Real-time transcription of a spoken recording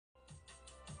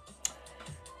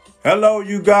Hello,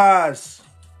 you guys.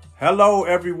 Hello,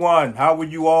 everyone. How are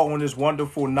you all on this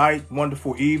wonderful night,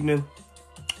 wonderful evening?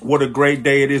 What a great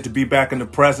day it is to be back in the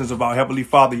presence of our Heavenly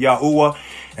Father, Yahuwah,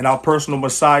 and our personal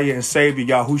Messiah and Savior,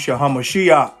 Yahushua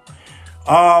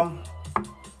HaMashiach.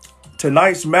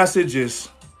 Tonight's message is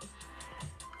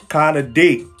kind of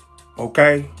deep,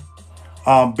 okay?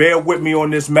 Bear with me on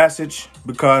this message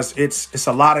because it's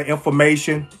a lot of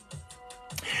information.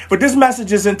 But this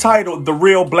message is entitled The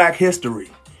Real Black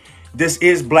History. This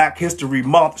is Black History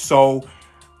Month, so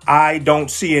I don't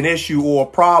see an issue or a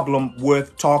problem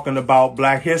with talking about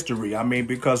Black history. I mean,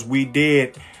 because we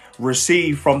did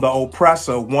receive from the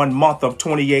oppressor 1 month of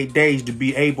 28 days to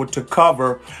be able to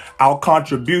cover our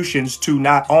contributions to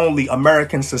not only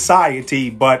American society,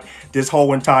 but this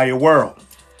whole entire world.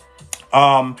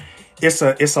 It's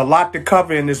a lot to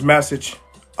cover in this message.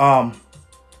 And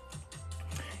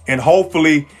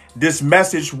hopefully this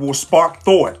message will spark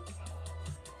thought.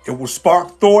 It will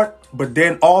spark thought, but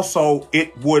then also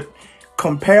it would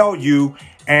compel you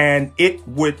and it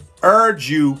would urge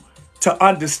you to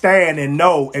understand and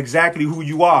know exactly who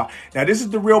you are. Now, this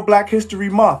is the real Black History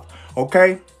Month,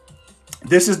 okay?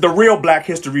 This is the real Black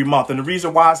History Month. And the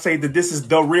reason why I say that this is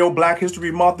the real Black History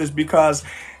Month is because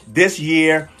this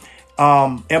year,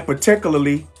 in particular,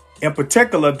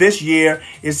 this year,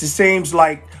 it seems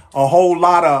like a whole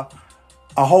lot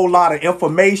of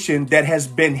information that has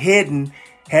been hidden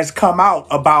has come out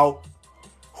about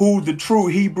who the true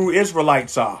Hebrew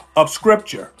Israelites are of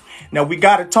Scripture. Now, we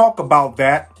got to talk about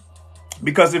that,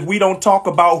 because if we don't talk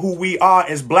about who we are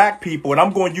as Black people, and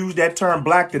I'm going to use that term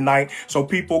Black tonight so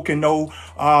people can know,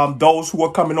 those who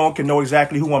are coming on can know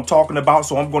exactly who I'm talking about.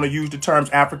 So I'm going to use the terms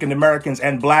African Americans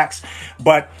and Blacks.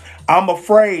 But I'm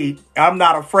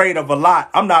not afraid of a lot.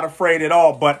 I'm not afraid at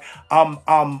all. But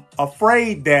I'm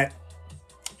afraid that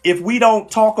if we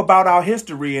don't talk about our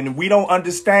history and we don't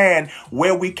understand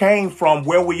where we came from,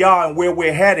 where we are and where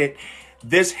we're headed,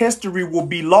 this history will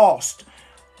be lost.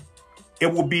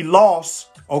 It will be lost,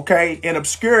 okay, in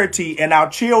obscurity, and our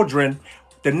children,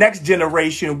 the next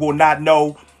generation, will not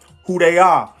know who they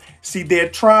are. See, they're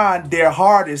trying their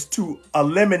hardest to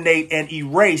eliminate and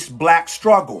erase Black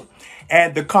struggle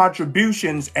and the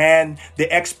contributions and the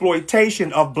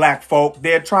exploitation of Black folk.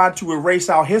 They're trying to erase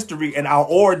our history and our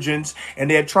origins,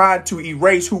 and they're trying to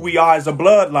erase who we are as a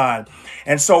bloodline.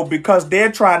 And so because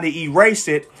they're trying to erase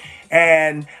it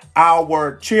and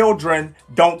our children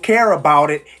don't care about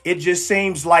it, it just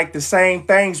seems like the same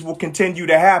things will continue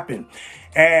to happen.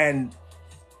 And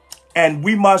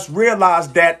we must realize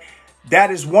that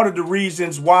that is one of the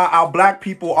reasons why our Black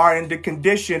people are in the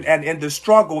condition and in the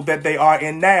struggle that they are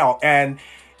in now. And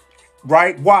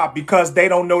right? Why? Because they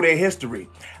don't know their history.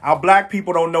 Our Black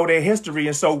people don't know their history.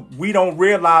 And so we don't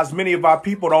realize, many of our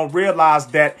people don't realize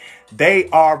that they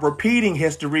are repeating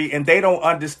history, and they don't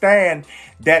understand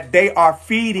that they are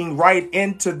feeding right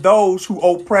into those who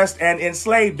oppressed and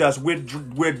enslaved us.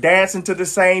 We're dancing to the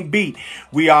same beat.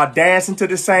 We are dancing to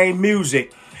the same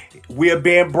music. We're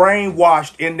being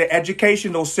brainwashed in the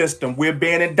educational system. We're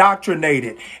being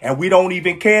indoctrinated, and we don't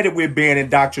even care that we're being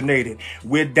indoctrinated.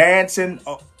 We're dancing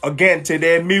again to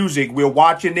their music. We're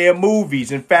watching their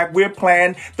movies. In fact, we're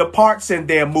playing the parts in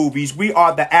their movies. We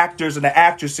are the actors and the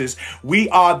actresses. We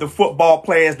are the football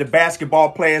players, the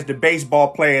basketball players, the baseball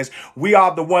players. We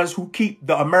are the ones who keep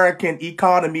the American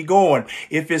economy going.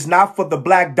 If it's not for the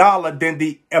Black dollar, then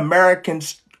the American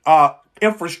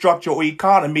infrastructure or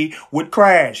economy would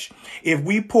crash. If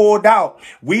we pulled out,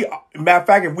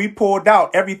 if we pulled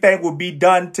out, everything would be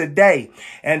done today.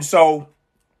 And so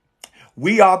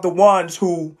we are the ones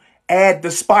who add the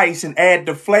spice and add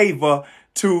the flavor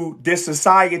to this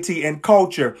society and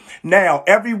culture. Now,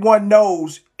 everyone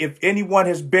knows, if anyone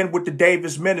has been with the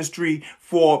Davis ministry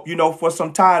for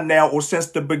some time now, or since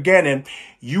the beginning,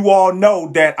 you all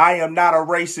know that I am not a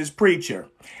racist preacher.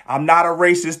 I'm not a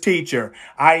racist teacher.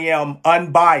 I am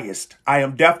unbiased. I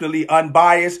am definitely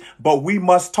unbiased, but we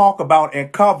must talk about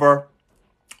and cover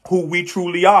who we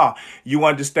truly are. You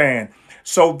understand?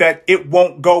 So that it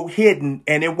won't go hidden,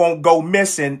 and it won't go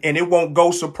missing, and it won't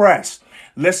go suppressed.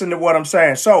 Listen to what I'm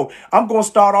saying. So I'm going to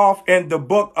start off in the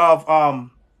book of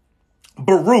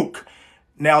Baruch.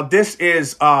 Now, this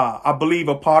is, I believe,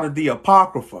 a part of the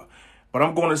Apocrypha, but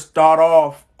I'm going to start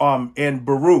off in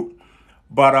Baruch.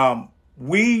 But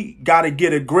we got to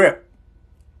get a grip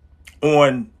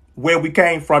on where we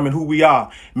came from and who we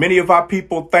are. Many of our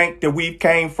people think that we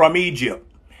came from Egypt.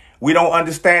 We don't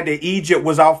understand that Egypt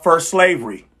was our first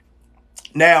slavery.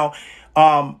 Now,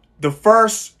 the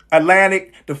first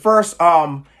Atlantic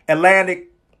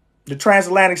the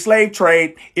transatlantic slave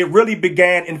trade, it really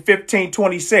began in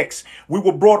 1526. We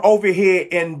were brought over here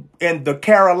in the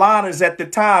Carolinas at the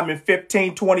time in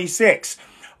 1526.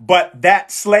 But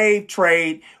that slave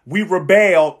trade, we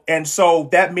rebelled. And so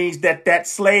that means that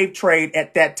slave trade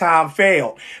at that time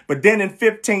failed. But then in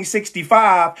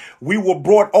 1565, we were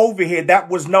brought over here. That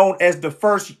was known as the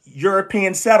first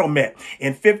European settlement.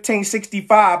 In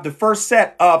 1565, the first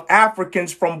set of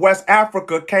Africans from West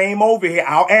Africa came over here.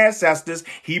 Our ancestors,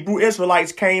 Hebrew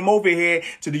Israelites, came over here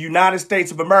to the United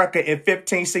States of America in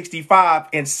 1565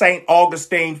 in St.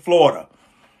 Augustine, Florida.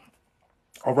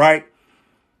 All right.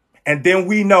 And then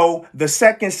we know the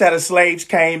second set of slaves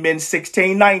came in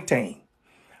 1619.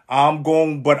 I'm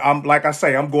going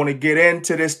to get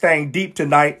into this thing deep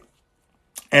tonight.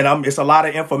 And it's a lot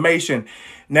of information.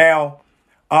 Now,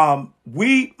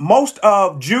 most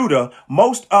of Judah,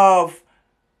 most of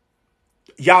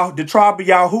the tribe of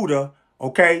Yahudah,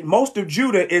 okay, most of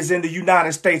Judah is in the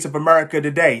United States of America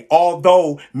today,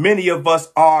 although many of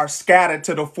us are scattered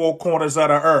to the four corners of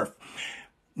the earth.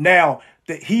 Now,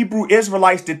 the Hebrew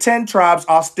Israelites, the 10 tribes,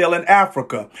 are still in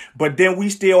Africa, but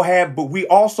we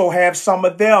also have some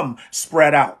of them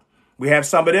spread out. We have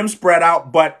some of them spread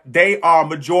out, but they are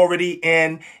majority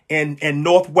in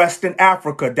northwestern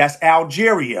Africa. That's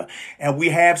Algeria. And we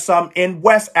have some in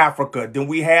West Africa. Then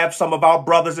we have some of our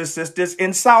brothers and sisters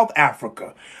in South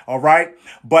Africa. All right.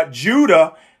 But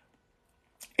Judah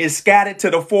is scattered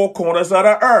to the four corners of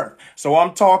the earth. So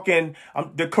I'm talking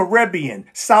the Caribbean,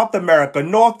 South America,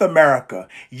 North America,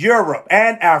 Europe,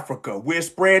 and Africa. We're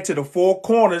spread to the four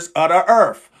corners of the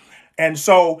earth. And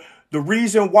so the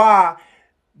reason why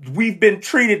we've been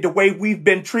treated the way we've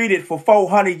been treated for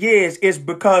 400 years is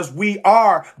because we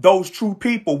are those true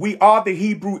people. We are the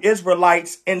Hebrew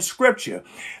Israelites in scripture.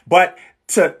 But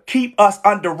to keep us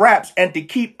under wraps and to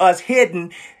keep us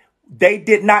hidden, they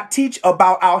did not teach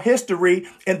about our history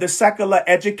in the secular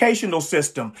educational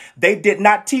system. They did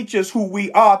not teach us who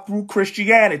we are through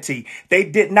Christianity. They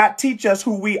did not teach us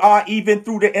who we are even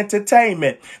through the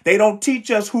entertainment. They don't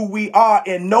teach us who we are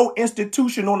in no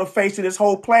institution on the face of this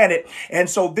whole planet. And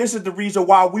so this is the reason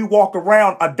why we walk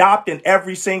around adopting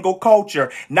every single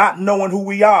culture, not knowing who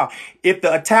we are. If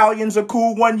the Italians are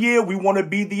cool one year, we want to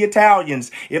be the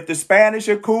Italians. If the Spanish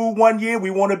are cool one year, we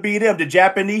want to be them. The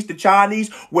Japanese, the Chinese,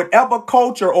 whatever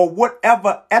culture or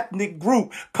whatever ethnic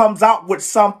group comes out with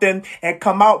something and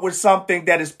come out with something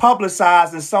that is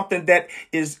publicized and something that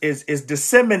is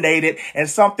disseminated and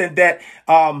something that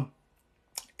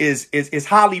is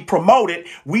highly promoted,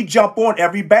 we jump on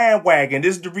every bandwagon.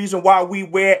 This is the reason why we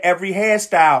wear every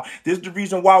hairstyle. This is the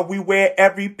reason why we wear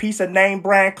every piece of name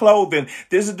brand clothing.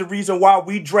 This is the reason why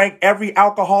we drink every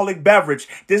alcoholic beverage.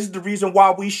 This is the reason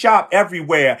why we shop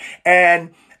everywhere.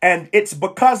 And it's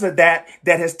because of that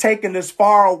has taken us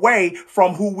far away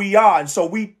from who we are. And so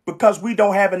because we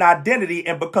don't have an identity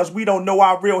and because we don't know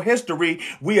our real history,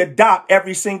 we adopt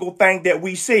every single thing that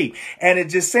we see. And it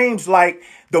just seems like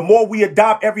the more we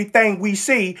adopt everything we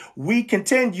see, we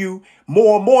continue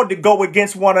more and more to go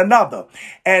against one another.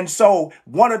 And so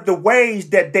one of the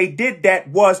ways that they did that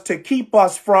was to keep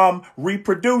us from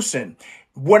reproducing.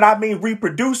 When I mean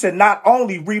reproducing, not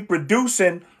only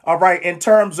reproducing, all right, in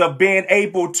terms of being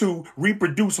able to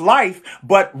reproduce life,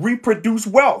 but reproduce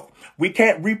wealth. We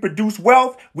can't reproduce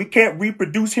wealth. We can't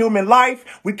reproduce human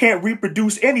life. We can't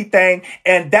reproduce anything.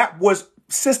 And that was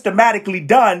systematically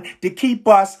done to keep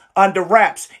us under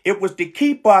wraps. It was to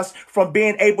keep us from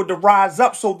being able to rise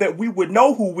up so that we would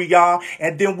know who we are.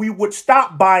 And then we would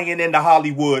stop buying into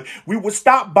Hollywood. We would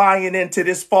stop buying into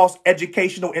this false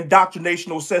educational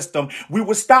indoctrinational system. We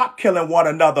would stop killing one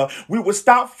another. We would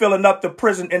stop filling up the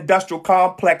prison industrial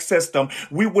complex system.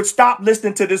 We would stop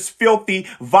listening to this filthy,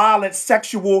 violent,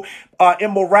 sexual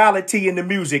immorality in the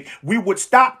music. We would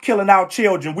stop killing our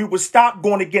children. We would stop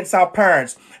going against our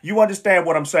parents. You understand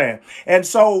what I'm saying? And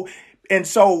so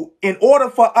in order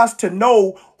for us to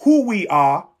know who we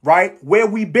are, right, where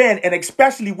we've been, and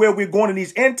especially where we're going in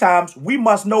these end times, we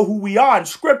must know who we are in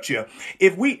scripture.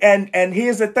 If we, and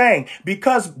here's the thing,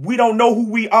 because we don't know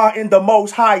who we are in the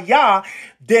Most High Yah,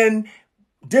 then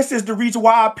this is the reason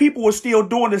why our people are still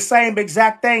doing the same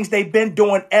exact things they've been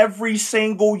doing every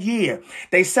single year.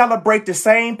 They celebrate the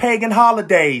same pagan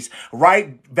holidays,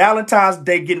 right? Valentine's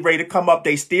Day getting ready to come up.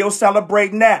 They still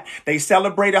celebrating that. They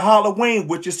celebrated Halloween,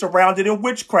 which is surrounded in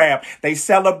witchcraft. They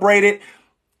celebrated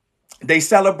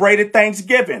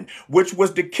Thanksgiving, which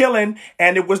was the killing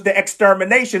and it was the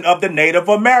extermination of the Native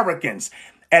Americans.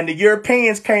 And the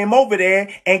Europeans came over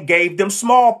there and gave them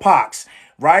smallpox,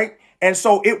 right? And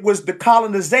so it was the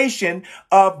colonization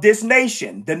of this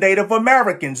nation, the Native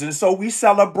Americans. And so we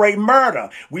celebrate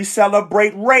murder. We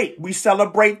celebrate rape. We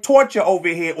celebrate torture over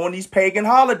here on these pagan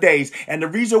holidays. And the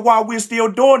reason why we're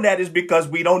still doing that is because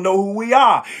we don't know who we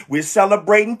are. We're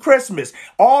celebrating Christmas.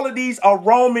 All of these are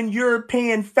Roman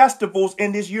European festivals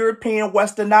in this European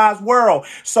westernized world.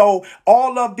 So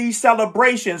all of these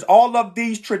celebrations, all of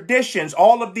these traditions,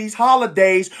 all of these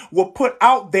holidays were put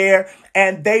out there,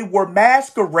 and they were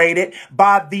masqueraded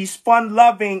by these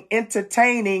fun-loving,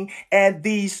 entertaining, and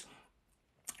these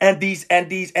innocuous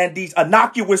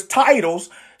titles,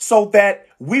 so that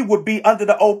we would be under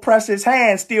the oppressor's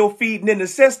hand, still feeding in the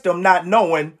system, not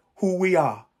knowing who we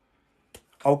are.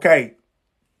 Okay.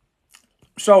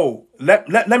 So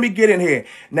let me get in here.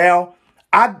 Now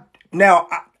I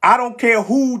don't care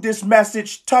who this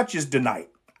message touches tonight.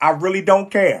 I really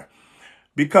don't care,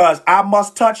 because I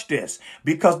must touch this,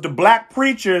 because the black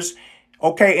preachers,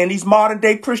 okay, in these modern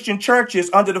day Christian churches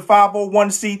under the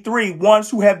 501c3, ones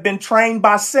who have been trained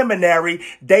by seminary,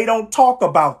 they don't talk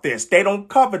about this. They don't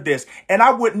cover this. And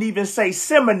I wouldn't even say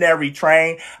seminary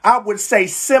trained. I would say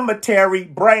cemetery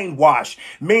brainwash,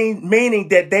 meaning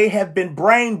that they have been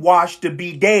brainwashed to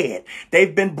be dead.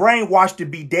 They've been brainwashed to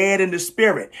be dead in the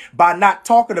spirit by not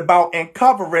talking about and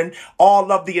covering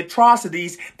all of the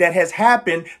atrocities that has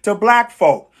happened to black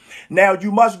folk. Now,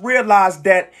 you must realize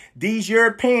that these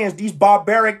Europeans, these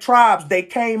barbaric tribes, they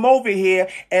came over here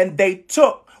and they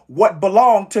took what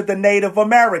belonged to the Native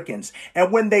Americans.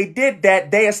 And when they did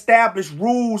that, they established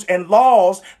rules and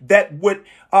laws that would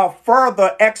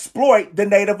further exploit the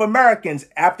Native Americans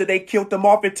after they killed them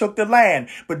off and took the land.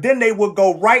 But then they would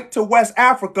go right to West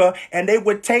Africa, and they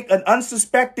would take an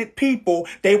unsuspected people.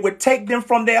 They would take them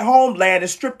from their homeland and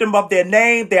strip them of their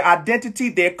name, their identity,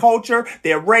 their culture,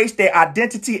 their race, their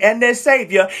identity, and their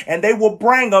savior. And they will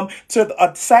bring them to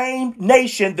the same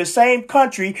nation, the same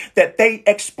country that they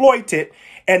exploited,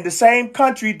 and the same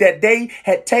country that they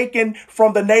had taken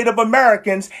from the Native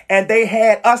Americans, and they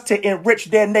had us to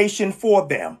enrich their nation for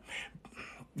them.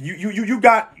 You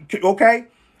got, okay?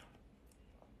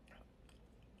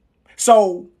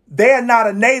 So they're not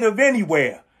a native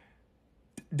anywhere.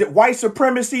 The white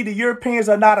supremacy, the Europeans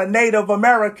are not a Native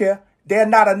America. They're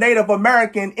not a Native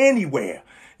American anywhere.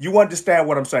 You understand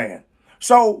what I'm saying?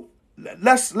 So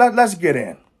let's get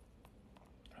in.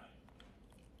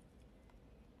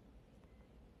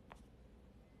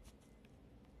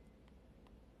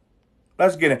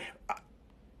 Let's get in.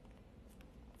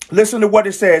 Listen to what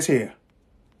it says here.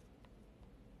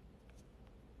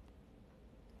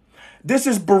 This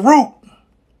is Baruch.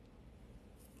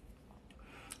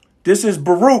 This is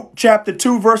Baruch chapter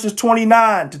 2, verses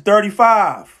 29 to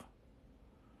 35.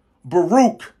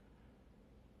 Baruch.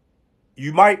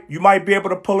 You might be able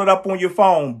to pull it up on your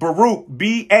phone. Baruch,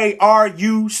 B-A-R-U-C-H.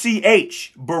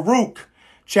 Baruch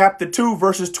chapter 2,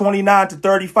 verses 29 to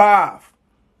 35.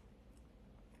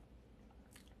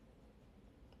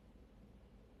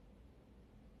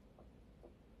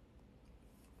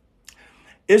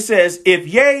 It says, if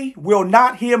ye will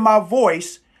not hear my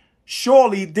voice,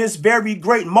 surely this very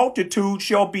great multitude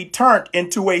shall be turned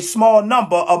into a small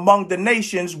number among the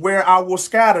nations where I will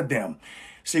scatter them.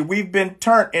 See, we've been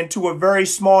turned into a very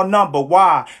small number.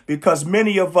 Why? Because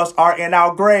many of us are in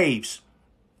our graves.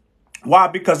 Why?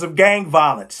 Because of gang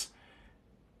violence.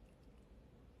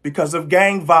 Because of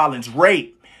gang violence,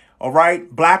 rape. All right.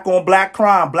 Black on black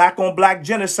crime, black on black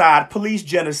genocide, police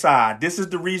genocide. This is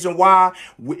the reason why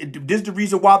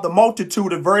the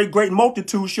multitude, a very great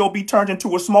multitude, shall be turned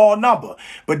into a small number.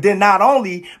 But then not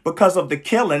only because of the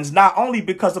killings, not only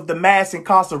because of the mass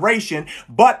incarceration,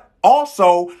 but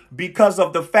also because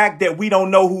of the fact that we don't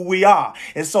know who we are.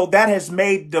 And so that has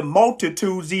made the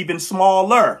multitudes even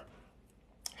smaller.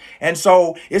 And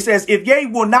so it says, if ye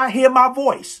will not hear my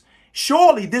voice,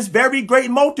 surely this very great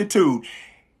multitude,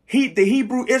 the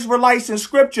Hebrew Israelites in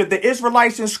scripture,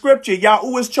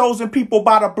 Yahuwah's chosen people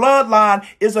by the bloodline,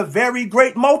 is a very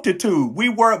great multitude. We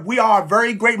are a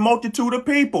very great multitude of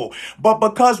people. But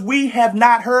because we have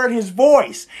not heard his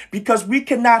voice, because we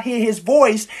cannot hear his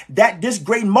voice, that this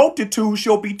great multitude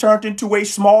shall be turned into a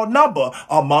small number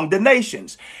among the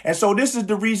nations. And so this is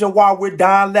the reason why we're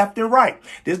dying left and right.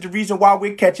 This is the reason why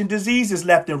we're catching diseases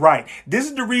left and right. This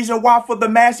is the reason why for the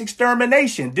mass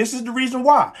extermination. This is the reason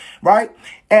why, right?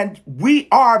 And we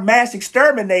are mass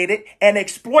exterminated and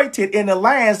exploited in the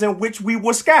lands in which we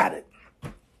were scattered.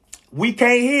 We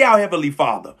can't hear our Heavenly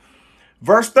Father.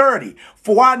 Verse 30,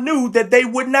 for I knew that they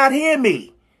would not hear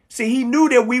me. See, he knew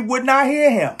that we would not hear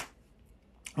him.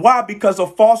 Why? Because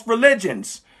of false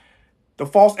religions, the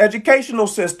false educational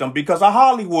system, because of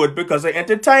Hollywood, because of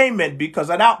entertainment, because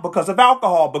of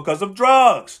alcohol, because of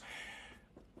drugs.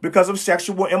 because of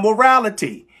sexual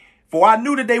immorality. For I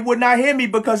knew that they would not hear me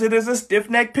because it is a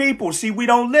stiff-necked people. See, we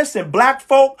don't listen. Black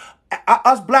folk,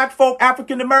 us black folk,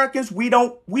 African Americans, we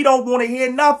don't want to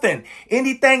hear nothing.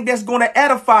 Anything that's going to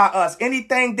edify us,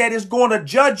 anything that is going to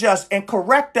judge us and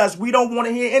correct us, we don't want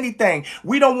to hear anything.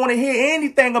 We don't want to hear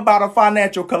anything about a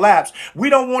financial collapse. We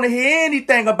don't want to hear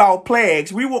anything about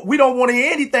plagues. We don't want to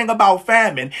hear anything about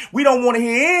famine. We don't want to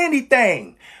hear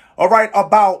anything, all right,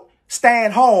 about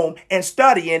staying home and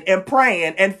studying and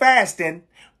praying and fasting,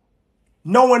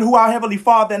 knowing who our Heavenly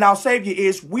Father and our Savior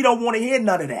is. We don't want to hear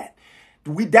none of that.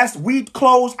 We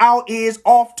close our ears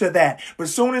off to that. But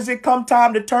soon as it come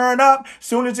time to turn up,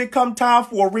 soon as it come time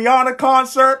for a Rihanna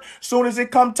concert, soon as it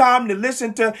come time to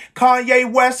listen to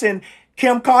Kanye West and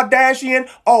Kim Kardashian,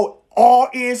 all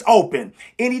ears open.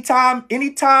 Anytime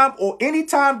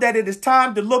that it is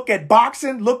time to look at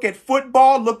boxing, look at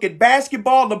football, look at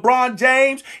basketball, LeBron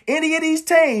James, any of these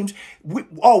teams,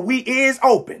 we ears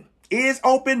open. Ears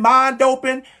open, mind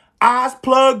open, eyes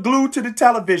plugged, glued to the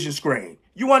television screen.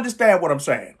 You understand what I'm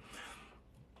saying?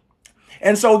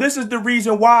 And so this is the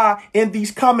reason why in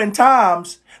these coming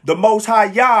times, the Most High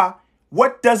Yah,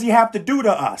 what does he have to do to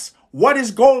us? What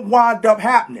is going to wind up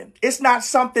happening? It's not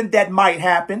something that might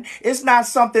happen. It's not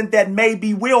something that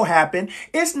maybe will happen.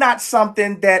 It's not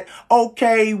something that,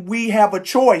 okay, we have a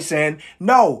choice in.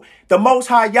 No, the Most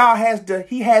High Yah has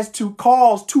to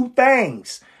cause two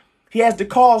things. He has to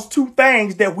cause two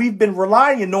things that we've been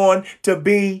relying on to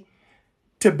be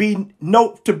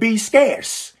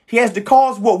scarce. He has to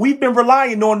cause what we've been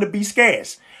relying on to be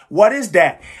scarce. What is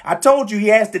that? I told you he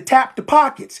has to tap the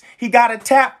pockets. He got to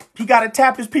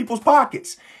tap his people's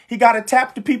pockets. He got to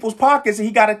tap the people's pockets and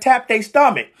he got to tap their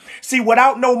stomach. See,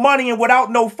 without no money and without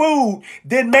no food,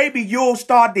 then maybe you'll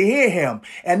start to hear him.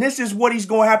 And this is what he's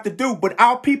going to have to do. But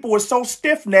our people are so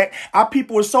stiff-necked. Our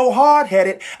people are so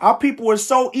hard-headed. Our people are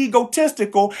so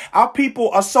egotistical. Our people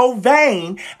are so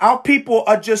vain. Our people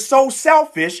are just so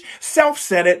selfish,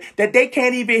 self-centered that they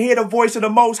can't even hear the voice of the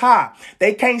Most High.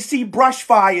 They can't see brush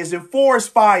fires and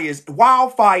forest fires,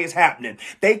 wildfires happening.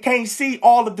 They can't see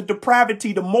all of the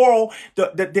depravity, the moral,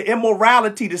 the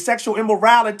immorality, the sexual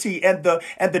immorality, and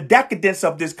the decadence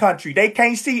of this country. They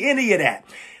can't see any of that.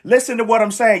 Listen to what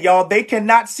I'm saying, y'all. They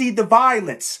cannot see the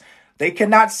violence. They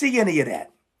cannot see any of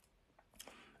that.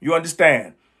 You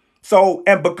understand? So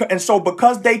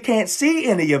because they can't see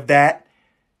any of that,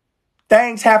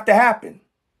 things have to happen.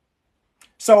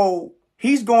 So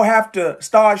he's gonna have to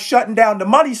start shutting down the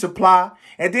money supply,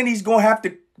 and then he's gonna have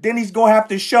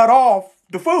to shut off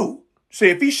the food. See,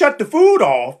 if he shut the food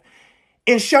off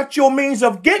and shut your means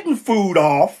of getting food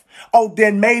off,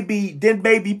 then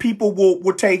maybe people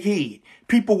will take heed.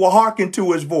 People will hearken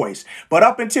to his voice. But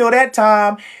up until that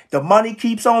time, the money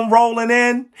keeps on rolling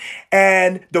in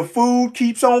and the food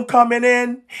keeps on coming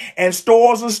in and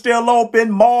stores are still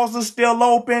open. Malls are still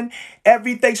open.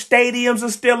 Everything, stadiums are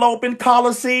still open.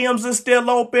 Coliseums are still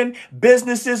open.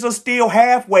 Businesses are still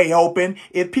halfway open.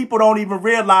 If people don't even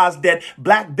realize that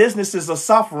black businesses are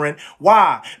suffering.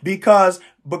 Why? Because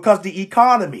of the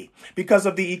economy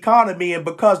and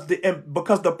because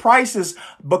the prices,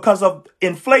 because of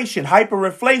inflation,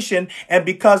 hyperinflation, and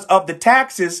because of the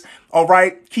taxes, all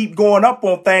right, keep going up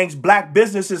on things, black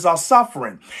businesses are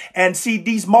suffering. And see,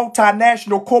 these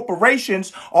multinational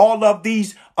corporations, all of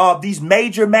these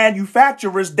major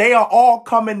manufacturers, they are all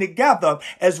coming together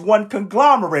as one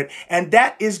conglomerate. And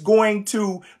that is going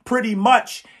to pretty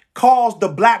much cause the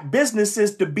black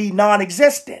businesses to be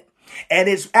non-existent. And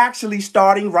it's actually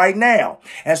starting right now.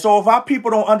 And so if our people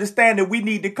don't understand that we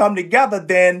need to come together,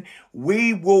 then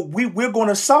we're going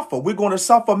to suffer. We're going to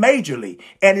suffer majorly,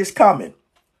 and it's coming.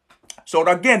 So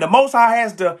again, the Most High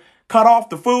has to cut off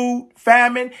the food,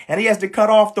 famine, and he has to cut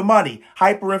off the money.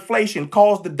 Hyperinflation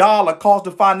caused the dollar, caused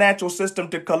the financial system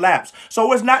to collapse.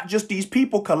 So it's not just these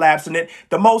people collapsing it.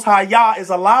 The Most High Yah is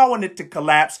allowing it to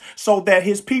collapse so that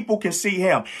his people can see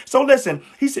him. So listen,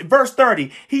 he said, verse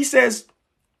 30, he says,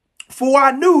 "For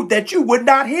I knew that you would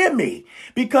not hear me,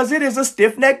 because it is a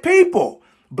stiff-necked people.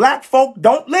 Black folk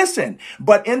don't listen,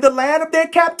 but in the land of their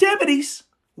captivities,"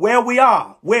 where we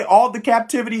are, where all the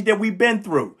captivities that we've been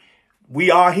through, we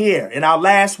are here in our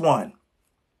last one.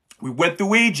 We went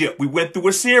through Egypt. We went through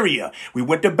Assyria. We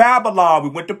went to Babylon. We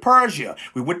went to Persia.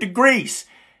 We went to Greece.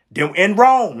 Then in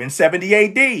Rome in 70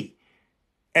 AD.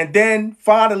 And then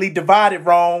finally divided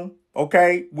Rome,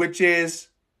 okay, which is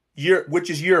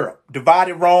Europe.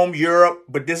 Divided Rome, Europe,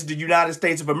 but this is the United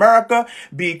States of America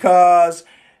because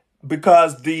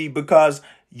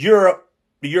Europe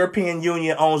The European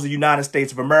Union owns the United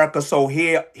States of America. So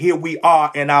here we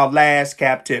are in our last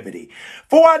captivity.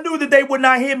 For I knew that they would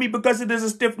not hear me because it is a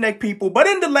stiff-necked people. But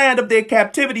in the land of their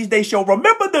captivities, they shall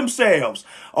remember themselves.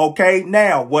 Okay,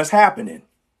 now what's happening?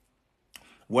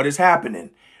 What is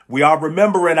happening? We are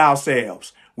remembering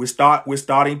ourselves. We're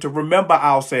starting to remember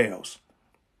ourselves.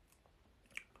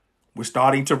 We're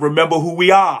starting to remember who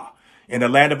we are. In the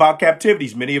land of our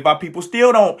captivities, many of our people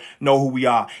still don't know who we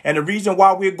are. And the reason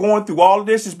why we're going through all of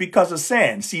this is because of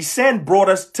sin. See, sin brought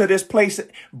us to this place,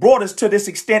 brought us to this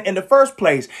extent in the first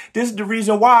place. This is the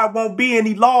reason why it won't be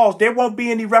any laws. There won't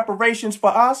be any reparations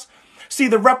for us. See,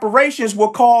 the reparations will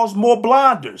cause more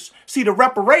blunders. See, the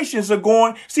reparations are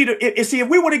going. If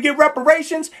we were to get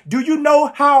reparations, do you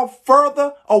know how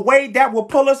further away that will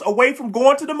pull us away from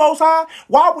going to the Most High?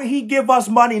 Why would he give us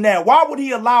money now? Why would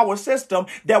he allow a system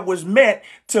that was meant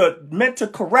to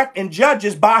correct and judge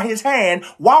us by his hand?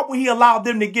 Why would he allow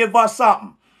them to give us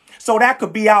something? So that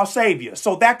could be our savior.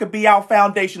 So that could be our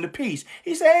foundation of peace.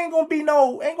 He said, ain't gonna be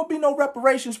no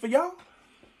reparations for y'all.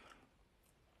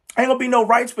 Ain't gonna be no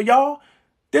rights for y'all.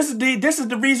 This is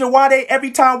the reason why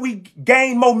every time we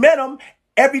gain momentum,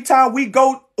 every time we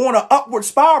go on an upward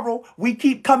spiral, we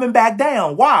keep coming back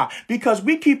down. Why? Because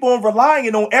we keep on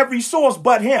relying on every source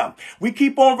but him. We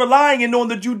keep on relying on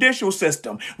the judicial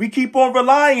system. We keep on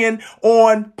relying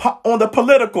on the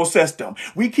political system.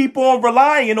 We keep on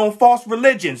relying on false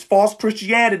religions, false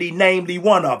Christianity, namely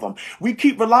one of them. We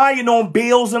keep relying on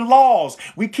bills and laws.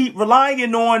 We keep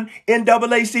relying on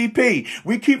NAACP.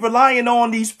 We keep relying on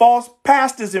these false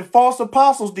pastors and false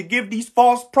apostles to give these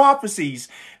false prophecies,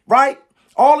 right?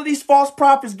 All of these false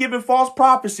prophets giving false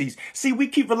prophecies. See, we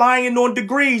keep relying on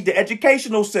degrees, the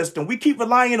educational system. We keep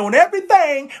relying on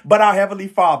everything but our Heavenly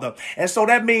Father. And so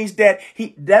that means that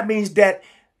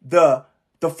the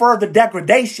further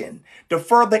degradation, the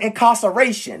further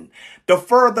incarceration,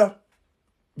 that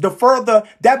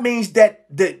means that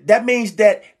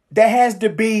there has to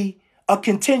be a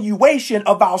continuation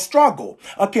of our struggle,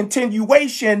 a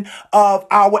continuation of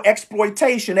our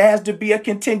exploitation. There has to be a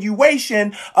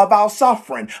continuation of our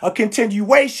suffering, a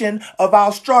continuation of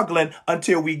our struggling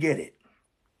until we get it.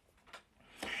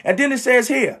 And then it says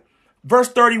here, verse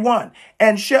 31,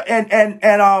 and she'll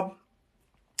know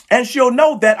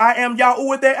that I am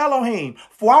Yahuwah their Elohim,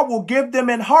 for I will give them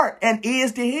an heart and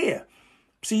ears to hear.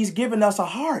 See, he's giving us a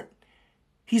heart.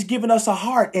 He's giving us a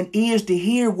heart and ears to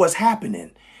hear what's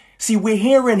happening. See, we're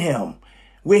hearing him.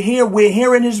 We're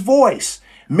hearing his voice.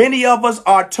 Many of us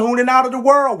are tuning out of the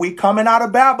world. We're coming out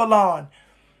of Babylon.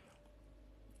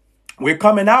 We're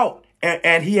coming out.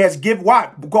 And he has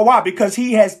why? Because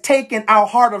he has taken our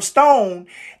heart of stone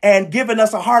and given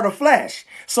us a heart of flesh.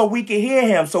 So we can hear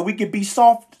him. So we can be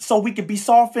soft. So we can be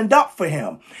softened up for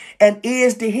him. And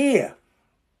ears to hear.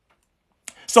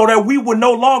 So that we would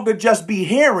no longer just be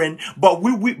hearing, but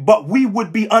we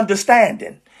would be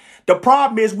understanding. The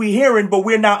problem is we hearing, but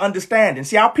we're not understanding.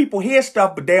 See, our people hear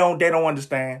stuff, but they don't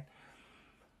understand.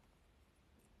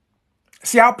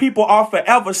 See, our people are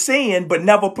forever seeing, but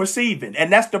never perceiving.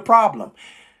 And that's the problem.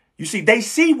 You see, they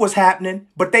see what's happening,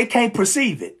 but they can't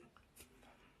perceive it.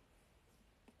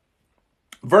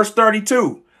 Verse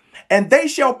 32. And they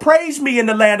shall praise me in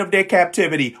the land of their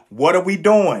captivity. What are we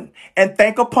doing? And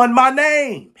think upon my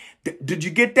name. Did you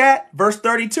get that? Verse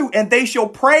 32. And they shall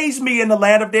praise me in the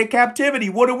land of their captivity.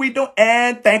 What are we doing?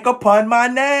 And think upon my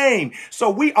name.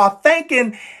 So we are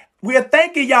thanking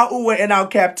Yahuwah in our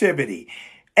captivity.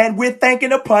 And we're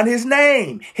thanking upon his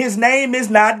name. His name is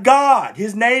not God.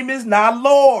 His name is not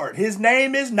Lord. His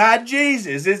name is not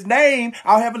Jesus. His name,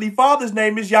 our Heavenly Father's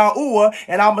name is Yahuwah,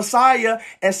 and our Messiah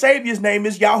and Savior's name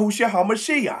is Yahushua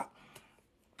HaMashiach.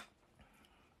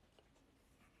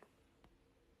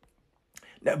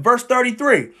 Now, verse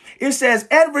 33, it says,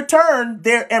 and return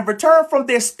from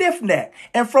their stiff neck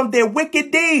and from their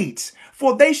wicked deeds.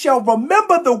 For they shall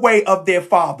remember the way of their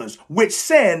fathers, which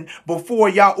sinned before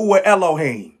Yahuwah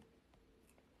Elohim.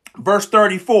 Verse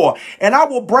 34, and I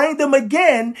will bring them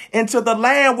again into the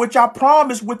land which I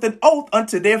promised with an oath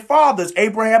unto their fathers,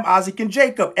 Abraham, Isaac, and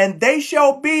Jacob, and they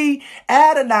shall be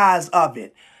Adonais of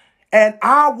it. And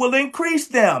I will increase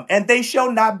them, and they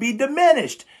shall not be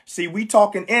diminished. See, we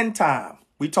talking end time.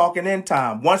 We talking end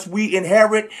time. Once we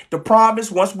inherit the promise,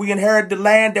 once we inherit the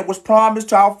land that was promised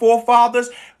to our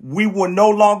forefathers, we will no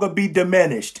longer be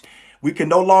diminished. We can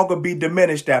no longer be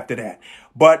diminished after that.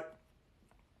 But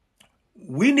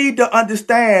we need to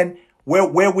understand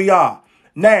where we are.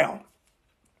 Now,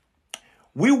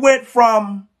 we went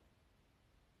from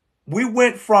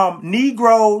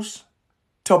Negroes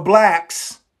to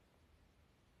blacks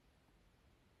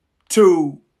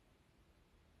to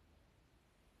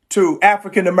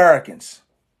African Americans.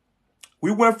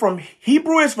 We went from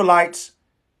Hebrew Israelites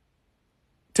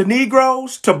to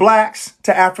Negroes, to blacks,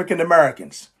 to African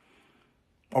Americans.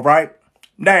 All right.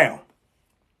 Now,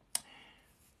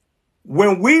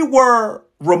 when we were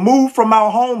removed from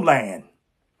our homeland,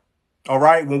 all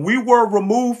right, when we were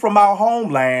removed from our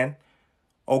homeland,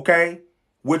 okay,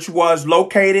 which was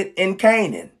located in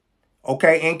Canaan,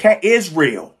 okay, in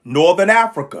Israel, Northern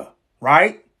Africa,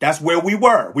 right? That's where we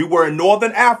were. We were in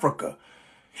Northern Africa.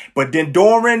 But then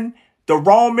during the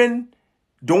Roman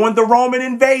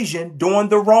invasion, during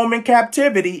the Roman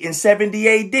captivity in 70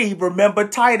 AD, remember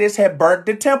Titus had burnt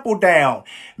the temple down.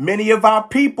 Many of our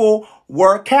people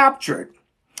were captured.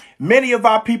 Many of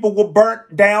our people were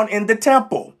burnt down in the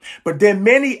temple. But then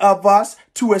many of us,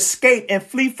 to escape and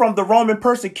flee from the Roman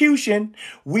persecution,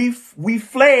 we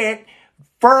fled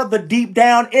further deep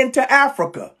down into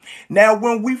Africa. Now,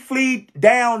 when we fled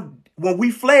down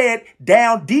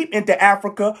deep into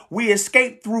Africa, we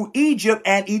escaped through Egypt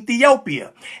and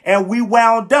Ethiopia, and we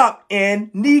wound up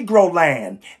in Negro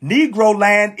land. Negro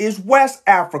land is West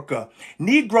Africa.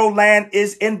 Negro land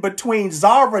is in between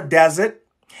Zara Desert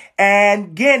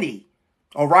and Guinea,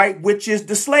 all right, which is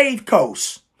the slave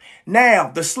coast. Now,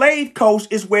 the slave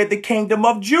coast is where the kingdom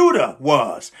of Judah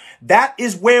was. That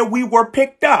is where we were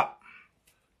picked up.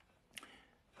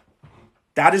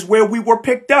 That is where we were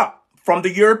picked up from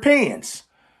the Europeans.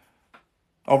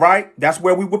 All right. That's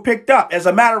where we were picked up. As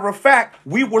a matter of fact,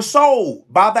 we were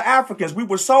sold by the Africans. We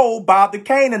were sold by the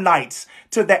Canaanites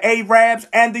to the Arabs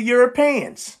and the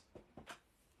Europeans.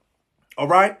 All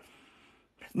right.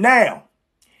 Now,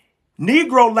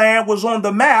 Negro land was on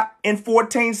the map in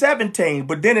 1417,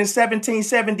 but then in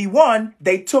 1771,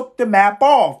 they took the map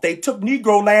off. They took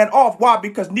Negro land off. Why?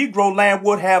 Because Negro land we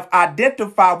would have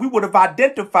identified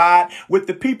with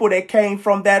the people that came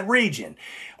from that region.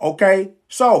 Okay,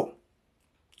 so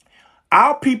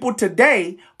our people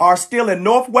today are still in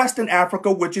northwestern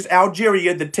Africa, which is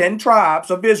Algeria, the 10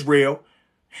 tribes of Israel.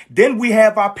 Then we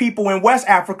have our people in West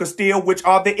Africa still, which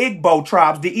are the Igbo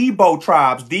tribes, the Igbo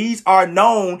tribes. These are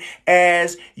known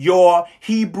as your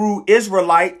Hebrew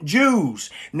Israelite Jews.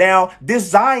 Now, this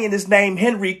Zionist named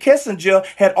Henry Kissinger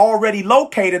had already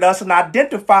located us and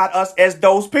identified us as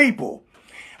those people.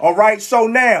 All right. So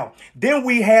now, then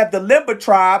we have the Limba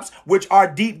tribes, which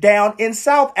are deep down in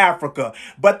South Africa.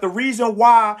 But the reason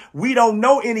why we don't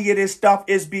know any of this stuff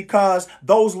is because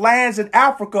those lands in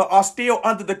Africa are still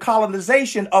under the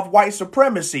colonization of white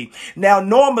supremacy. Now,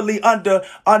 normally under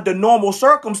normal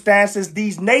circumstances,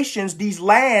 these nations, these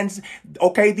lands,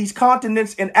 okay, these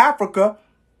continents in Africa,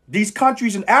 these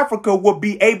countries in Africa will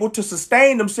be able to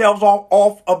sustain themselves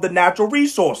off of the natural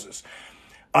resources.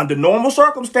 Under normal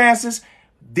circumstances,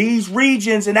 these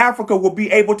regions in Africa will be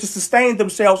able to sustain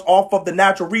themselves off of the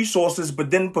natural resources.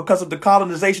 But then because of the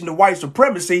colonization of white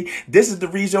supremacy, this is the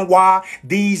reason why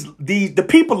the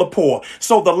people are poor.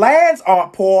 So the lands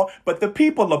aren't poor, but the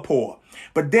people are poor.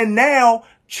 But then now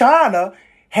China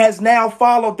has now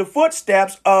followed the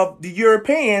footsteps of the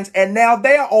Europeans, and now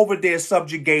they're over there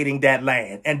subjugating that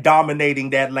land and dominating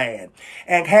that land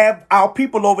and have our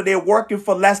people over there working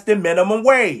for less than minimum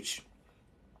wage.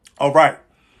 All right.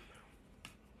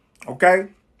 Okay,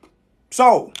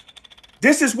 so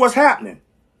this is what's happening.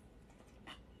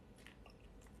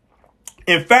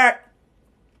 In fact,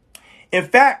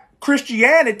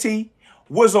 Christianity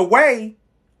was a way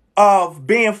of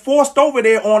being forced over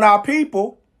there on our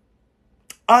people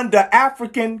under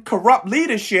African corrupt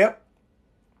leadership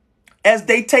as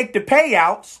they take the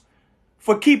payouts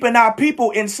for keeping our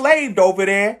people enslaved over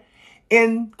there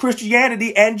in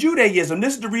Christianity and Judaism.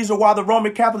 This is the reason why the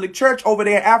Roman Catholic Church over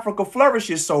there in Africa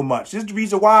flourishes so much. This is the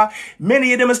reason why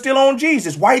many of them are still on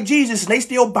Jesus, white Jesus, and they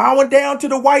still bowing down to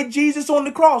the white Jesus on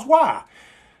the cross. Why?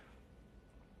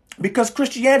 Because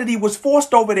Christianity was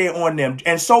forced over there on them,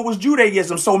 and so was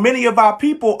Judaism. So many of our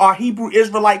people are Hebrew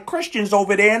Israelite Christians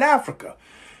over there in Africa,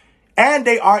 and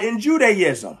they are in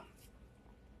Judaism.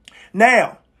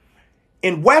 Now,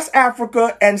 in West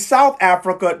Africa and South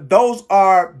Africa, those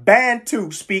are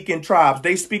Bantu-speaking tribes.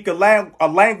 They speak a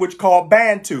language called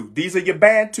Bantu. These are your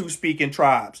Bantu-speaking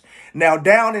tribes. Now,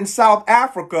 down in South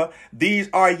Africa, these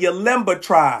are your Limba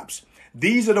tribes.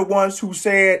 These are the ones who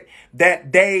said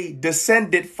that they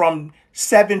descended from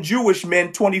 7 Jewish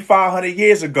men 2,500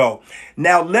 years ago.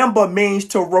 Now, Limba means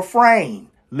to refrain.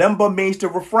 Limba means to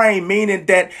refrain, meaning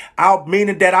that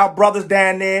our brothers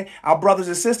down there, our brothers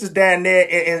and sisters down there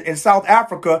in South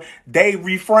Africa, they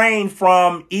refrain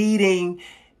from eating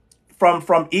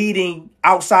from eating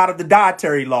outside of the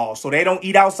dietary laws. So they don't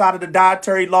eat outside of the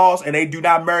dietary laws, and they do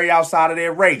not marry outside of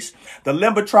their race. The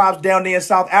Limba tribes down there in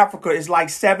South Africa is like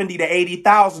 70 to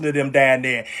 80,000 of them down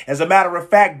there. As a matter of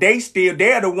fact, they're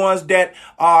the ones that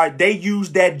they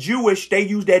use that Jewish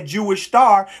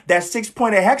star, that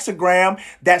 6-pointed hexagram,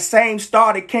 that same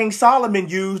star that King Solomon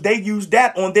used. They use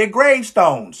that on their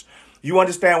gravestones. You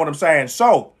understand what I'm saying?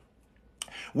 So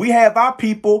we have our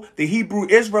people, the Hebrew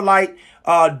Israelite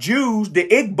Jews, the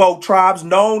Igbo tribes,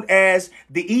 known as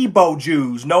the Igbo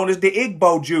Jews.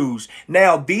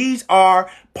 Now, these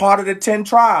are part of the 10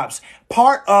 tribes.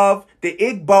 Part of the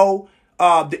Igbo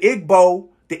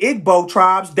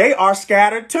tribes, they are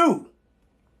scattered too.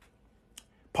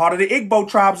 Part of the Igbo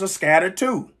tribes are scattered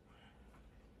too.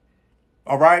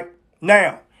 All right.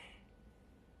 Now,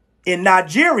 in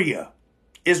Nigeria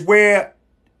is where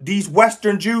these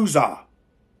Western Jews are.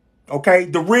 Okay,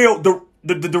 the real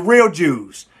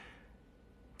Jews,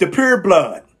 the pure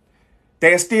blood,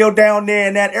 they're still down there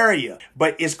in that area.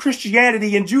 But it's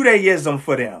Christianity and Judaism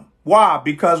for them. Why?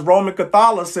 Because Roman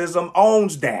Catholicism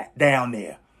owns that down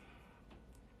there.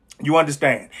 You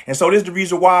understand? And so this is the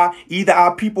reason why either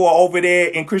our people are over there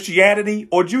in Christianity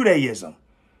or Judaism.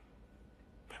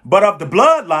 But of the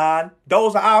bloodline,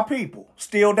 those are our people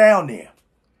still down there.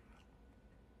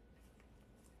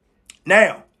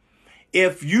 Now,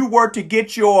 if you were to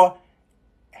get your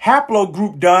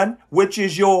haplogroup done, which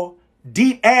is your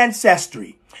deep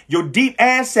ancestry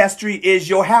is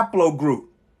your haplogroup.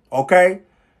 Okay,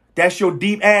 that's your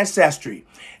deep ancestry.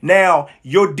 Now,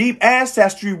 your deep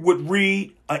ancestry would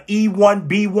read a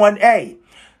E1B1A.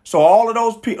 So all of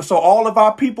those people, so all of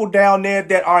our people down there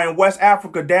that are in West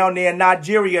Africa, down there in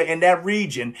Nigeria, in that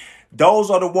region, those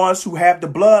are the ones who have the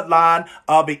bloodline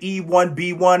of an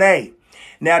E1B1A.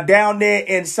 Now, down there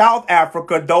in South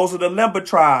Africa, those are the Limba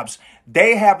tribes.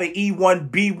 They have an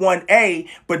E1B1A,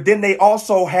 but then they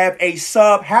also have a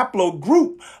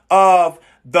sub-haplogroup of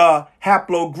the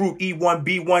haplogroup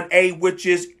E1B1A, which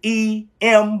is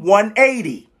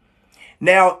EM180.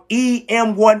 Now,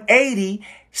 EM180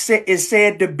 is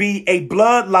said to be a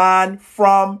bloodline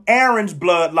from Aaron's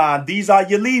bloodline. These are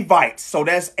your Levites. So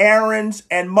that's Aaron's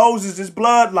and Moses'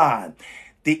 bloodline.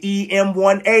 The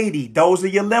EM180, those are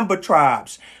your Limba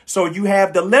tribes. So you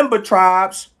have the Limba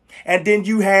tribes, and then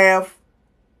you have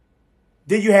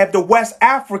the West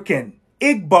African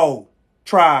Igbo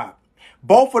tribe.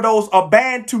 Both of those are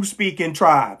Bantu speaking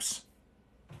tribes.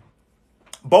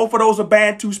 The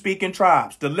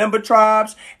Limba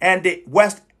tribes and the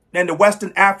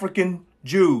Western African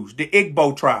Jews, the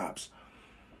Igbo tribes.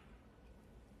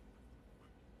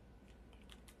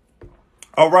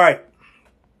 All right.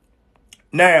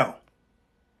 Now,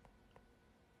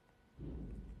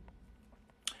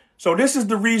 so this is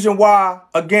the reason why,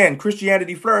 again,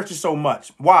 Christianity flourishes so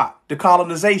much. Why? The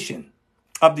colonization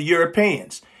of the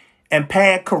Europeans and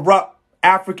paying corrupt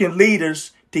African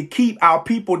leaders to keep our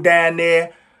people down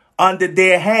there under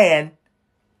their hand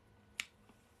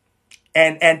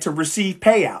and to receive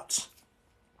payouts.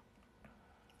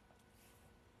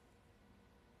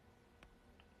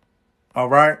 All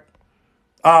right.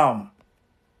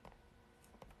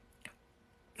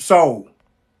 So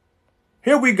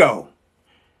here we go.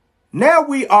 Now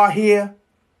we are here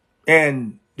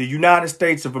in the United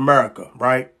States of America,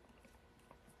 right?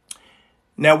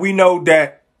 Now we know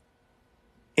that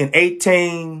in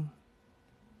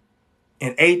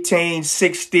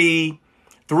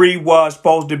 1863 was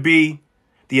supposed to be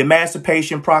the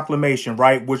Emancipation Proclamation,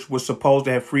 right? Which was supposed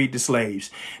to have freed the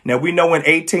slaves. Now we know in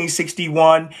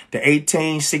 1861 to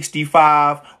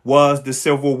 1865 was the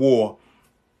Civil War.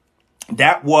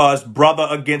 That was brother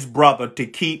against brother to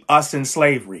keep us in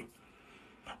slavery.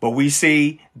 But we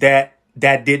see that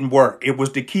that didn't work. It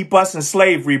was to keep us in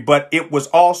slavery, but it was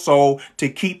also to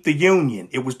keep the Union.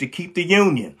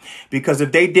 Because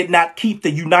if they did not keep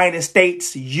the United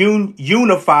States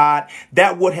unified,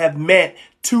 that would have meant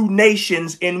two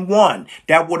nations in one.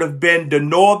 That would have been the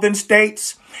northern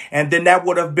states, and then that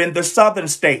would have been the southern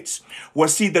states. Well,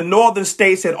 see, the northern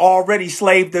states had already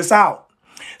slaved us out.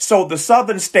 So the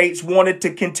southern states wanted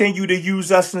to continue to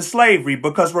use us in slavery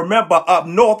because, remember, up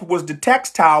north was the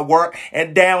textile work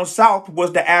and down south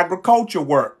was the agriculture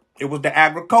work. It was the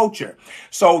agriculture.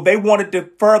 So they wanted to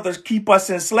further keep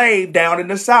us enslaved down in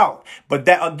the south. But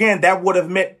that, again, that would have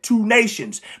meant two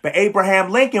nations. But Abraham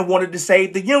Lincoln wanted to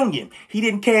save the Union. He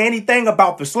didn't care anything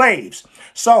about the slaves.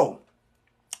 So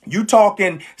you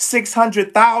talking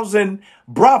 600,000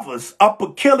 brothers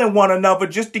up killing one another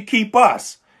just to keep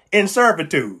us in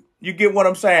servitude. You get what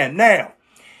I'm saying? Now,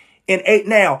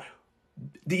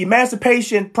 The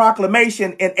Emancipation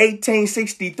Proclamation in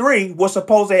 1863 was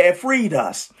supposed to have freed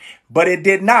us, but it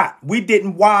did not. We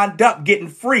didn't wind up getting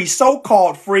free,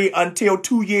 so-called free, until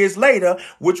 2 years later,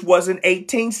 which was in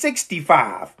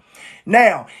 1865.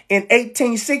 Now, in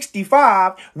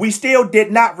 1865, we still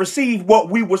did not receive what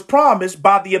we was promised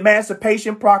by the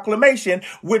Emancipation Proclamation,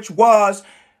 which was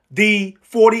the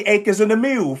 40 acres and a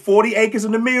mule. 40 acres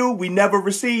and a mule, we never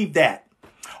received that.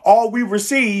 All we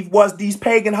received was these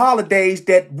pagan holidays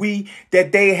that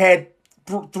they had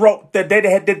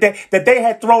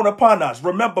thrown upon us.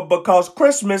 Remember, because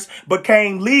Christmas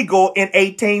became legal in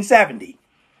 1870.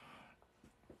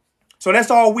 So that's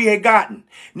all we had gotten.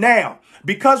 Now,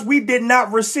 because we did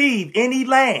not receive any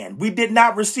land, we did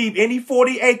not receive any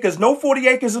 40 acres, no 40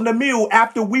 acres and a mule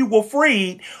after we were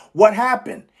freed, what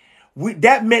happened?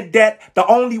 That meant that the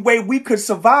only way we could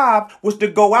survive was to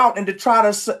go out and to try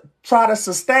to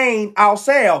sustain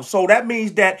ourselves. So that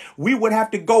means that we would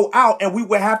have to go out and we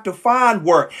would have to find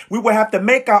work. We would have to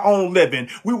make our own living.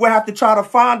 We would have to try to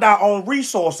find our own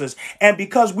resources. And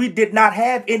because we did not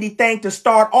have anything to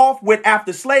start off with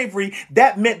after slavery,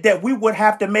 that meant that we would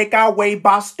have to make our way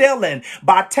by stealing,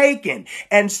 by taking.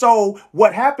 And so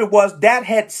what happened was that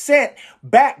had sent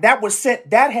back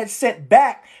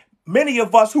many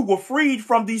of us who were freed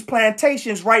from these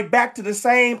plantations right back to the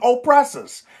same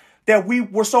oppressors that we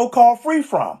were so-called free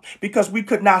from, because we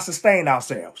could not sustain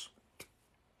ourselves.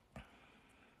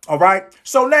 All right.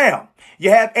 So now you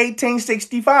have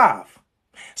 1865.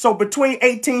 So between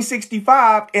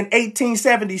 1865 and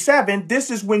 1877, this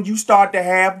is when you start to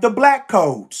have the black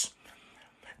codes.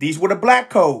 These were the black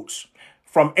codes.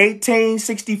 From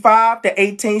 1865 to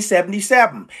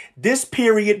 1877. This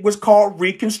period was called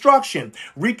Reconstruction.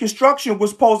 Reconstruction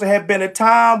was supposed to have been a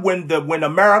time when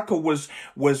America was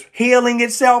healing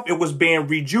itself. It was being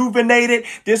rejuvenated.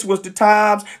 This was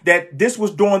during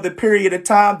the period of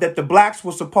time that the blacks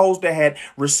were supposed to have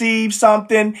received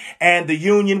something and the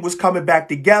Union was coming back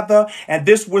together. And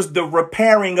this was the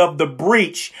repairing of the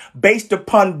breach based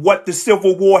upon what the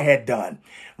Civil War had done.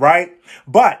 Right?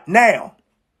 But now,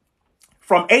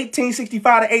 from 1865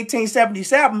 to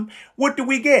 1877, what do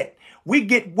we get? We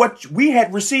get what we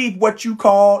had received, what you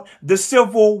called the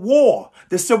Civil War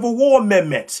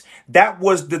amendments. That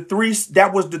was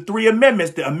the three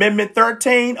amendments: the Amendment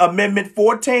 13, Amendment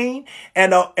 14,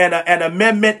 and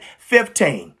Amendment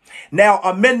 15. Now,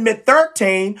 Amendment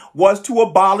 13 was to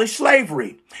abolish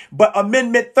slavery. But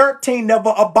Amendment 13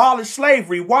 never abolished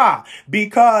slavery. Why?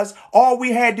 Because all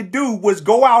we had to do was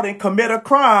go out and commit a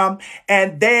crime,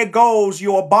 and there goes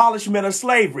your abolishment of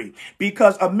slavery.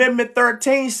 Because Amendment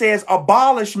 13 says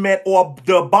abolishment or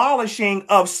the abolishing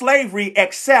of slavery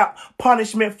except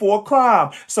punishment for a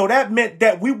crime. So that meant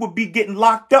that we would be getting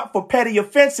locked up for petty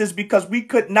offenses because we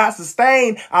could not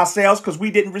sustain ourselves because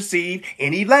we didn't receive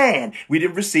any land. We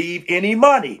didn't receive any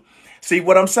money. See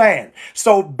what I'm saying?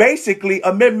 So basically,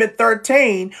 Amendment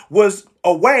 13 was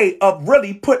a way of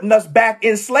really putting us back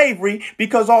in slavery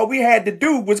because all we had to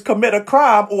do was commit a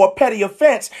crime or a petty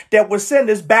offense that would send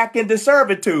us back into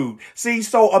servitude. See,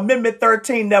 so Amendment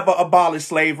 13 never abolished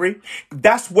slavery.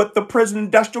 That's what the prison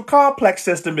industrial complex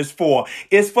system is for.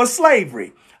 It's for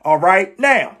slavery. All right.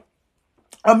 Now,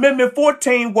 Amendment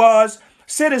 14 was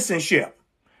citizenship.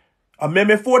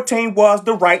 Amendment 14 was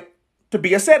the right to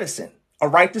be a citizen. A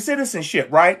right to citizenship,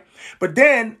 right? But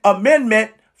then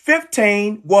Amendment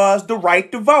 15 was the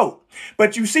right to vote.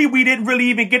 But you see, we didn't really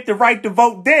even get the right to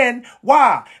vote then.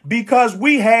 Why? Because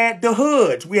we had the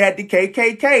hoods. We had the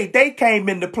KKK. They came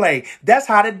into play. That's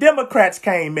how the Democrats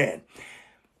came in.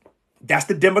 That's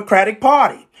the Democratic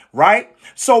Party, right?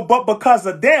 So, but because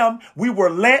of them, we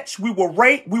were lynched, we were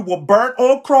raped, we were burnt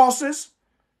on crosses.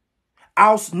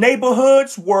 Our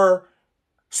neighborhoods were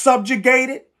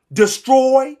subjugated,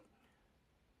 destroyed.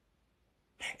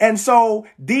 And so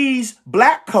these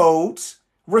black codes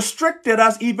restricted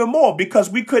us even more because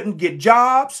we couldn't get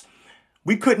jobs.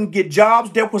 We couldn't get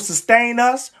jobs that would sustain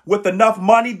us with enough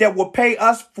money that would pay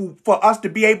us for us to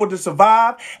be able to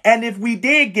survive. And if we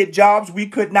did get jobs, we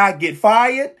could not get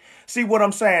fired. See what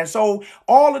I'm saying? So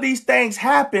all of these things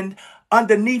happened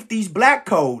underneath these black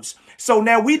codes. So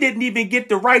now we didn't even get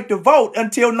the right to vote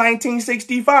until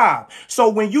 1965. So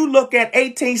when you look at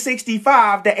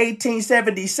 1865 to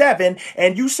 1877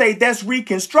 and you say that's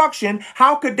Reconstruction,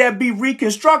 how could that be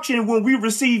Reconstruction when we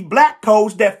received black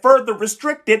codes that further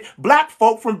restricted black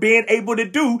folk from being able to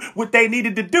do what they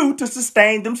needed to do to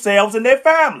sustain themselves and their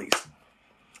families?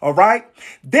 All right.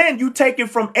 Then you take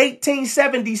it from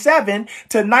 1877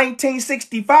 to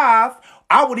 1965.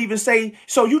 I would even say,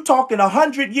 so you talking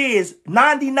 100 years,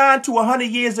 99 to 100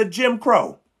 years of Jim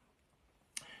Crow,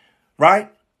 right?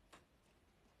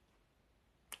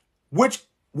 which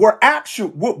were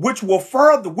which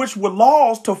were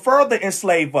laws to further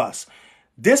enslave us.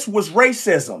 This was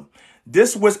racism.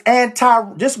 This was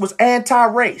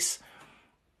anti-race.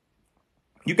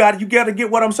 You got to get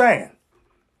what I'm saying.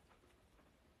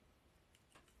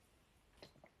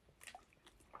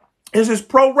 This is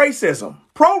pro-racism,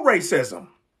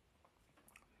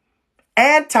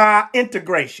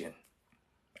 anti-integration,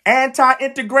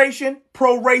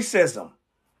 pro-racism,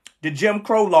 the Jim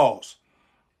Crow laws.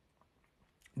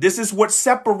 This is what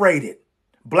separated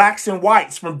blacks and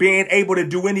whites from being able to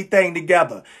do anything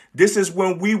together. This is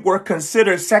when we were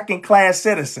considered second-class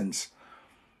citizens.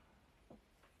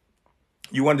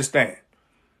 You understand?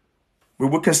 We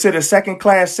were considered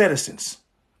second-class citizens.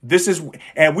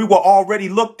 And we were already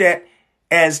looked at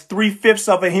as 3/5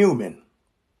 of a human.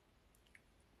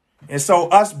 And so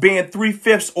us being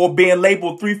 3/5 or being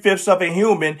labeled 3/5 of a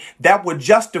human, that would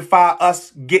justify us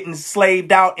getting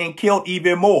slaved out and killed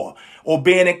even more, or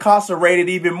being incarcerated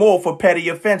even more for petty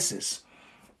offenses.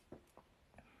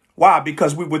 Why?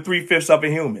 Because we were 3/5 of a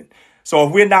human. So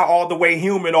if we're not all the way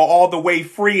human or all the way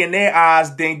free in their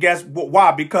eyes, then guess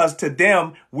why? Because to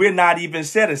them, we're not even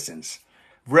citizens.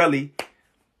 Really,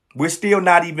 we're still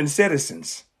not even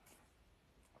citizens.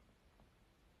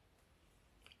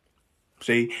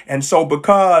 See? And so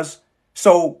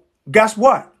guess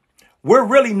what? We're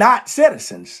really not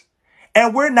citizens,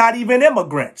 and we're not even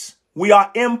immigrants. We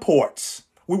are imports.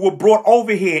 We were brought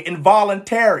over here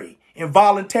involuntarily.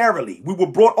 We were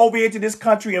brought over here to this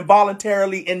country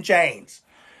involuntarily in chains.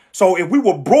 So if we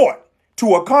were brought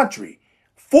to a country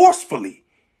forcefully,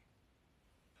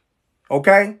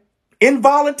 okay,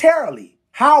 involuntarily,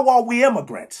 how are we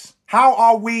immigrants? How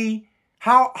are we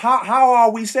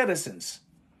citizens?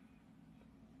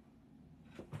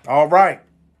 All right.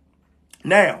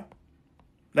 Now,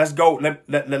 let's go.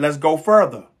 Let's go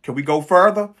further. Can we go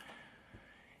further?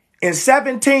 In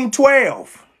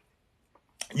 1712,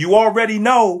 you already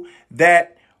know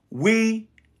that we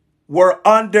were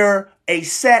under a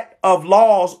set of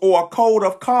laws or a code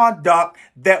of conduct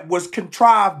that was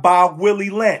contrived by Willie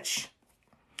Lynch.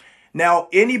 Now,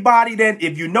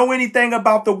 if you know anything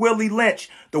about the Willie Lynch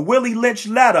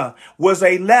letter was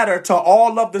a letter to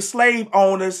all of the slave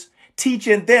owners,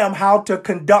 teaching them how to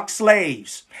conduct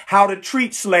slaves, how to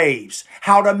treat slaves,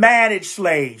 how to manage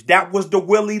slaves. That was the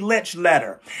Willie Lynch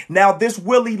letter. Now, this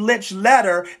Willie Lynch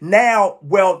letter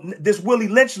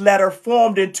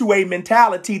formed into a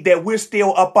mentality that we're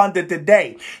still up under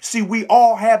today. See, we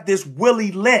all have this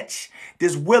Willie Lynch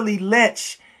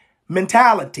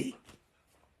mentality.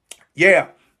 Yeah.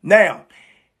 Now,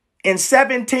 in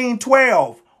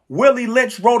 1712, Willie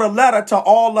Lynch wrote a letter to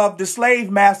all of the slave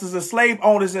masters and slave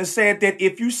owners and said that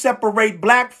if you separate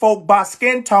black folk by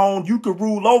skin tone, you could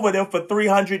rule over them for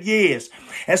 300 years.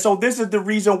 And so this is the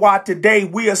reason why today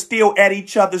we are still at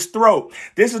each other's throat.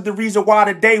 This is the reason why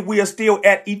today we are still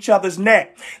at each other's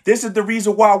neck. This is the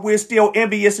reason why we're still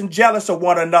envious and jealous of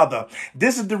one another.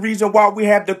 This is the reason why we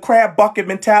have the crab bucket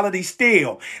mentality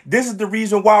still. This is the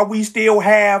reason why we still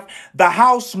have the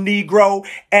house Negro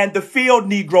and the field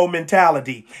Negro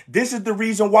mentality. This is the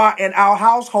reason why in our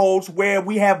households where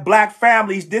we have black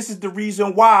families, this is the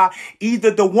reason why either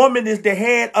the woman is the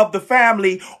head of the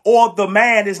family or the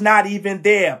man is not even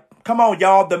there. Come on,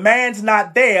 y'all. The man's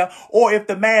not there, or if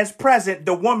the man's present,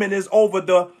 the woman is over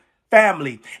the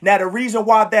family. Now, the reason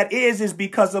why that is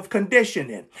because of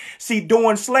conditioning. See,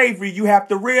 during slavery, you have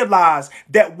to realize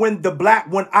that when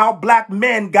our black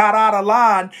men got out of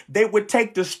line, they would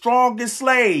take the strongest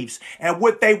slaves. And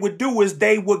what they would do is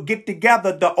they would get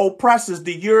together, the oppressors,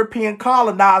 the European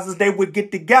colonizers, they would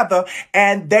get together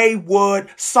and they would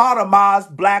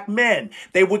sodomize black men.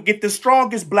 They would get the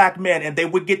strongest black men and they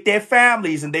would get their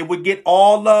families and they would get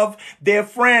all of their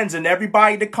friends and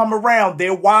everybody to come around,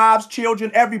 their wives,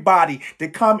 children, everybody to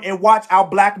come and watch our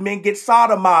black men get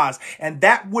sodomized. And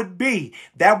that would be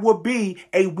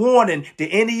a warning to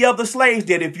any other slaves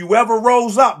that if you ever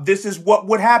rose up, this is what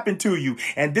would happen to you.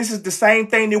 And this is the same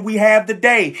thing that we have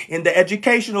today in the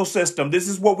educational system. This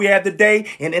is what we have today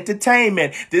in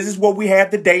entertainment. This is what we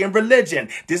have today in religion.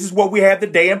 This is what we have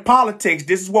today in politics.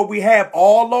 This is what we have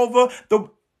all over the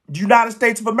United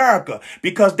States of America,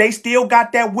 because they still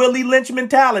got that Willie Lynch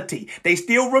mentality. They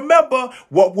still remember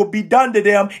what would be done to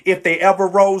them if they ever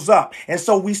rose up. And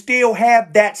so we still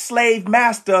have that slave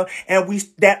master and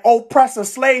that oppressor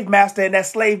slave master and that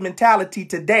slave mentality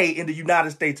today in the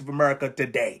United States of America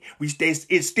today.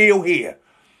 It's still here.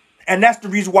 And that's the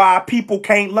reason why people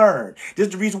can't learn. This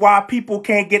is the reason why people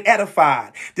can't get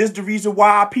edified. This is the reason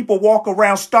why people walk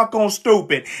around stuck on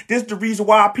stupid. This is the reason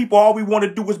why people, all we want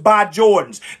to do is buy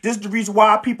Jordans. This is the reason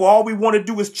why people, all we want to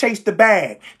do is chase the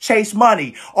bag, chase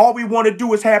money. All we want to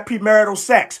do is have premarital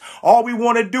sex. All we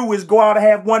want to do is go out and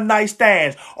have one night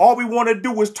stands. All we want to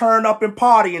do is turn up and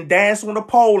party and dance on the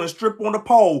pole and strip on the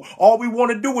pole. All we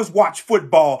want to do is watch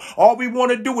football. All we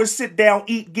want to do is sit down,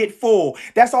 eat, get full.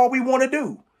 That's all we want to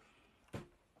do.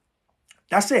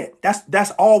 That's it.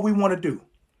 That's all we want to do.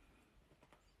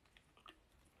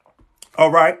 All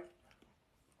right.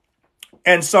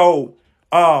 And so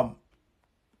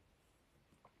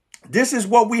this is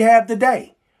what we have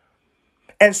today.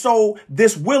 And so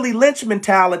this Willie Lynch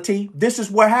mentality, this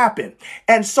is what happened.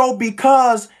 And so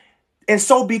because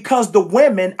the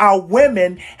women, our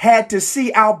women had to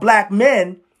see our black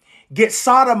men get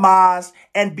sodomized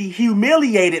and be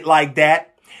humiliated like that,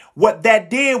 what that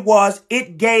did was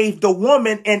it gave the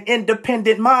woman an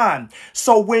independent mind.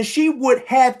 So when she would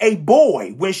have a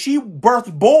boy, when she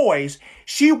birthed boys,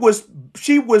 she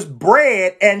was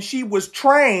bred and she was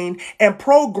trained and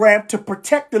programmed to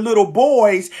protect the little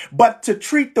boys, but to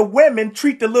treat the women,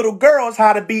 treat the little girls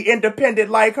how to be independent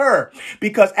like her.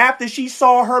 Because after she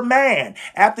saw her man,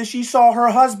 after she saw her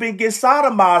husband get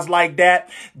sodomized like that,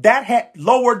 that had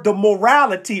lowered the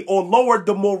morality or lowered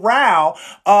the morale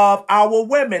of our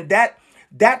women.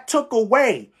 That took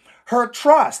away her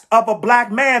trust of a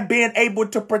black man being able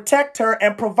to protect her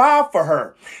and provide for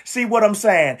her. See what I'm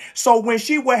saying? So when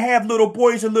she would have little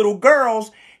boys and little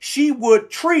girls, she would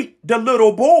treat the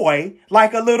little boy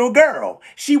like a little girl.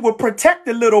 She would protect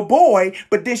the little boy,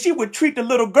 but then she would treat the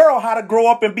little girl how to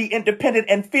grow up and be independent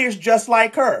and fierce just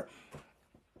like her.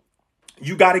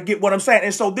 You got to get what I'm saying.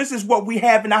 And so this is what we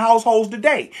have in the households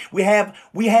today. We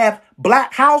have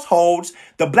black households.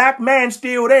 The black man's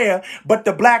still there, but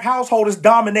the black household is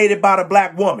dominated by the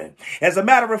black woman. As a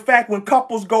matter of fact, when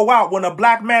couples go out, when a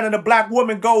black man and a black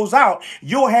woman goes out,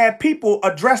 you'll have people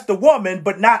address the woman,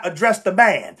 but not address the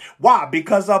man. Why?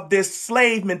 Because of this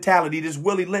slave mentality, this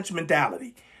Willie Lynch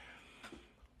mentality.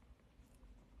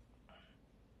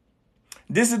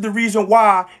 This is the reason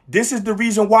why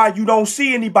you don't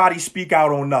see anybody speak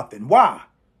out on nothing. Why?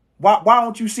 Why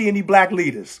don't you see any black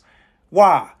leaders?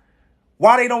 Why?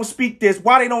 Why they don't speak this?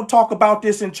 Why they don't talk about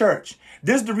this in church?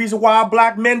 This is the reason why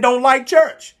black men don't like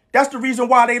church. That's the reason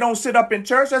why they don't sit up in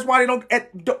church. That's why they don't.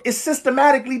 It's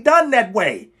systematically done that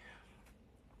way.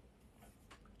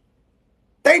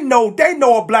 They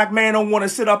know a black man don't want to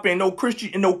sit up in no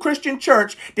Christian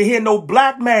church to hear no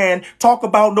black man talk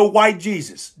about no white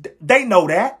Jesus. They know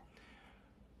that.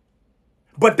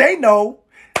 But they know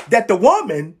that the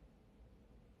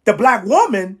black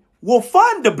woman will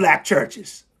fund the black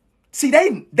churches. See,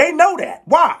 they know that.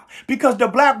 Why? Because the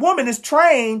black woman is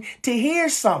trained to hear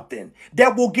something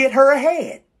that will get her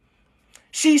ahead.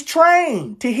 She's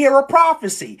trained to hear a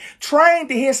prophecy, trained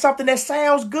to hear something that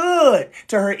sounds good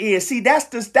to her ears. See, that's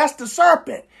the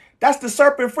serpent. That's the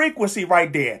serpent frequency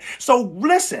right there. So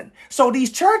listen, so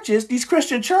these churches, these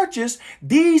Christian churches,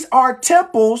 these are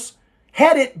temples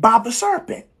headed by the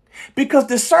serpent. Because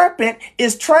the serpent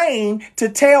is trained to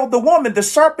tell the woman, the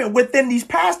serpent within these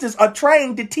pastors are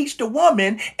trained to teach the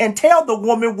woman and tell the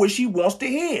woman what she wants to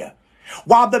hear,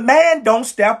 while the man don't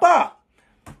step up.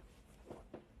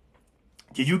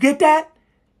 Did you get that?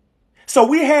 So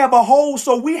we have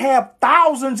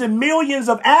thousands and millions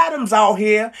of Adams out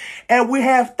here, and we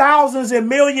have thousands and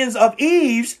millions of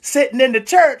Eves sitting in the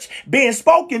church being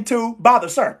spoken to by the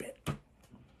serpent.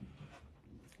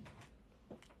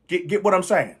 Get what I'm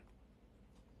saying?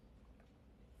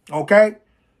 Okay?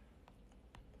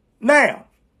 Now,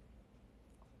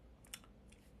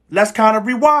 let's kind of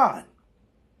rewind.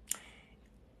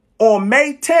 On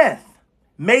May 10th,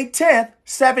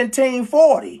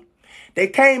 1740, they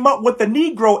came up with the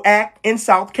Negro Act in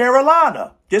South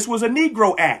Carolina. This was a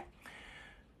Negro Act.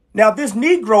 Now, this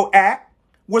Negro Act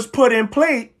was put in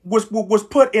place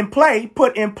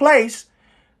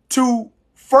to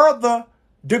further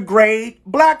degrade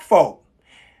black folk.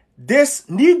 This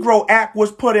Negro Act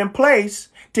was put in place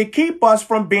to keep us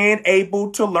from being able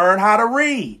to learn how to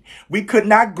read. We could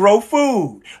not grow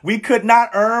food. We could not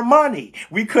earn money.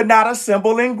 We could not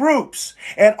assemble in groups.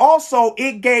 And also,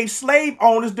 it gave slave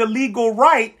owners the legal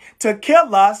right to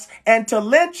kill us and to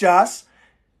lynch us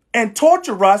and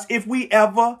torture us if we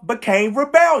ever became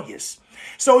rebellious.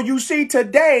 So you see,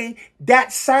 today,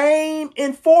 that same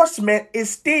enforcement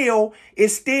is still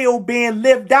being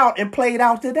lived out and played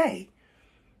out today.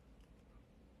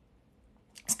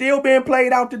 Still being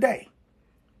played out today.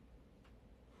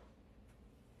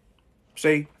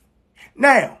 See?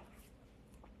 Now,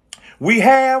 We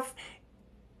have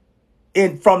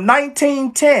from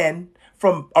 1910,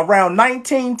 from around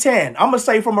 1910, I'm going to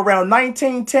say from around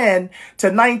 1910 to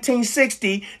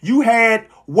 1960, you had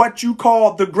what you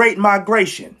call the Great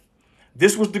Migration.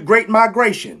 This was the Great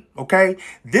Migration, okay?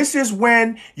 This is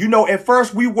when, at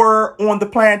first we were on the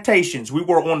plantations. We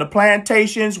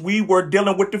were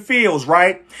dealing with the fields,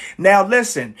 right? Now,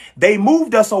 listen, they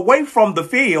moved us away from the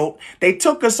field. They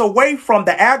took us away from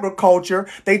the agriculture.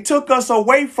 They took us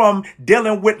away from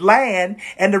dealing with land.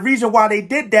 And the reason why they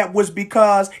did that was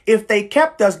because if they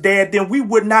kept us there, then we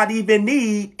would not even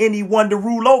need anyone to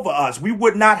rule over us. We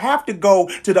would not have to go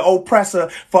to the oppressor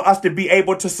for us to be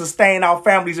able to sustain our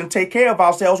families and take care of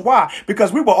ourselves. Why?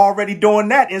 Because we were already doing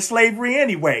that in slavery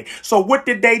anyway. So what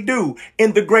did they do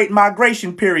in the Great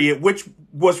Migration period, which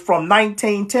was from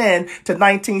 1910 to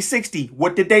 1960?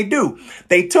 What did they do?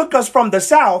 They took us from the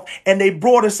South and they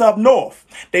brought us up north.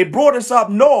 They brought us up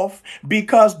north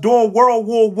because during World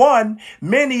War I,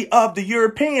 many of the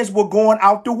Europeans were going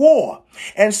out to war.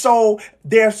 And so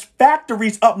their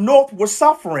factories up north were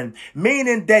suffering,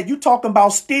 meaning that you talking about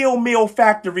steel mill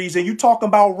factories and you talking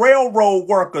about railroad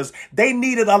workers. They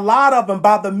needed a lot of them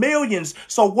by the millions.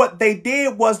 So what they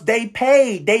did was they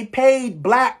paid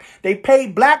black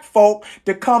folk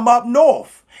to come up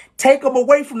north. Take them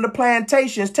away from the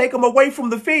plantations, take them away from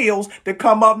the fields to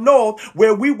come up north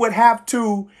where we would have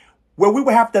to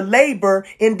labor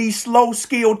in these slow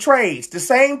skilled trades, the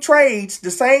same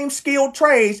skilled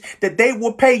trades that they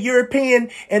will pay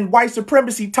European and white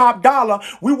supremacy top dollar.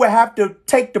 We would have to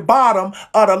take the bottom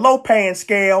of the low paying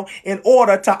scale in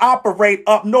order to operate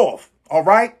up north. All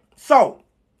right. So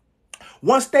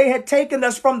once they had taken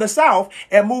us from the South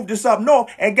and moved us up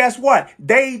north, and guess what?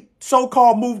 They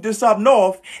so-called moved us up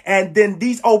north. And then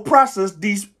these oppressors,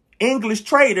 these English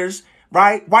traders,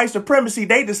 right, white supremacy,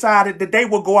 they decided that they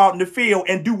would go out in the field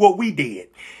and do what we did.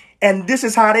 And this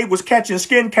is how they was catching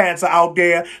skin cancer out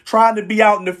there, trying to be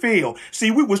out in the field. See,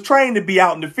 we was trained to be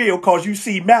out in the field because you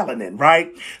see melanin,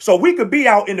 right? So we could be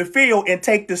out in the field and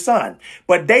take the sun.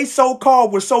 But they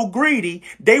so-called were so greedy,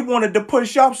 they wanted to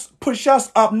push us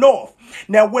up north.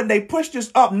 Now, when they pushed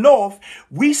us up north,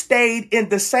 we stayed in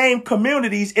the same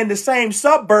communities, in the same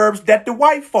suburbs that the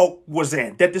white folk was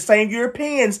in, that the same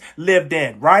Europeans lived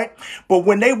in, right? But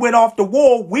when they went off the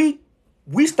war, we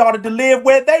started to live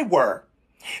where they were.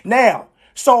 Now,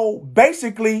 so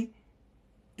basically,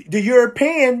 the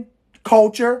European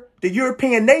culture, the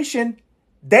European nation,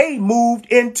 they moved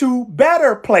into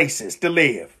better places to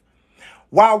live,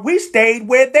 while we stayed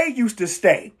where they used to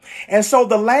stay. And so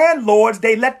the landlords,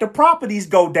 they let the properties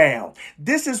go down.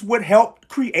 This is what helped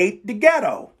create the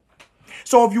ghetto.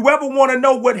 So if you ever want to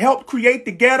know what helped create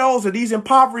the ghettos or these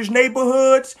impoverished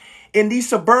neighborhoods in these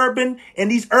suburban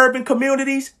and these urban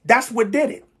communities, that's what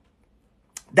did it.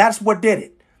 That's what did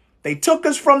it. They took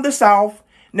us from the South.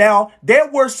 Now, there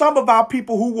were some of our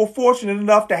people who were fortunate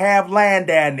enough to have land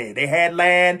down there. They had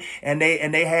land and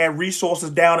they had resources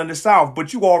down in the South.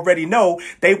 But you already know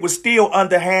they were still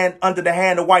under the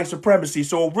hand of white supremacy.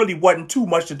 So it really wasn't too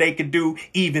much that they could do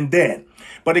even then.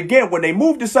 But again, when they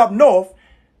moved us up north,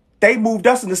 they moved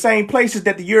us in the same places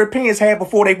that the Europeans had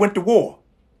before they went to war.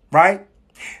 Right?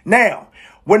 Now,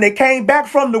 when they came back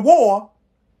from the war,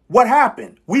 what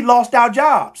happened? We lost our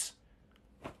jobs.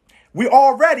 We were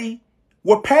already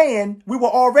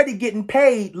getting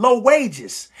paid low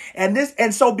wages.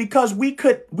 And so because we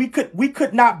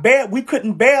couldn't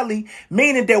barely,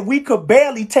 meaning that we could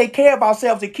barely take care of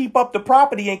ourselves and keep up the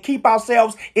property and keep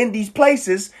ourselves in these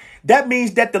places. That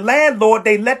means that the landlord,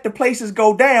 they let the places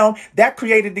go down. That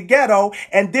created the ghetto.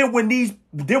 And then when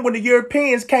the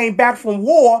Europeans came back from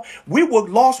war, we were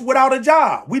lost without a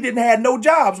job. We didn't have no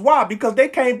jobs. Why? Because they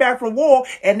came back from war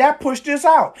and that pushed us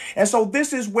out. And so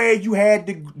this is where you had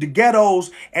the ghettos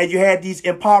and you had these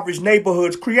impoverished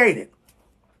neighborhoods created.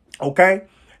 Okay.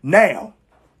 Now,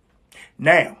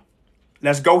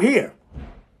 let's go here.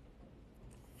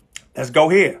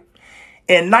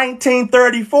 In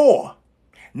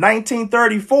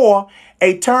 1934,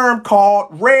 a term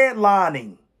called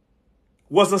redlining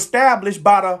was established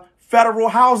by the Federal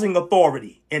Housing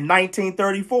Authority in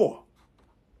 1934.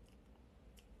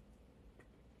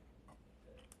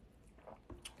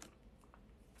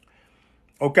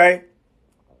 Okay.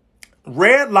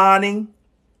 Redlining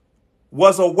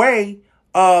was a way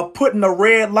of putting a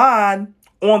red line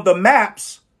on the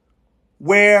maps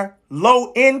where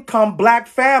low-income black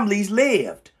families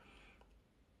lived.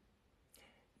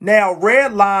 Now,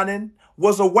 redlining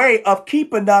was a way of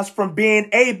keeping us from being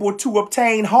able to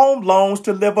obtain home loans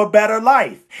to live a better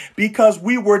life because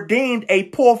we were deemed a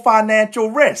poor financial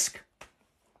risk.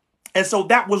 And so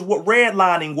that was what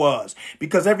redlining was,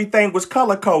 because everything was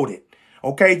color coded.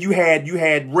 Okay, you had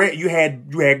red, you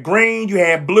had green, you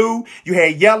had blue, you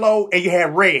had yellow, and you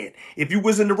had red. If you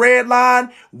was in the red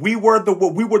line, we were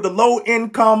the low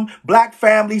income black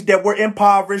families that were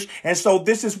impoverished. And so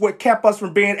this is what kept us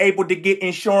from being able to get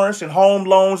insurance and home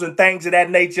loans and things of that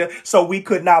nature. So we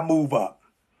could not move up.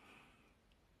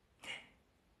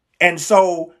 And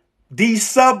so these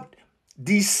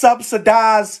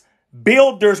subsidized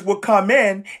builders would come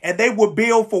in and they would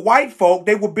build for white folk.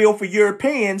 They would build for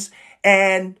Europeans.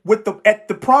 And with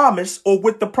the promise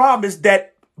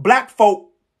that black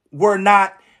folk were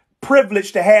not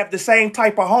privileged to have the same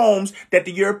type of homes that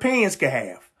the Europeans could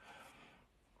have.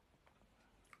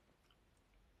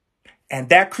 And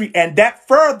that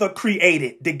further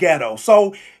created the ghetto.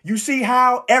 So you see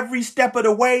how every step of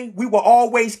the way we were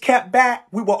always kept back.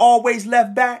 We were always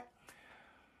left back.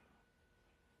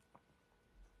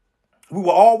 We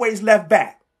were always left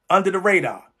back under the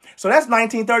radar. So that's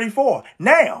 1934.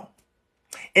 Now,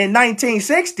 in the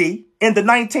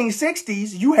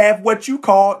 1960s, you have what you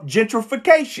call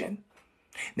gentrification.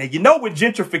 Now, you know what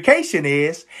gentrification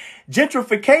is.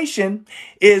 Gentrification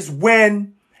is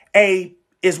when a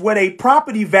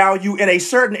property value in a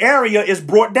certain area is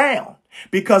brought down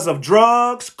because of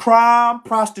drugs, crime,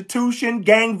 prostitution,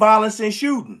 gang violence, and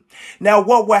shooting. Now,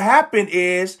 what will happen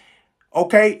is,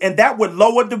 okay, and that would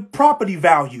lower the property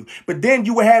value. But then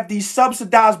you would have these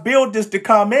subsidized builders to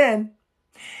come in,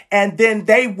 and then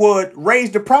they would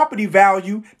raise the property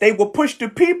value. They would push the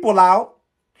people out,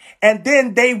 and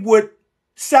then they would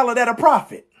sell it at a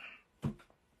profit.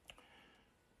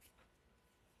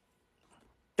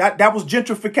 That was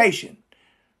gentrification.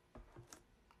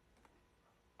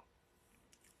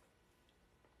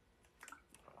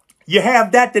 You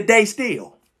have that today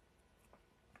still.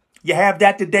 You have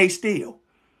that today still.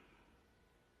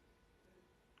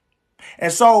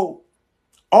 And so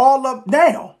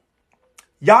now,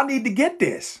 y'all need to get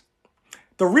this.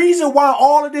 The reason why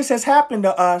all of this has happened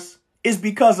to us is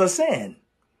because of sin.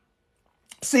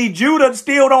 See, Judah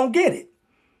still don't get it.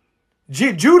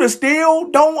 Judah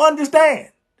still don't understand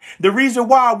the reason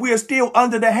why we are still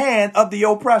under the hand of the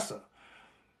oppressor.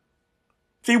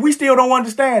 See, we still don't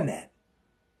understand that.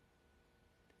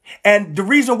 And the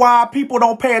reason why people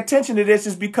don't pay attention to this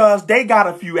is because they got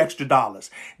a few extra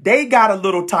dollars. They got a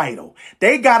little title.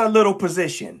 They got a little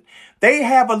position. They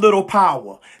have a little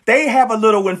power. They have a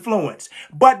little influence.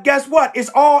 But guess what?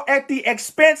 It's all at the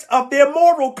expense of their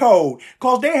moral code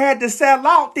because they had to sell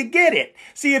out to get it.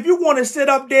 See, if you want to sit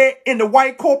up there in the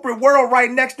white corporate world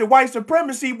right next to white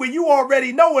supremacy, where you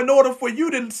already know in order for you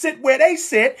to sit where they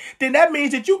sit, then that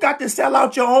means that you got to sell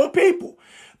out your own people.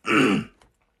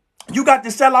 You got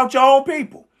to sell out your own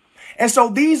people. And so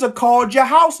these are called your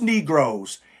house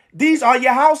Negroes. These are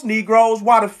your house Negroes,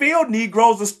 while the field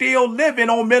Negroes are still living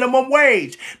on minimum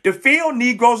wage. The field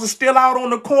Negroes are still out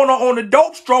on the corner on the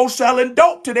dope stroll selling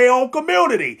dope to their own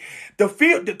community.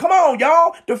 Come on,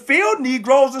 y'all. The field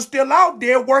Negroes are still out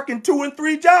there working 2 and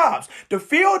 3 jobs. The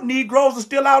field Negroes are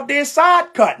still out there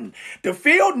side cutting. The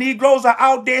field Negroes are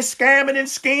out there scamming and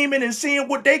scheming and seeing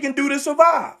what they can do to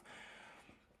survive.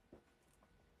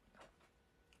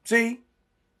 See?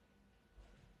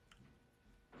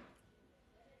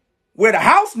 Where the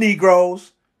house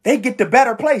Negroes, they get the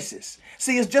better places.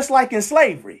 See, it's just like in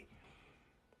slavery.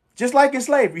 Just like in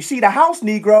slavery. See, the house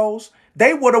Negroes,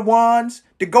 they were the ones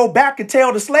to go back and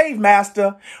tell the slave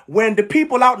master when the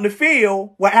people out in the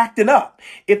field were acting up.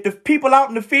 If the people out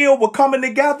in the field were coming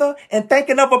together and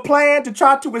thinking of a plan to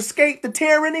try to escape the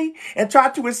tyranny and try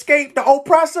to escape the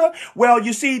oppressor, well,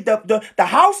 you see, the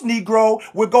house Negro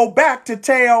would go back to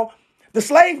tell the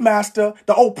slave master,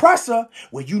 the oppressor,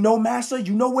 well, you know, master,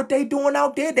 you know what they doing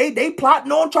out there? They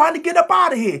plotting on trying to get up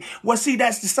out of here. Well, see,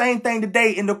 that's the same thing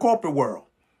today in the corporate world.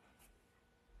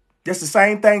 That's the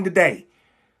same thing today.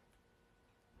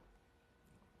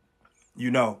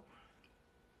 You know.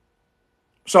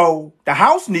 So the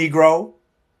house Negro,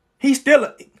 he eats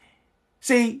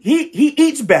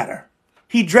better.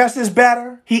 He dresses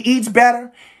better. He eats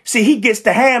better. See, he gets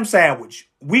the ham sandwich.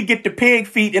 We get the pig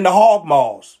feet in the hog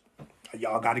maws.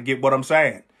 Y'all got to get what I'm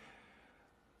saying.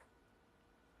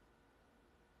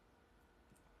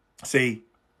 See,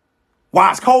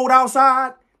 while it's cold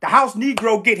outside, the house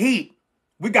Negro get heat.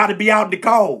 We got to be out in the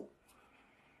cold.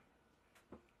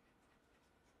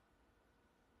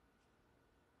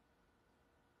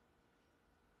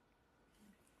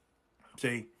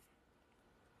 See?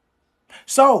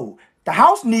 So, the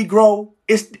house Negro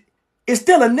is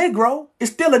still a Negro.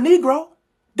 It's still a Negro.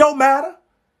 Don't matter.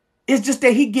 It's just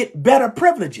that he get better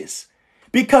privileges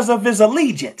because of his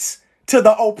allegiance to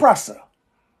the oppressor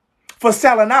for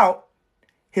selling out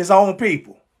his own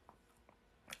people.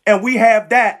 And we have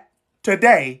that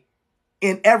today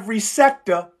in every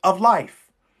sector of life.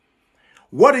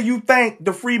 What do you think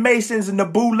the Freemasons and the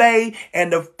Boule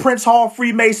and the Prince Hall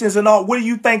Freemasons and all, what do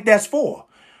you think that's for?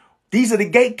 These are the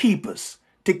gatekeepers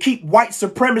to keep white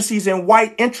supremacies and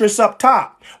white interests up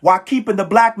top while keeping the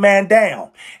black man down.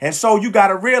 And so you got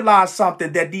to realize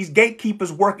something, that these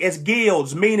gatekeepers work as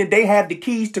guilds, meaning they have the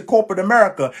keys to corporate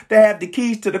America. They have the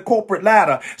keys to the corporate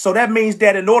ladder. So that means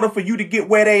that in order for you to get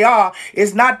where they are,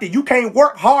 it's not that you can't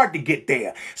work hard to get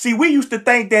there. See, we used to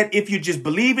think that if you just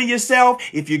believe in yourself,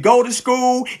 if you go to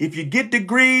school, if you get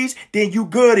degrees, then you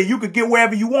good and you could get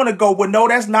wherever you want to go. Well, no,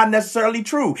 that's not necessarily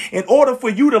true. In order for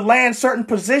you to land certain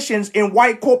positions in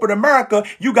white corporate America,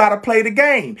 you got to play the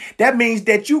game. That means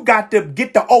that you got to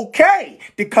get the okay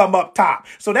to come up top.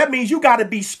 So that means you got to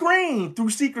be screened through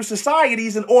secret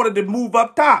societies in order to move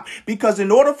up top. Because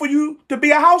in order for you to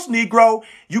be a house Negro,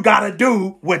 you got to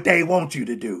do what they want you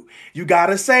to do. You got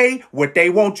to say what they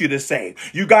want you to say.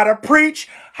 You got to preach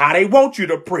how they want you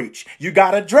to preach. You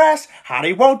got to dress how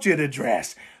they want you to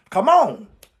dress. Come on.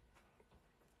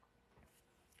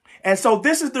 And so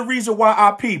this is the reason why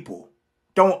our people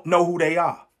don't know who they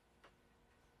are.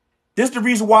 This is the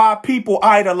reason why our people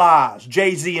idolize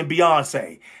Jay-Z and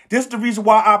Beyonce. This is the reason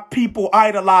why our people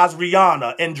idolize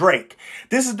Rihanna and Drake.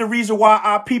 This is the reason why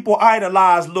our people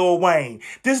idolize Lil Wayne.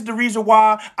 This is the reason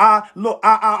why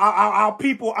our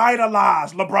people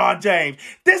idolize LeBron James.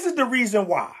 This is the reason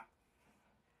why.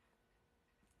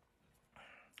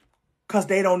 Because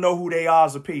they don't know who they are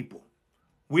as a people.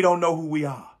 We don't know who we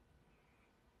are.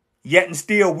 Yet and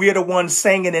still, we're the ones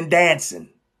singing and dancing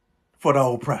for the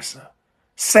oppressor.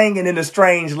 Singing in a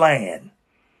strange land.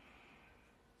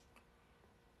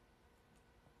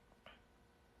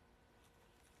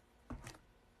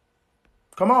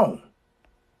 Come on.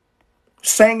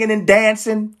 Singing and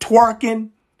dancing, twerking,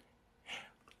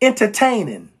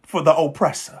 entertaining for the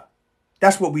oppressor.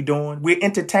 That's what we're doing. We're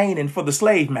entertaining for the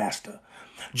slave master.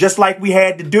 Just like we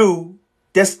had to do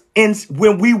this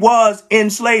when we was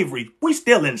in slavery. We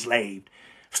still enslaved.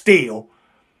 Still.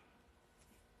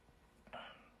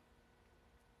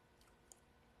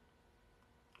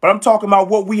 But I'm talking about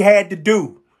what we had to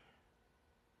do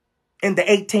in the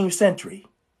 18th century.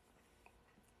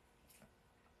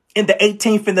 In the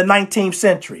 18th and the 19th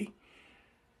century.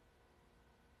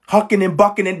 Hucking and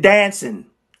bucking and dancing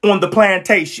on the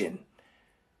plantation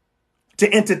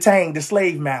to entertain the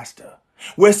slave master.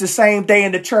 Where it's the same day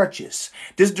in the churches.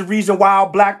 This is the reason why our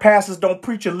black pastors don't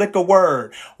preach a lick of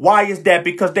word. Why is that?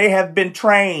 Because they have been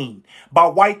trained by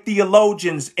white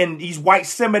theologians in these white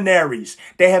seminaries.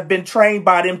 They have been trained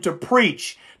by them to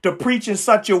preach in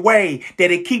such a way that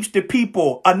it keeps the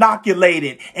people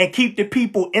inoculated and keep the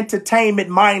people entertainment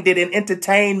minded and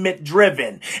entertainment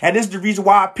driven. And this is the reason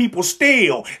why people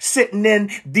still sitting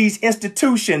in these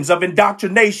institutions of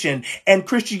indoctrination and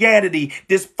Christianity,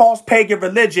 this false pagan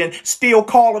religion, still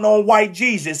calling on white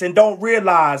Jesus and don't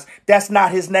realize that's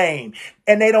not his name.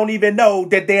 And they don't even know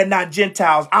that they're not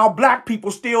Gentiles. Our black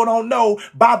people still don't know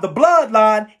by the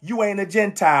bloodline, you ain't a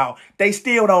Gentile. They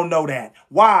still don't know that.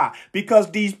 Why?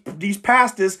 Because these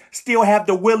pastors still have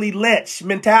the Willie Lynch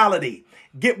mentality.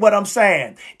 Get what I'm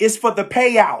saying? It's for the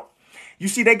payout. You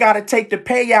see, they got to take the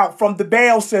payout from the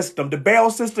bail system. The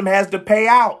bail system has the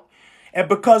payout. And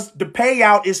because the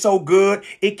payout is so good,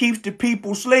 it keeps the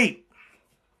people asleep.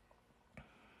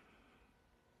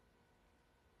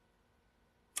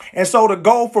 And so the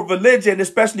goal for religion,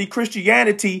 especially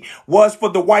Christianity, was for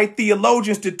the white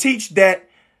theologians to teach that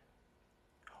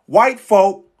white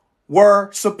folk were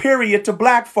superior to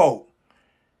black folk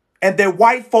and that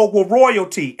white folk were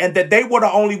royalty and that they were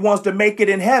the only ones to make it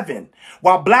in heaven,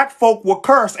 while black folk were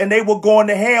cursed and they were going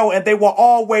to hell and they will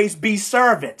always be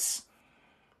servants.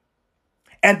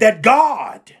 And that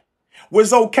God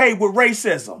was okay with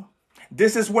racism.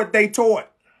 This is what they taught.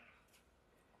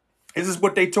 This is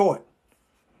what they taught.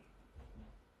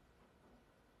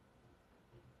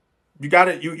 You got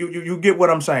it. You get what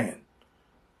I'm saying.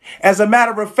 As a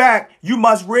matter of fact, you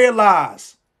must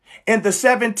realize in the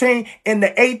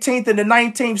 18th and the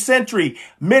 19th century,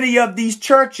 many of these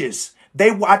churches,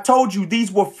 I told you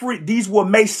these were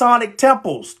Masonic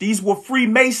temples. These were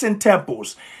Freemason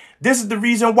temples. This is the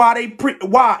reason why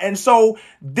why. And so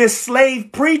this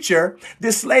slave preacher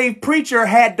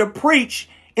had to preach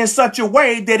in such a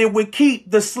way that it would keep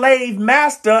the slave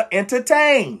master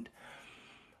entertained.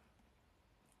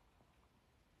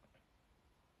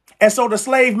 And so the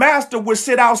slave master would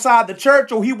sit outside the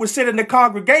church, or he would sit in the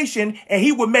congregation, and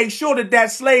he would make sure that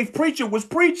that slave preacher was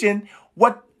preaching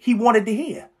what he wanted to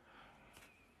hear.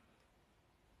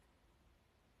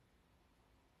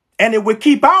 And it would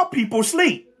keep our people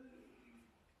asleep.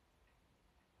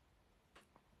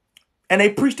 And they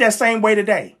preach that same way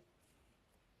today.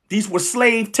 These were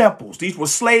slave temples. These were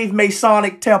slave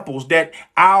Masonic temples that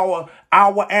our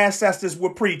ancestors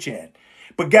were preaching.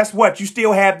 But guess what? You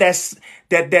still have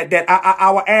that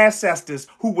our ancestors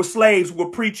who were slaves were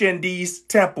preaching these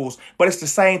temples. But it's the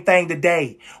same thing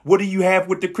today. What do you have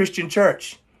with the Christian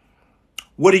church?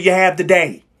 What do you have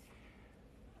today?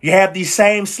 You have these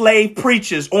same slave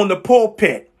preachers on the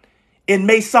pulpit in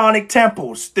Masonic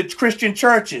temples, the Christian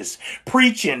churches,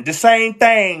 preaching the same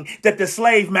thing that the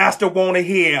slave master want to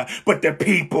hear, but the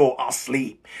people are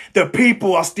asleep. The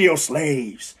people are still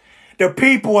slaves. The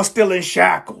people are still in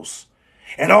shackles.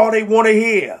 And all they want to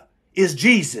hear is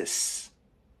Jesus.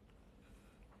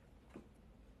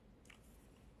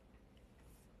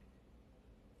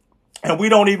 And we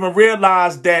don't even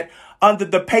realize that under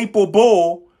the papal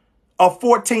bull of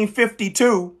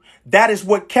 1452, that is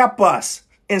what kept us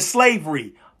in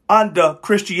slavery under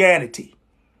Christianity.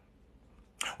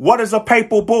 What is a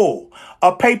papal bull?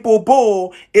 A papal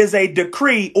bull is a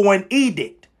decree or an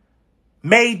edict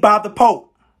made by the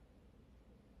Pope.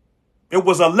 It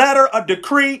was a letter, a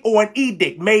decree, or an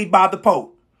edict made by the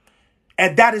Pope.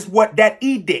 And that is what that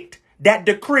edict, that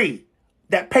decree,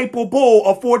 that papal bull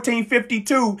of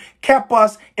 1452 kept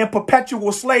us in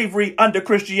perpetual slavery under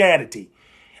Christianity.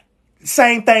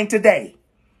 Same thing today.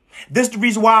 This is the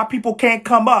reason why people can't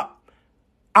come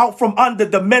out from under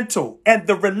the mental and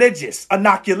the religious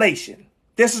inoculation.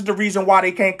 This is the reason why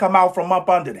they can't come out from up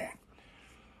under that.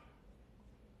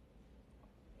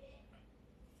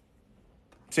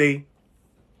 See?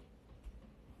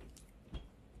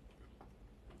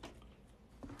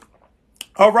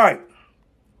 All right.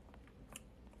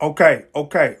 Okay.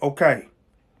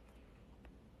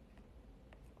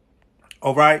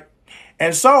 All right.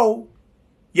 And so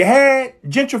you had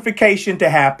gentrification to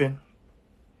happen,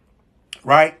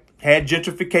 right? Had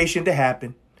gentrification to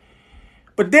happen.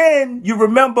 But then you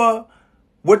remember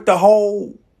with the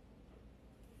whole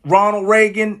Ronald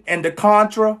Reagan and the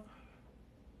Contra,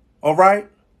 all right?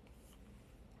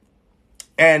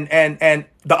 And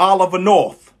the Oliver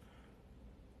North,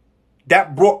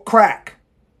 that brought crack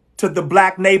to the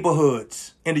black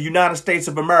neighborhoods in the United States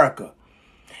of America.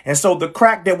 And so the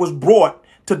crack that was brought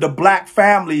to the black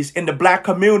families in the black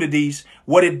communities,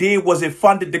 what it did was it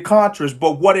funded the Contras,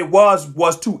 but what it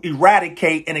was to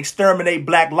eradicate and exterminate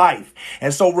black life.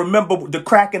 And so remember the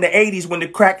crack in the 80s when the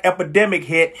crack epidemic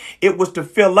hit, it was to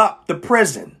fill up the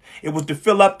prison. It was to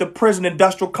fill up the prison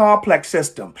industrial complex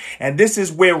system. And this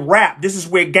is where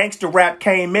gangster rap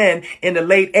came in the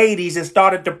late 80s and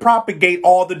started to propagate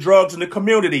all the drugs in the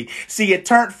community. See, it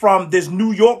turned from this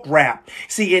New York rap.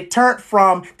 See, it turned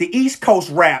from the East Coast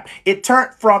rap. It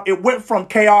went from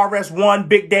KRS-One,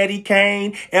 Big Daddy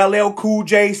Kane, LL Cool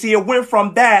J. See, it went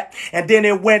from that, and then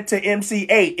it went to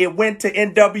MC8. It went to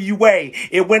NWA.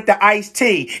 It went to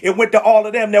Ice-T. It went to all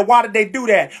of them. Now, why did they do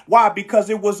that? Why? Because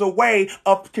it was a way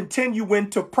of continuing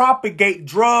to propagate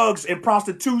drugs and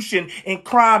prostitution and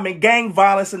crime and gang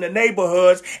violence in the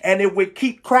neighborhoods, and it would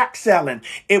keep crack selling.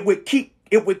 It would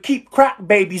keep crack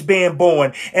babies being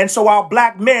born. And so our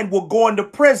black men were going to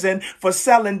prison for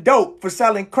selling dope, for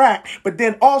selling crack. But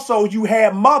then also you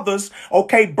had mothers,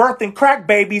 birthing crack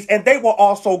babies, and they were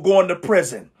also going to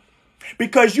prison.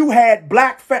 Because you had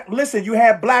you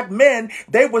had black men,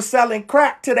 they were selling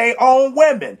crack to their own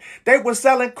women. They were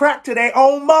selling crack to their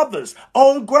own mothers,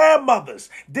 own grandmothers.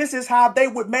 This is how they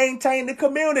would maintain the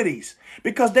communities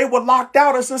because they were locked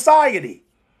out of society.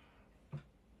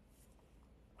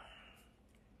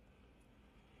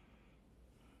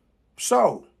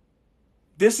 So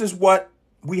this is what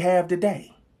we have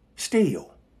today, still.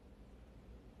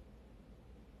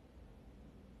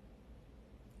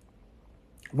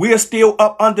 We are still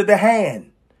up under the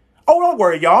hand. Oh, don't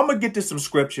worry, y'all. I'm going to get to some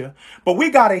scripture, but we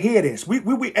got to hear this. And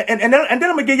then I'm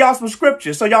going to give y'all some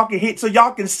scripture so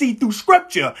y'all can see through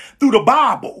scripture, through the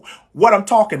Bible, what I'm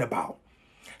talking about.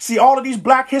 See, all of these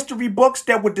black history books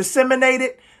that were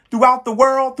disseminated throughout the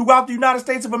world, throughout the United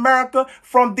States of America,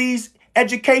 from these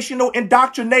educational,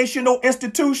 indoctrinational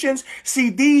institutions. See,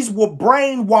 these were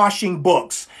brainwashing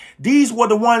books. These were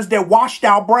the ones that washed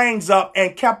our brains up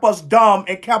and kept us dumb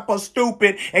and kept us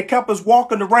stupid and kept us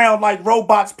walking around like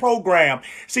robots programmed.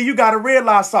 See, you got to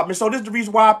realize something. So this is the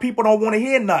reason why people don't want to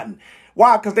hear nothing.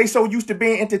 Why? Because they so used to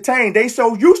being entertained. They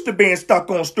so used to being stuck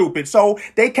on stupid. So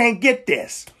they can't get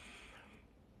this.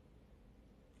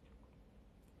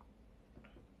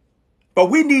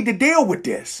 But we need to deal with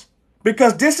this.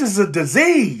 Because this is a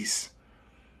disease.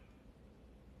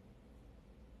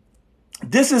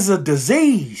 This is a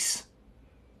disease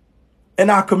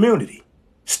in our community.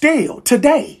 Still,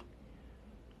 today.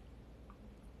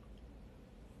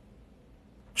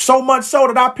 So much so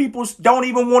that our people don't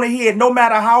even want to hear it, no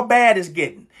matter how bad it's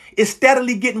getting. It's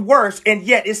steadily getting worse, and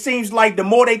yet it seems like the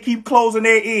more they keep closing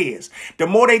their ears, the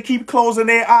more they keep closing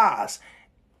their eyes.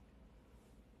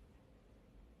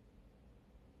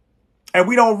 And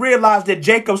we don't realize that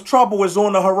Jacob's trouble is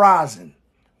on the horizon.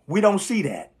 We don't see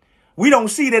that. We don't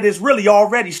see that it's really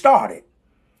already started.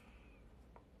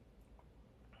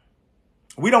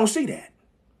 We don't see that.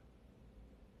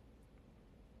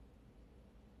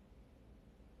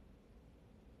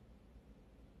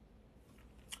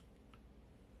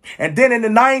 And then in the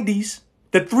 90s,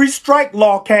 the 3-strike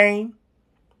law came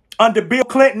under Bill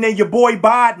Clinton and your boy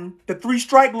Biden. The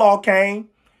 3-strike law came.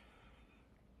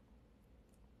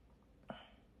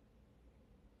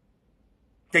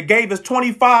 They gave us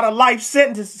 25 to life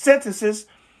sentences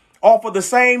off of the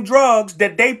same drugs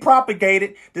that they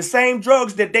propagated, the same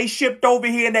drugs that they shipped over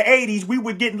here in the 80s. We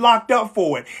were getting locked up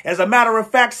for it. As a matter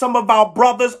of fact, some of our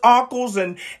brothers, uncles,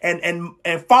 and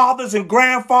fathers and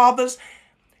grandfathers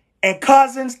and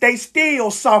cousins, they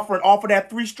still suffering off of that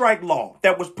 3-strike law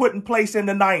that was put in place in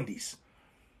the 90s.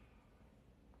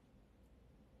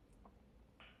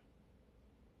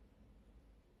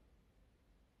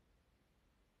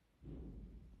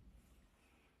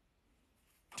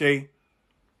 See?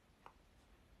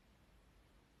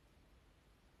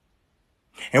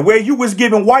 And where you was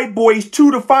giving white boys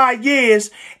 2 to 5 years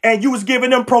and you was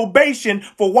giving them probation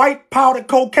for white powder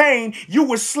cocaine, you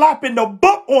was slapping the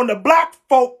book on the black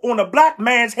folk, on the black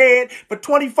man's head for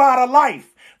 25 to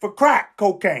life for crack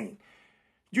cocaine.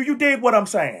 You dig what I'm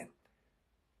saying?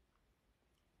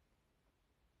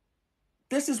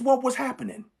 This is what was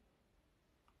happening.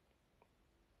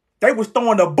 They was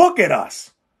throwing the book at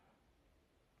us.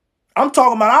 I'm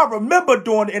talking about, I remember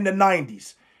doing it in the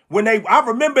 90s. I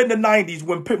remember in the 90s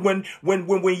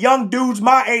when young dudes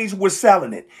my age was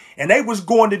selling it and they was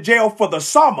going to jail for the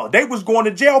summer. They was going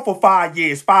to jail for 5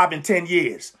 years, 5 and 10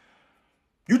 years.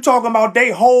 You talking about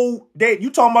their whole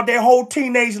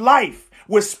teenage life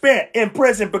was spent in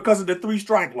prison because of the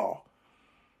 3-strike law.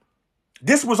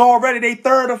 This was already their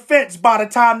 3rd offense by the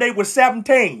time they were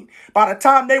 17. By the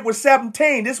time they were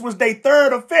 17, this was their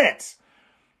 3rd offense.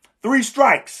 3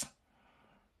 strikes.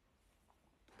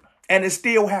 And it's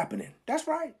still happening. That's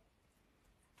right.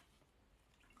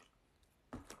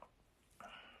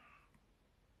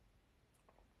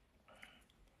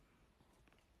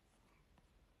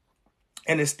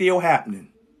 And it's still happening.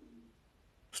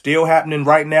 Still happening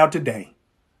right now today.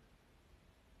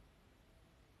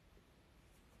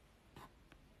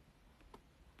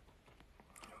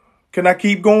 Can I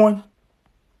keep going?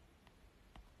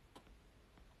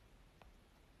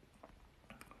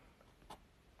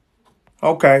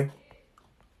 Okay.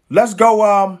 Let's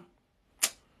go.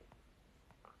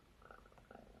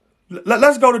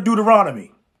 Let's go to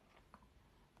Deuteronomy.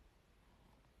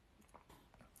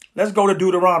 Let's go to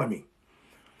Deuteronomy.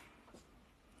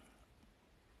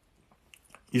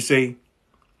 You see,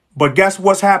 but guess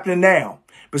what's happening now?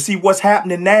 But see, what's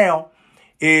happening now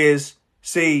is,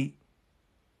 see,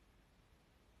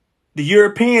 the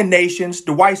European nations,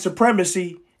 the white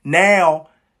supremacy, now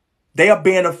they are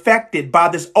being affected by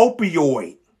this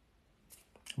opioid,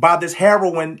 by this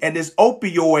heroin and this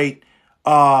opioid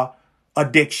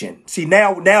addiction. See,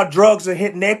 now drugs are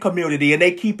hitting their community and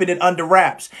they keeping it under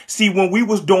wraps. See, when we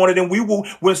was doing it and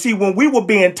when we were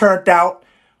being turned out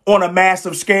on a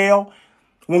massive scale,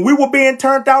 and when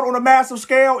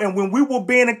when we were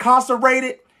being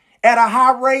incarcerated at a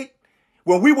high rate,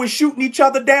 when we were shooting each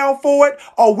other down for it,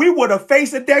 or we would have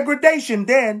faced a degradation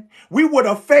then. We would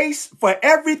have faced for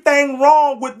everything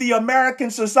wrong with the American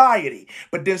society.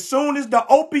 But then soon as the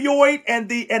opioid and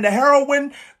the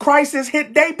heroin crisis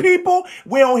hit they people,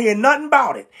 we don't hear nothing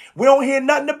about it. We don't hear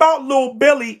nothing about little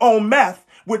Billy on meth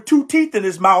with 2 teeth in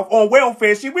his mouth on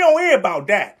welfare. See, we don't hear about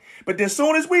that. But then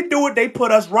soon as we do it, they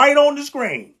put us right on the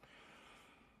screen.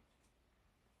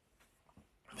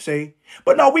 See?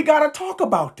 But no, we got to talk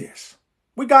about this.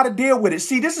 We got to deal with it.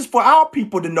 See, this is for our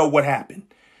people to know what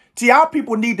happened. See, our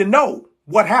people need to know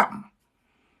what happened.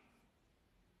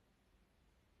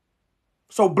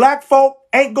 So black folk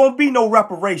ain't going to be no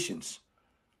reparations.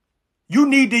 You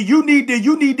need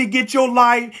to get your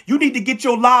life. You need to get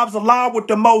your lives aligned with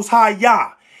the Most High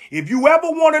Yah. If you ever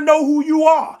want to know who you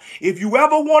are, if you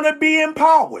ever want to be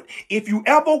empowered, if you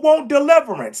ever want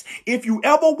deliverance, if you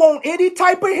ever want any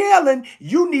type of healing,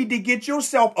 you need to get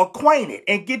yourself acquainted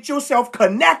and get yourself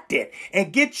connected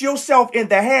and get yourself in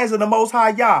the hands of the Most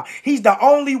High Yah. He's the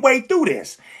only way through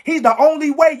this. He's the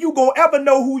only way you gonna ever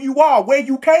know who you are, where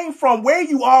you came from, where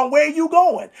you are, and where you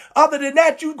going. Other than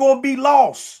that, you're gonna be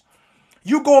lost.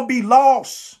 You're gonna be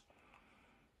lost.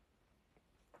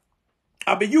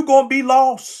 I mean, you going to be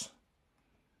lost.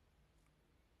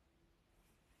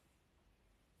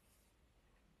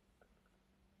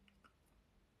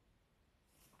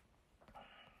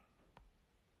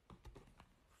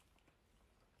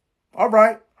 All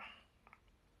right.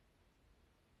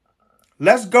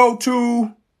 Let's go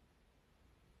to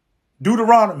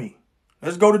Deuteronomy.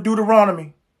 Let's go to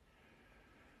Deuteronomy.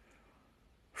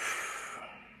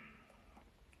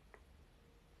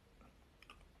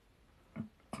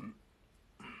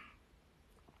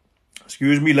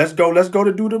 Excuse me. Let's go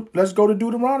to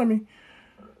Deuteronomy.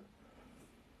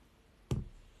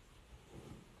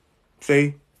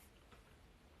 See?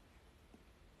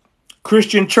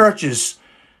 Christian churches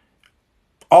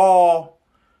all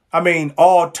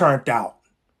turned out.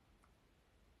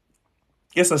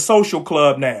 It's a social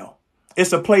club now.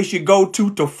 It's a place you go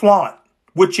to flaunt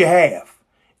what you have.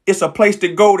 It's a place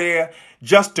to go there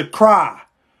just to cry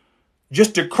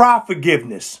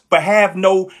forgiveness, but have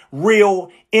no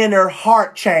real inner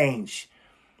heart change.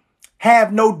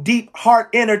 Have no deep heart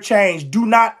interchange. Do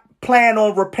not plan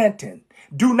on repenting.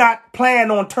 Do not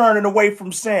plan on turning away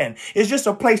from sin. It's just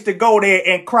a place to go there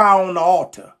and cry on the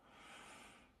altar.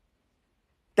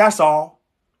 That's all.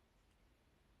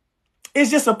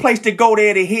 It's just a place to go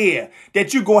there to hear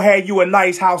that you going to have you a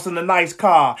nice house and a nice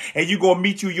car and you going to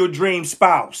meet your dream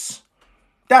spouse.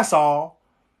 That's all.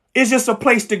 It's just a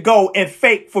place to go and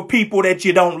fake for people that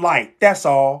you don't like. That's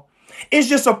all. It's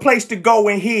just a place to go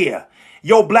and hear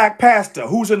your black pastor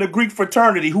who's in the Greek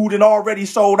fraternity who done already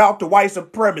sold out to white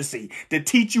supremacy to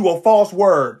teach you a false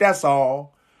word. That's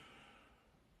all.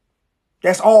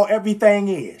 That's all everything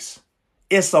is.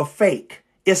 It's a fake.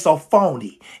 It's a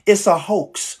phony. It's a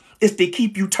hoax. It's to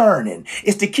keep you turning.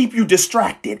 It's to keep you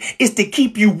distracted. It's to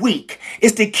keep you weak.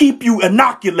 It's to keep you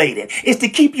inoculated. It's to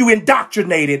keep you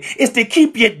indoctrinated. It's to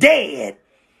keep you dead.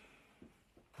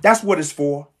 That's what it's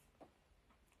for.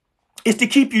 It's to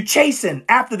keep you chasing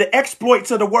after the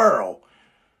exploits of the world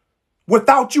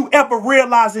without you ever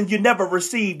realizing you never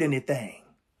received anything.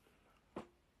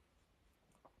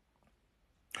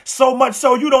 So much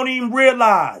so you don't even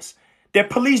realize that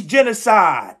police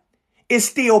genocide is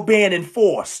still being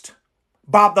enforced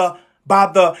by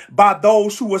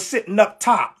those who are sitting up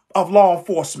top of law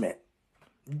enforcement.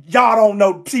 Y'all don't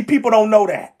know. See, people don't know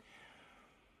that.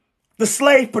 The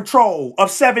slave patrol of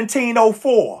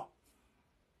 1704,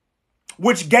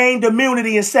 which gained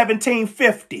immunity in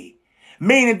 1750,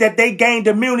 meaning that they gained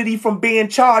immunity from being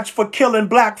charged for killing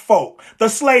black folk. The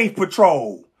slave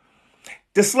patrol.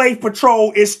 The slave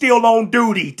patrol is still on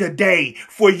duty today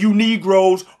for you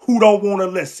Negroes who don't want to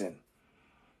listen.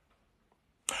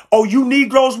 Oh, you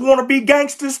Negroes want to be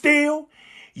gangsters still?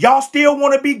 Y'all still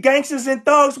want to be gangsters and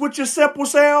thugs with your simple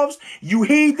selves? You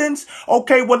heathens?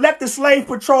 Okay, well, let the slave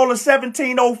patrol of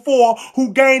 1704,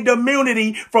 who gained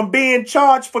immunity from being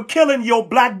charged for killing your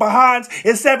black behinds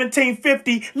in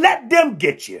 1750, let them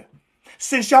get you.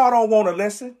 Since y'all don't want to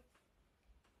listen.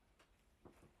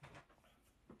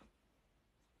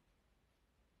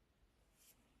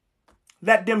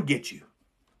 Let them get you.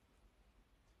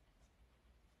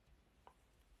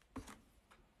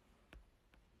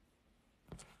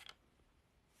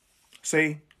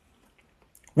 See,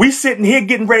 we sitting here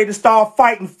getting ready to start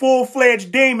fighting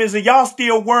full-fledged demons and y'all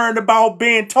still worrying about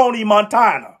being Tony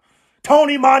Montana.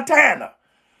 Tony Montana.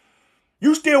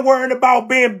 You still worrying about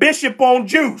being Bishop on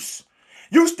juice.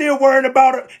 You still worrying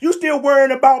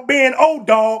about being old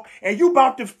dog and you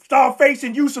about to start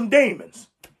facing you some demons.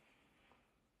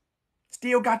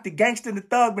 Still got the gangster and the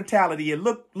thug mentality and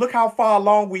look how far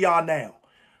along we are now.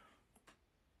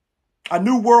 A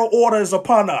new world order is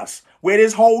upon us, where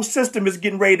this whole system is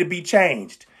getting ready to be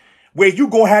changed. Where you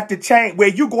gonna have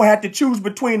to choose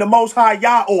between the Most High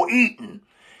Yah or eating.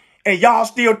 And y'all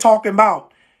still talking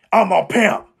about, I'm a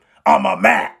pimp, I'm a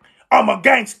Mac, I'm a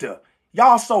gangster.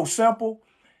 Y'all so simple.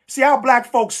 See, our black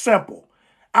folks simple.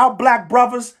 Our black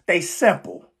brothers, they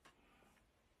simple.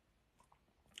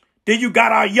 Then you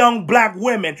got our young black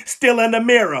women still in the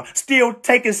mirror, still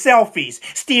taking selfies,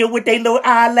 still with their little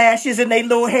eyelashes and their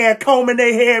little hair, combing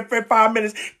their hair for 5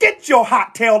 minutes. Get your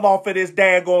hot tail off of this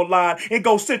daggone line and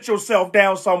go sit yourself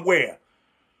down somewhere.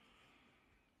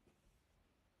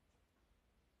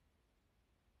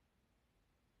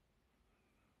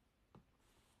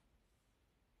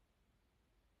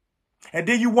 And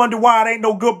then you wonder why it ain't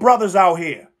no good brothers out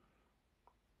here.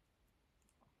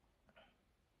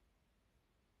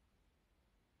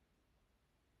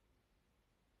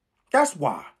 That's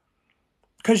why.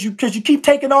 Because you keep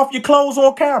taking off your clothes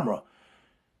on camera.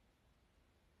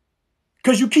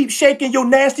 Because you keep shaking your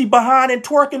nasty behind and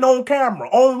twerking on camera,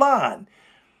 online.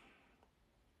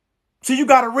 So you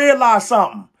got to realize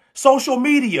something. Social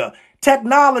media,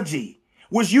 Technology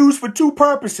was used for two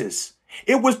purposes.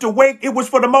 It was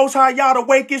for the Most High Yah to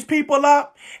wake his people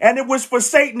up, and it was for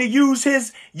Satan to use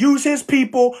his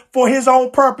people for his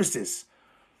own purposes.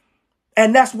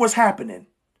 And that's what's happening.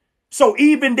 So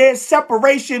even there's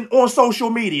separation on social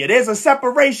media. There's a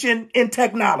separation in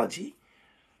technology.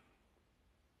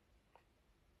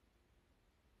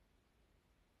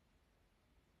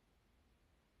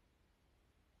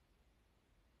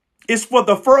 It's for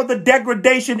the further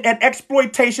degradation and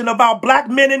exploitation of our black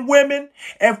men and women,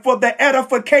 and for the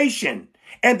edification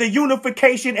and the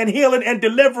unification and healing and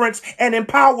deliverance and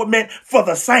empowerment for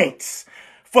the saints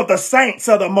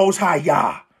of the Most High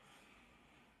Yah,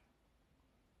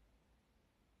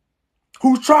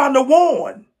 who's trying to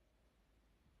warn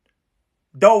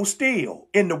those still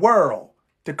in the world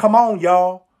to come on,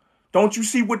 y'all. Don't you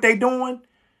see what they doing?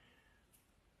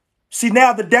 See,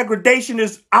 now the degradation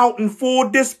is out in full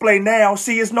display now.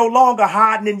 See, it's no longer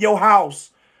hiding in your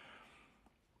house.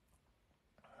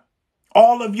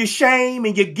 All of your shame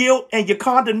and your guilt and your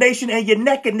condemnation and your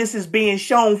nakedness is being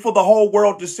shown for the whole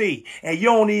world to see. And you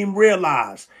don't even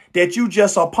realize that you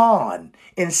just a pawn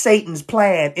in Satan's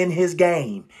plan, in his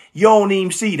game. You don't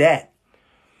even see that.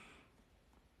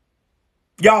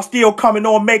 Y'all still coming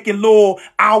on making little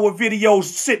hour videos,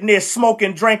 sitting there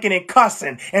smoking, drinking, and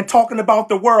cussing and talking about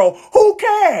the world. Who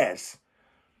cares?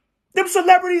 Them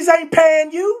celebrities ain't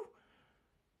paying you.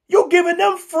 You giving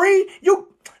them free. You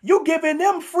giving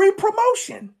them free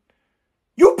promotion.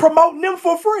 You promoting them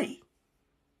for free.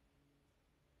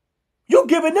 You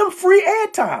giving them free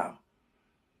airtime.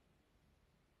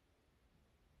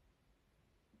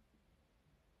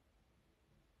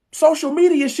 Social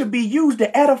media should be used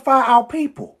to edify our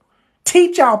people,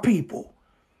 teach our people,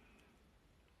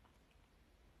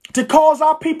 to cause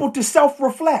our people to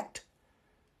self-reflect.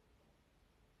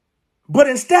 But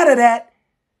instead of that,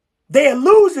 they are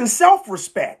losing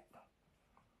self-respect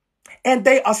and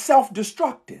they are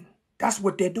self-destructing. That's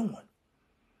what they're doing.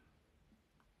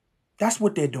 That's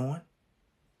what they're doing.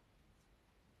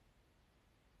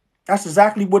 That's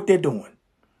exactly what they're doing.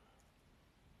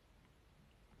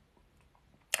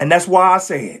 And that's why I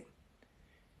said,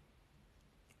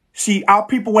 see, our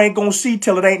people ain't going to see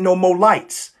till it ain't no more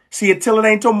lights. See, until it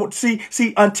ain't no more,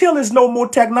 until there's no more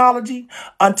technology,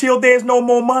 until there's no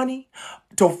more money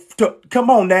to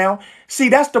come on now. See,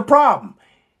 that's the problem.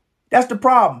 That's the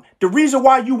problem. The reason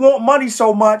why you want money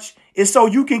so much is so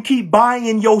you can keep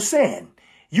buying your sin.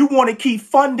 You want to keep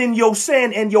funding your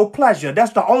sin and your pleasure.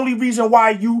 That's the only reason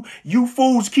why you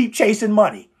fools keep chasing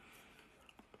money.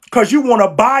 Because you want to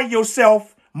buy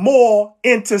yourself more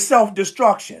into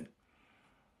self-destruction.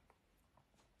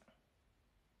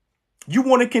 You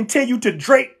want to continue to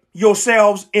drape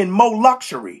yourselves in more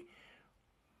luxury,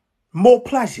 more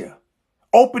pleasure.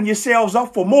 Open yourselves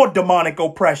up for more demonic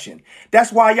oppression.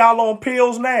 That's why y'all on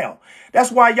pills now. That's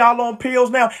why y'all on pills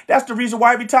now. That's the reason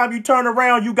why every time you turn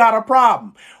around, you got a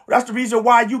problem. That's the reason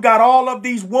why you got all of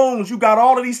these wounds. You got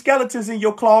all of these skeletons in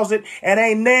your closet, and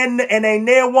ain't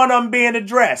there one of them being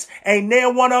addressed. Ain't there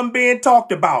one of them being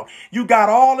talked about. You got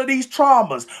all of these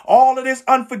traumas, all of this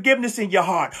unforgiveness in your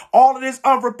heart, all of this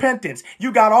unrepentance.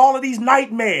 You got all of these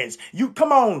nightmares.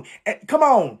 Come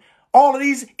on. All of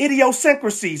these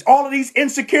idiosyncrasies, all of these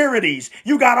insecurities.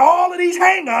 You got all of these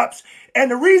hang-ups. And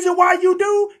the reason why you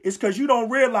do is because you don't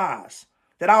realize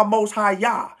that our Most High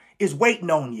Yah is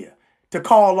waiting on you to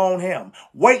call on him,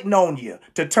 waiting on you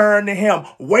to turn to him,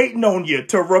 waiting on you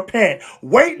to repent,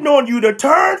 waiting on you to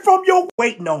turn from your,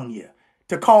 waiting on you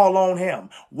to call on him,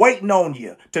 waiting on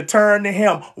you to turn to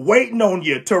him, waiting on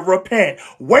you to repent,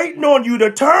 waiting on you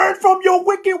to turn from your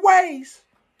wicked ways.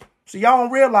 So y'all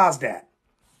don't realize that.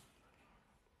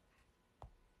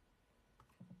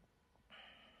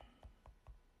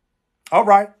 All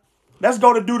right, let's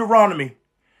go to Deuteronomy.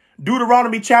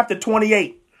 Deuteronomy chapter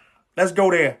 28. Let's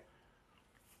go there.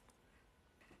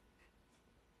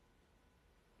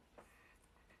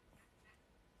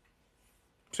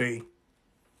 See,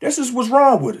 this is what's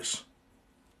wrong with us.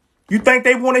 You think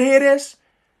they want to hear this?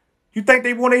 You think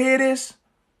they want to hear this?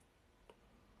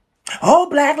 Oh,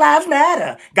 Black Lives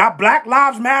Matter. Got Black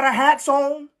Lives Matter hats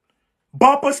on,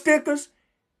 bumper stickers.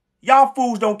 Y'all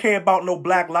fools don't care about no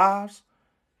black lives.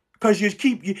 Because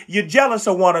you're jealous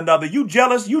of one another. You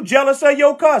jealous of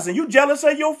your cousin. You jealous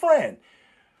of your friend.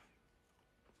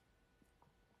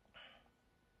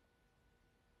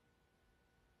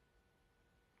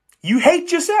 You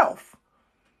hate yourself.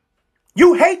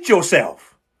 You hate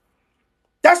yourself.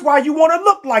 That's why you want to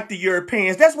look like the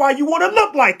Europeans. That's why you want to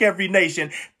look like every nation.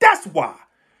 That's why.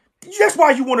 That's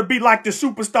why you want to be like the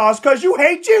superstars, because you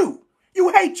hate you. You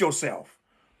hate yourself.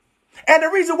 And the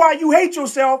reason why you hate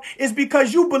yourself is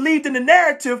because you believed in the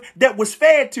narrative that was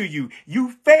fed to you.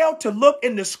 You failed to look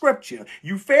in the scripture.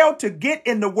 You failed to get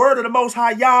in the word of the Most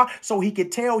High Yah so he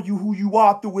could tell you who you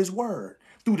are through his word,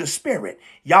 through the spirit.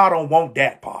 Y'all don't want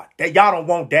that part. Y'all don't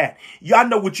want that. Y'all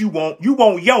know what you want. You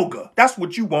want yoga. That's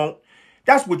what you want.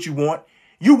 That's what you want.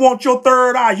 You want your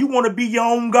third eye. You want to be your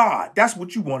own God. That's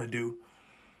what you want to do.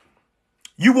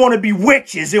 You want to be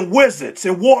witches and wizards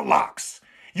and warlocks.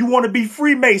 You want to be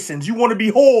Freemasons. You want to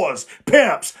be whores,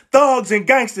 pimps, thugs, and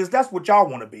gangsters. That's what y'all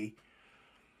want to be.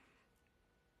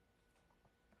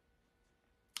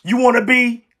 You want to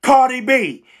be Cardi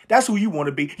B. That's who you want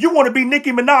to be. You want to be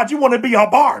Nicki Minaj. You want to be a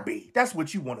Barbie. That's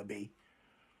what you want to be.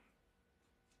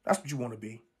 That's what you want to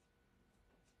be.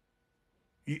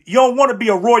 You don't want to be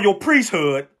a royal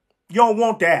priesthood. You don't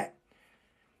want that.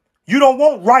 You don't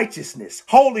want righteousness,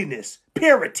 holiness,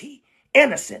 purity,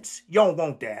 innocence. You don't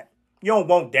want that. You don't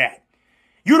want that.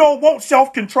 You don't want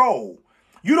self-control.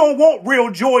 You don't want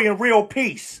real joy and real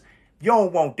peace. You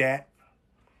don't want that.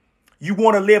 You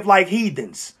want to live like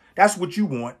heathens. That's what you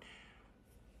want.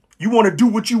 You want to do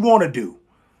what you want to do.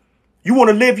 You want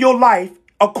to live your life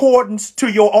according to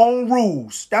your own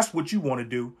rules. That's what you want to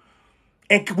do.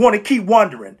 And want to keep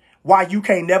wondering why you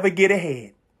can't never get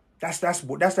ahead. That's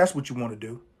what you want to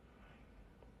do.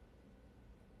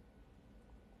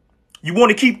 You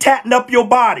want to keep tatting up your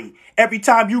body every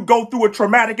time you go through a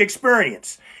traumatic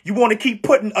experience. You want to keep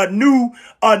putting a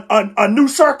new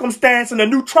circumstance and a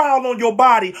new trial on your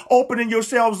body, opening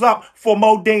yourselves up for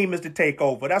more demons to take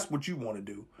over. That's what you want to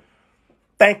do.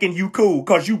 Thinking you cool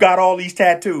because you got all these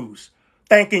tattoos.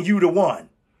 Thinking you the one.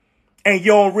 And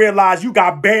you don't realize you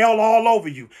got Baal all over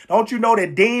you. Don't you know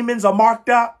that demons are marked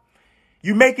up?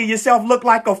 You making yourself look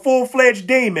like a full-fledged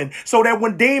demon so that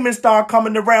when demons start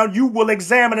coming around, you will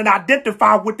examine and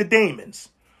identify with the demons.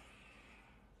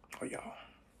 Oh, y'all.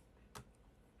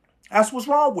 That's what's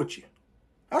wrong with you.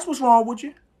 That's what's wrong with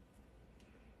you.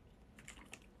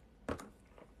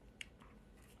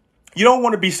 You don't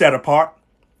want to be set apart.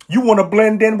 You want to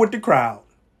blend in with the crowd.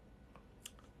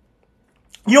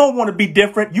 You don't want to be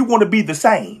different. You want to be the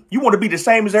same. You want to be the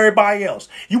same as everybody else.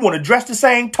 You want to dress the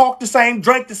same, talk the same,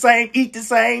 drink the same, eat the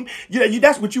same.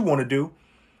 That's what you want to do.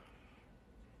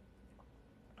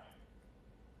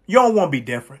 You don't want to be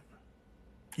different.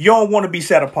 You don't want to be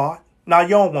set apart. No, you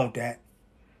don't want that.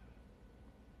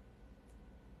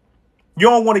 You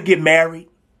don't want to get married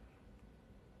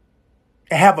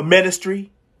and have a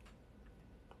ministry.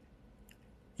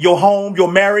 Your home,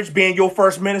 your marriage being your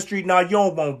first ministry. No, you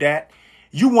don't want that.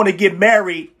 You want to get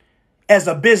married as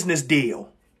a business deal.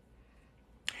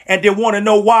 And then want to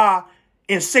know why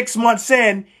in 6 months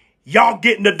in, y'all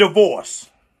getting a divorce.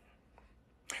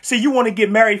 See, you want to get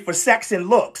married for sex and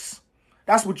looks.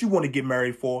 That's what you want to get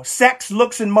married for. Sex,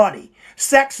 looks, and money.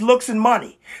 Sex, looks, and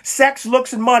money. Sex,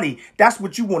 looks, and money. That's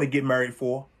what you want to get married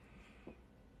for.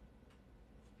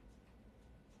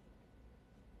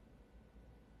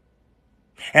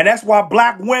 And that's why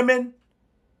black women,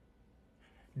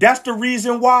 that's the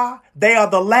reason why they are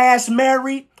the last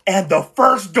married and the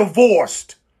first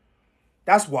divorced.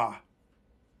 That's why.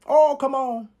 Oh, come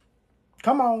on.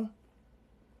 Come on.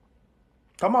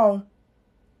 Come on.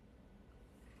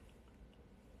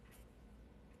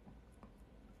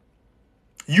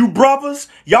 You brothers,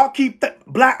 y'all keep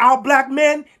our black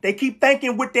men, they keep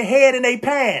thinking with their head in their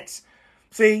pants.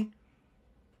 See?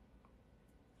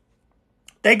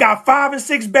 They got 5 and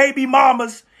 6 baby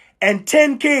mamas and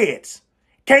 10 kids.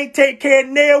 Can't take care of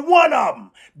near one of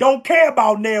them. Don't care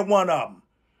about near one of them.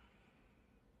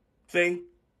 See?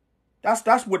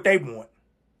 That's what they want.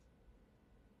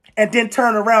 And then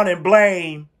turn around and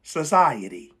blame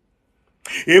society.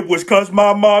 It was because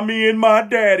my mommy and my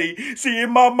daddy. See, if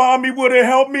my mommy would have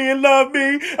helped me and loved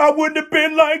me, I wouldn't have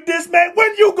been like this, man.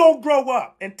 When you gonna grow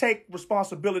up and take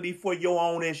responsibility for your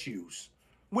own issues?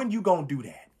 When you gonna do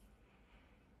that?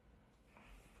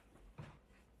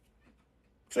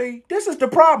 See, this is the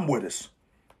problem with us.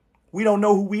 We don't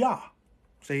know who we are.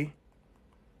 See?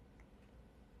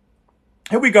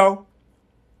 Here we go.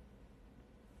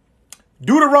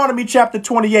 Deuteronomy chapter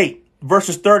 28,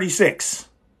 verses 36.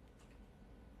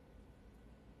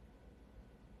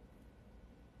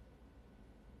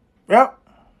 Yep.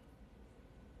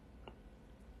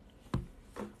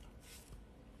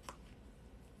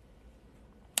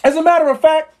 As a matter of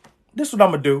fact, this is what I'm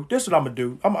going to do. This is what I'm going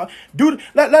to do.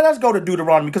 Let's go to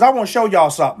Deuteronomy because I want to show y'all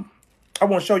something.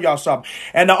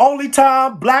 And the only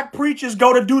time black preachers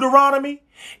go to Deuteronomy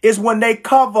is when they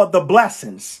cover the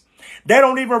blessings. They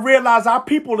don't even realize our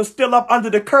people are still up under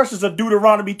the curses of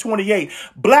Deuteronomy 28.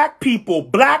 Black people,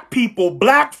 black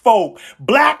folk,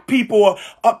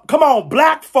 come on,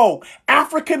 black folk,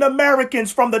 African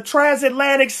Americans from the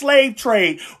transatlantic slave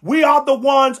trade. We are the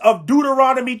ones of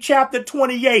Deuteronomy chapter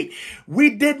 28. We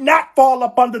did not fall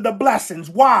up under the blessings.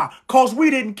 Why? Because we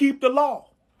didn't keep the law.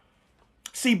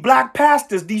 See, black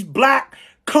pastors, these black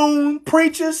coon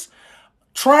preachers,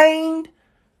 trained,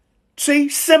 see,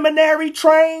 seminary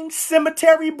trained,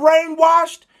 cemetery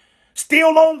brainwashed,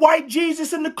 still on white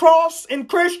Jesus and the cross and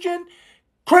Christian,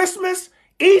 Christmas,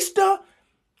 Easter.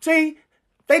 See,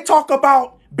 they talk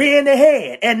about being the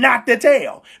head and not the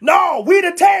tail. No, we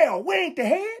the tail. We ain't the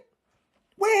head.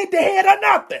 We ain't the head of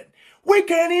nothing. We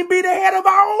can't even be the head of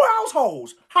our own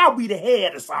households. How we the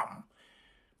head of something?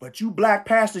 But you black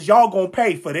pastors, y'all gonna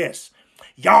pay for this.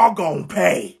 Y'all gonna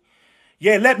pay.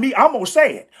 Yeah, I'm gonna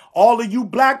say it. All of you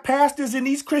black pastors in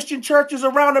these Christian churches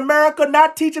around America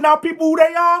not teaching our people who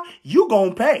they are, you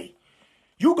gonna pay.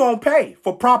 You gonna pay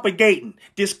for propagating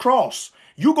this cross.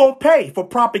 You gonna pay for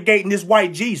propagating this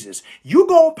white Jesus. You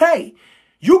gonna pay.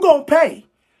 You gonna pay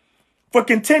for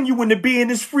continuing to be in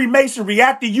this Freemasonry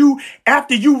after you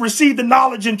receive the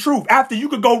knowledge and truth, after you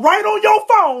could go right on your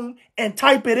phone and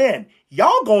type it in.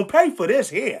 Y'all gonna pay for this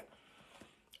here.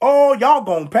 Oh, y'all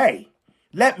gonna pay.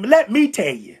 Let me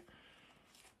tell you.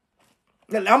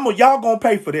 Y'all gonna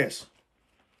pay for this.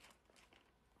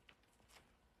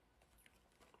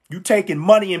 You taking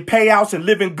money and payouts and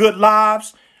living good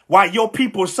lives while your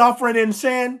people suffering in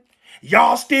sin.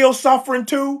 Y'all still suffering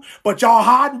too, but y'all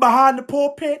hiding behind the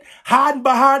pulpit, hiding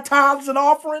behind tithes and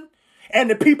offering, and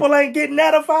the people ain't getting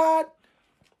edified.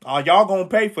 Oh, y'all gonna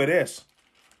pay for this.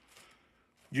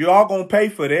 Y'all gonna pay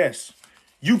for this.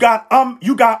 You got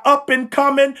up and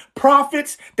coming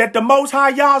prophets that the Most High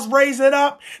Yah's raising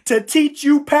up to teach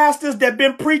you pastors that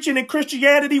been preaching in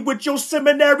Christianity with your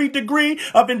seminary degree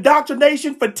of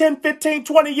indoctrination for 10, 15,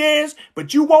 20 years,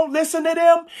 but you won't listen to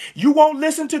them. You won't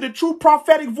listen to the true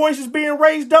prophetic voices being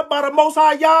raised up by the Most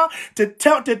High Yah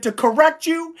to correct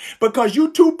you because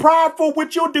you too prideful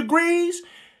with your degrees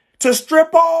to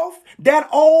strip off that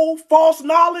old false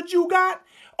knowledge you got.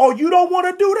 Oh, you don't want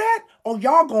to do that? Oh,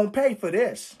 y'all gonna pay for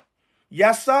this.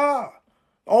 Yes, sir.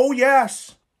 Oh,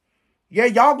 yes. Yeah,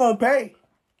 y'all gonna pay.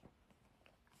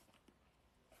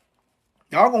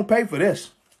 Y'all gonna pay for this.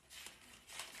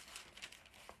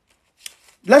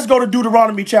 Let's go to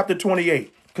Deuteronomy chapter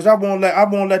 28. Because I won't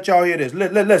let y'all hear this.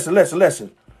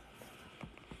 Listen.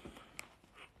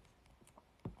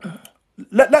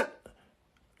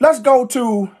 Let's go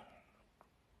to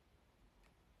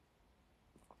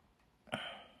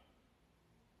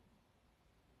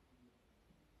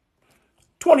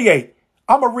 28.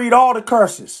 I'm going to read all the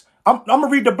curses. I'm going to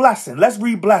read the blessing. Let's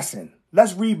read blessing.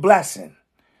 Let's read blessing.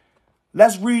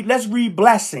 Let's read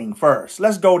blessing first.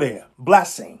 Let's go there.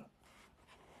 Blessing.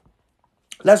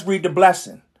 Let's read the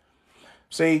blessing.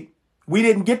 See, we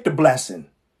didn't get the blessing.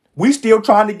 We still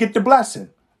trying to get the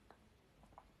blessing.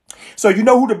 So you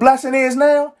know who the blessing is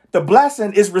now? The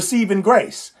blessing is receiving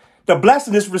grace. The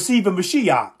blessing is receiving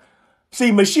Mashiach. See,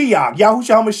 Mashiach,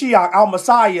 Yahushua Mashiach, our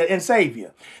Messiah and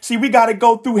Savior. See, we got to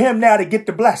go through him now to get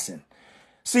the blessing.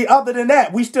 See, other than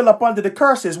that, we still up under the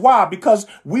curses. Why? Because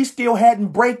we still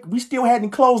hadn't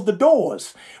closed the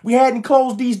doors. We hadn't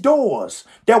closed these doors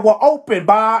that were opened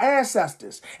by our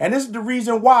ancestors. And this is the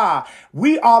reason why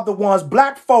we are the ones,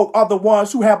 black folk are the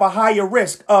ones who have a higher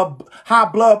risk of high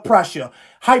blood pressure,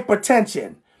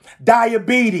 hypertension,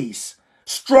 diabetes,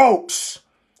 strokes.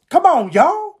 Come on,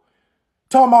 y'all.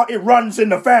 Talking about it runs in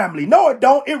the family. No, it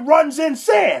don't. It runs in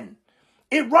sin.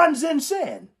 It runs in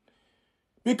sin.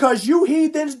 Because you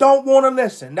heathens don't want to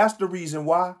listen. That's the reason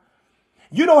why.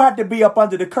 You don't have to be up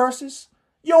under the curses.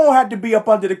 You don't have to be up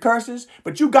under the curses,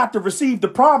 but you got to receive the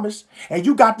promise and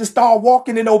you got to start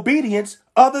walking in obedience.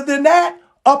 Other than that,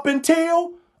 up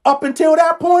until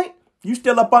that point, you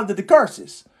still up under the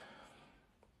curses.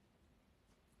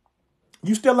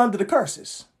 You still under the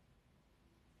curses.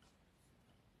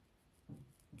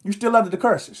 You still under the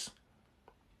curses.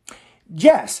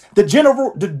 Yes,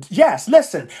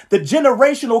 listen, the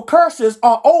generational curses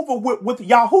are over with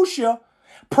Yahusha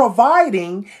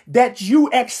providing that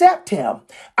you accept him.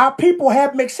 Our people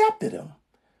haven't accepted him.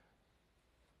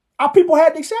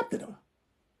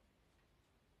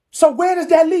 So where does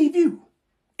that leave you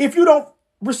if you don't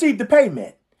receive the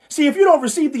payment? See, if you don't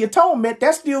receive the atonement,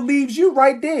 that still leaves you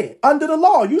right there under the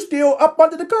law. You still up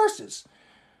under the curses.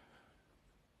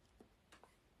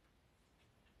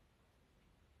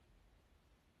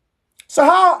 So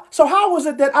how is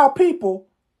it that our people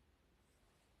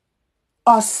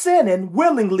are sinning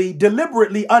willingly,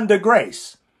 deliberately under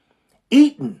grace,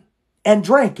 eating, and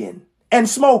drinking and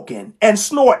smoking and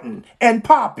snorting and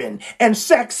popping and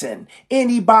sexing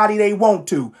anybody they want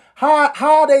to. How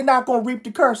are they not going to reap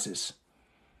the curses?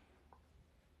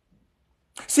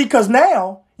 See, because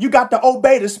now you got to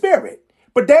obey the spirit,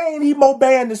 but they ain't even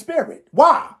obeying the spirit.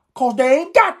 Why? Because they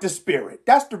ain't got the spirit.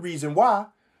 That's the reason why.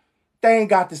 They ain't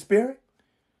got the spirit.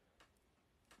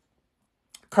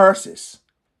 Curses.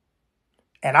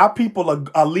 And our people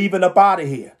are leaving up out of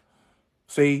here.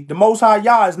 See, the Most High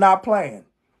Yah is not playing.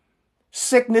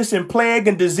 Sickness and plague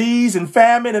and disease and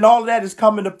famine and all of that is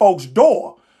coming to folks'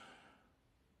 door.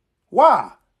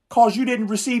 Why? Because you didn't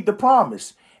receive the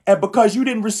promise. And because you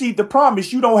didn't receive the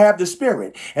promise, you don't have the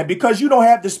spirit. And because you don't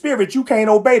have the spirit, you can't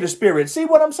obey the spirit. See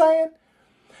what I'm saying?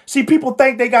 See, people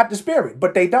think they got the spirit,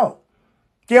 but they don't.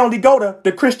 They only go to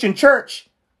the Christian church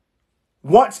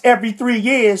once every 3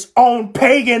 years on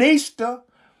pagan Easter.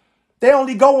 They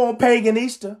only go on pagan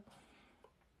Easter,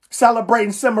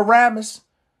 celebrating Semiramis,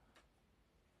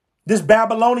 this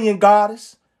Babylonian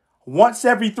goddess, once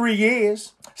every 3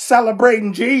 years,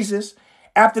 celebrating Jesus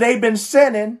after they've been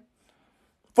sinning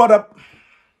for the...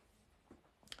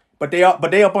 But they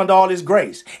up under all this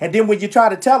grace. And then when you try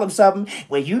to tell them something,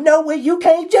 well, you know what, you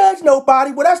can't judge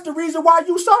nobody. Well, that's the reason why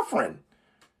you suffering.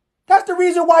 That's the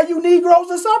reason why you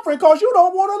Negroes are suffering, because you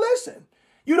don't want to listen.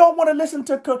 You don't want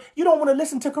to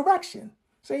listen to correction.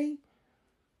 See?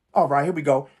 All right, here we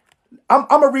go. I'm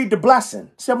going to read the blessing.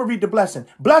 See, I'm going to read the blessing.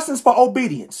 Blessings for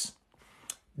obedience.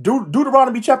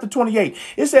 Deuteronomy chapter 28.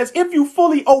 It says, if you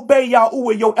fully obey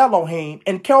Yahuwah your Elohim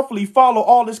and carefully follow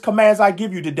all his commands I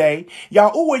give you today,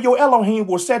 Yahuwah your Elohim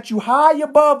will set you high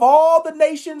above all the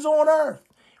nations on earth.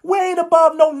 We ain't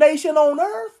above no nation on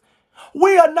earth.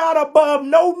 We are not above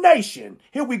no nation.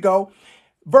 Here we go.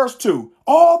 Verse 2.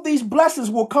 All these blessings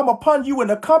will come upon you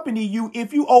and accompany you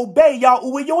if you obey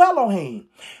Yahuwah your Elohim.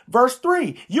 Verse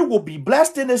 3. You will be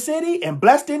blessed in the city and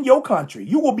blessed in your country.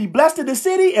 You will be blessed in the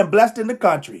city and blessed in the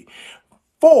country.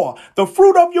 4. The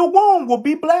fruit of your womb will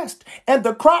be blessed, and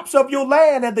the crops of your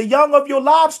land, and the young of your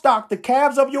livestock, the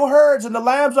calves of your herds, and the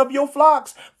lambs of your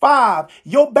flocks. 5.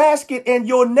 Your basket and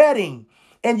your netting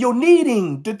and your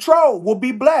kneading, the trough will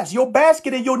be blessed. Your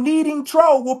basket and your kneading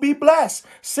trough will be blessed.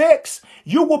 6.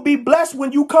 You will be blessed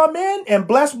when you come in and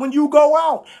blessed when you go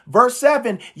out. Verse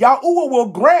 7. Yahuwah will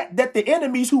grant that the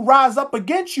enemies who rise up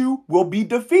against you will be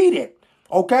defeated.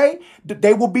 Okay?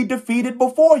 They will be defeated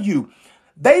before you.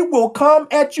 They will come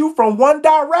at you from one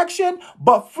direction,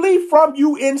 but flee from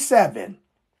you in 7.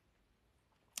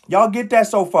 Y'all get that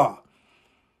so far?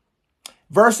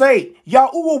 Verse 8,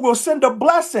 Yahuwah will send a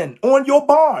blessing on your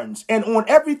barns and on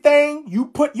everything you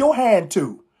put your hand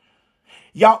to.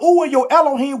 Yahuwah your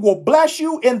Elohim will bless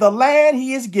you in the land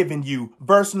he is giving you.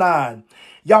 Verse 9,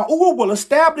 Yahuwah will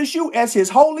establish you as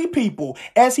his holy people,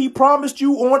 as he promised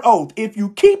you on oath, if you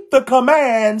keep the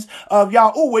commands of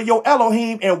Yahuwah your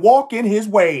Elohim and walk in his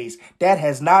ways. That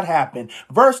has not happened.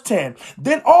 Verse 10,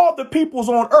 then all the peoples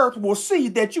on earth will see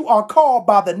that you are called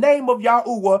by the name of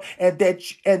Yahuwah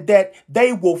and that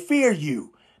they will fear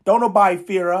you. Don't nobody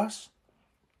fear us.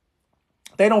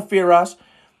 They don't fear us.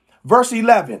 Verse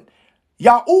 11,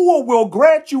 Yahuwah will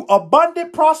grant you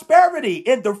abundant prosperity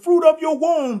in the fruit of your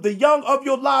womb, the young of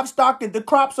your livestock, and the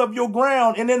crops of your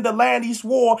ground, and in the land he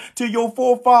swore to your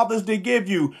forefathers to give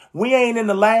you. We ain't in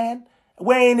the land.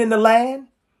 We ain't in the land.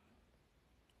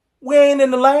 We ain't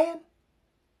in the land.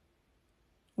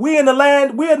 We in the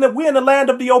land. We in the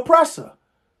land of the oppressor.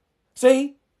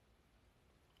 See?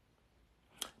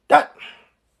 That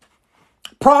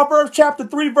Proverbs chapter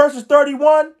 3 verses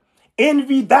 31.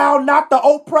 Envy thou not the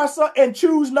oppressor and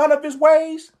choose none of his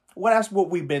ways. Well, that's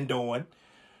what we've been doing.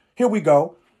 Here we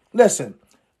go. Listen,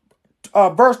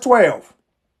 verse 12.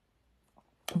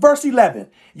 Verse 11.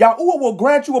 Yahuwah will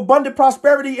grant you abundant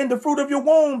prosperity in the fruit of your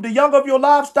womb, the young of your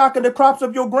livestock, and the crops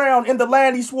of your ground, in the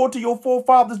land he swore to your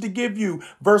forefathers to give you.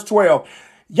 Verse 12.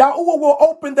 Yahuwah will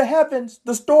open the heavens,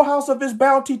 the storehouse of his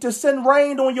bounty, to send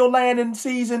rain on your land in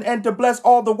season and to bless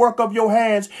all the work of your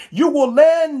hands. You will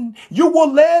lend,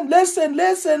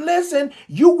 listen.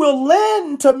 You will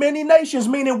lend to many nations,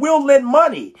 meaning we'll lend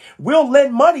money. We'll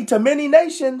lend money to many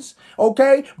nations,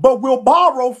 okay? But we'll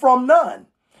borrow from none.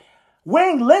 We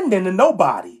ain't lending to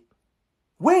nobody.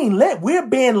 We're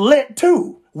being lent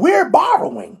to. We're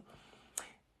borrowing.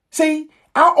 See,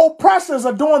 our oppressors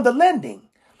are doing the lending.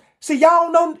 See,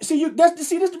 y'all don't know. This is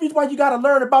the reason why you got to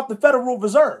learn about the Federal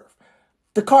Reserve.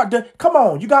 Come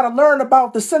on, you got to learn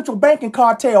about the central banking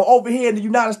cartel over here in the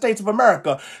United States of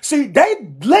America. See,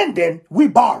 they lending, we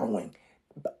borrowing,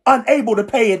 unable to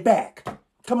pay it back.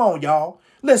 Come on, y'all.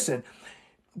 Listen,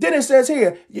 Then it says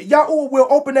here, Yahuwah will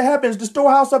open the heavens, the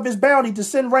storehouse of his bounty, to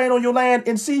send rain on your land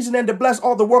in season and to bless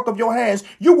all the work of your hands.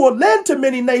 You will lend to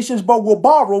many nations, but will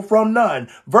borrow from none.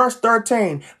 Verse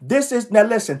 13. Now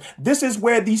listen, this is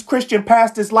where these Christian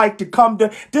pastors like to come to.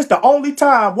 This is the only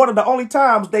time, one of the only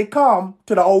times they come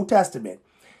to the Old Testament.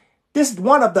 This is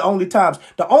one of the only times.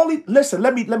 Listen,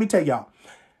 let me tell y'all.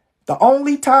 The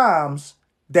only times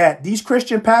that these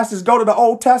Christian pastors go to the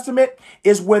Old Testament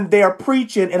is when they're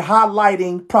preaching and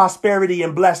highlighting prosperity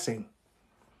and blessing.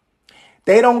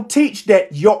 They don't teach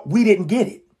that we didn't get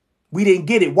it. We didn't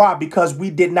get it. Why? Because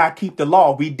we did not keep the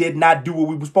law. We did not do what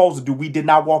we were supposed to do. We did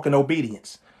not walk in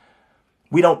obedience.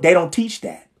 They don't teach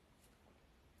that.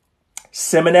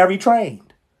 Seminary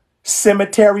trained,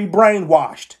 cemetery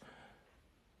brainwashed.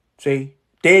 See,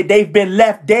 they've been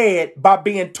left dead by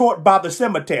being taught by the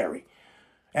cemetery.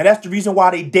 And that's the reason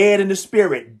why they dead in the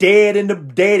spirit, they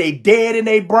dead in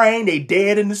their brain, they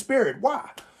dead in the spirit. Why?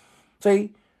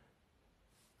 See?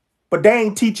 But they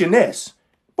ain't teaching this.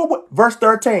 But what? Verse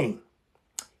 13.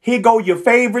 Here go your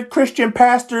favorite Christian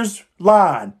pastor's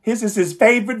line. This is his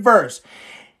favorite verse.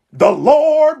 The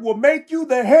Lord will make you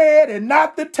the head and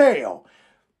not the tail.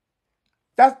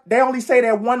 They only say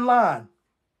that one line.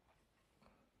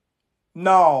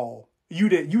 No, you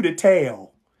the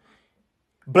tail.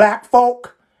 Black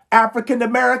folk, African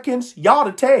Americans, y'all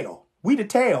the tail. We the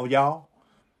tail, y'all.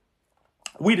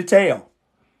 We the tail.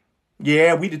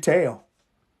 Yeah, we the tail.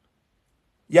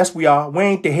 Yes, we are. We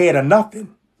ain't the head of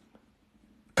nothing.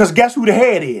 Because guess who the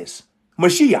head is?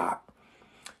 Mashiach.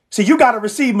 See, you got to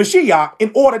receive Mashiach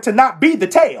in order to not be the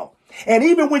tail. And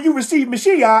even when you receive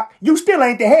Mashiach, you still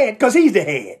ain't the head because he's the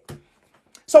head.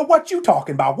 So what you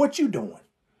talking about? What you doing?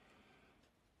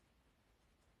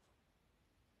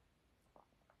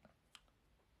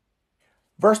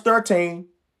 Verse 13,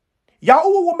 Yahuwah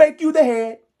will make you the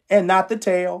head and not the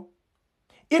tail.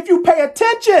 If you pay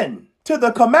attention to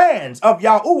the commands of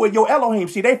Yahuwah, your Elohim.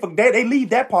 See, they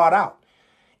leave that part out.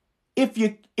 If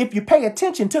you pay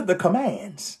attention to the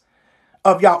commands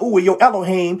of Yahuwah, your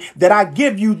Elohim, that I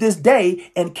give you this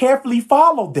day and carefully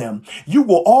follow them, you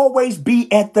will always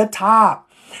be at the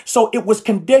top. So it was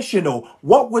conditional.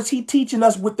 What was he teaching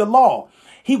us with the law?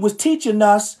 He was teaching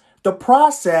us the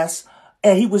process,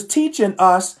 and he was teaching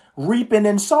us reaping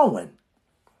and sowing.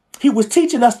 He was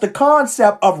teaching us the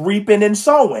concept of reaping and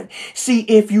sowing. See,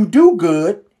 if you do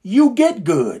good, you get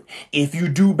good. If you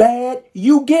do bad,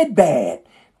 you get bad.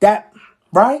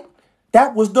 Right?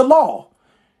 That was the law.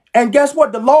 And guess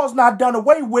what? The law is not done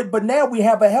away with, but now we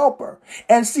have a helper.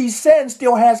 And see, sin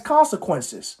still has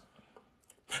consequences.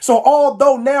 So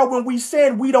although now when we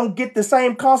sin, we don't get the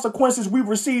same consequences we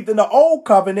received in the old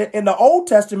covenant, in the Old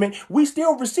Testament, we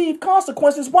still receive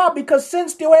consequences. Why? Because sin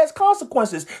still has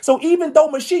consequences. So even though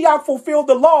Mashiach fulfilled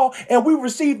the law and we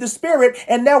received the spirit,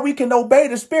 and now we can obey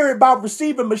the spirit by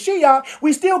receiving Mashiach,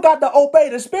 we still got to obey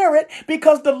the spirit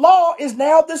because the law is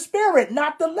now the spirit,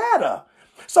 not the letter.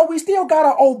 So we still got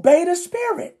to obey the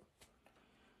spirit.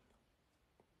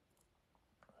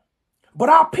 But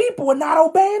our people are not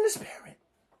obeying the spirit.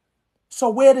 So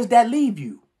where does that leave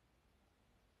you?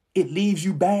 It leaves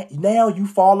you back. Now you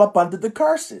fall up under the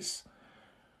curses.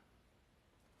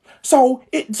 So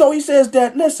he says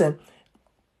that, listen,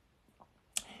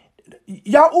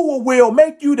 Yahuwah will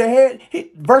make you the head.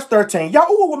 Verse 13,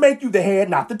 Yahuwah will make you the head,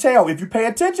 not the tail. If you pay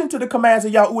attention to the commands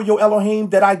of Yahuwah, your Elohim,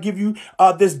 that I give you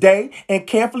this day and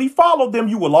carefully follow them,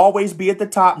 you will always be at the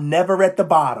top, never at the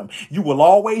bottom. You will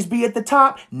always be at the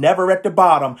top, never at the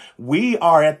bottom. We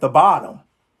are at the bottom.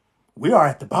 We are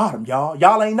at the bottom, y'all.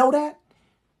 Y'all ain't know that?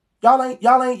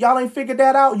 Y'all ain't figured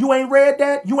that out? You ain't read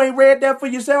that? You ain't read that for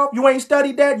yourself? You ain't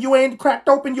studied that? You ain't cracked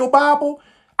open your Bible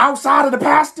outside of the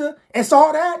pastor and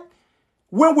saw that?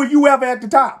 When were you ever at the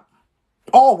top?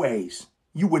 Always.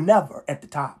 You were never at the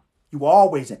top. You were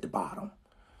always at the bottom.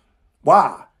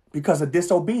 Why? Because of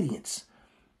disobedience.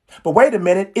 But wait a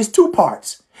minute, it's two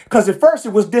parts. Because at first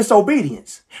it was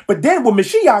disobedience. But then when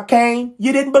Mashiach came,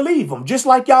 you didn't believe him. Just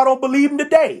like y'all don't believe him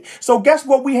today. So guess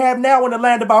what we have now in the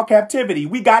land of our captivity?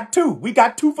 We got two. We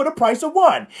got two for the price of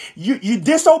one. You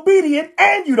disobedient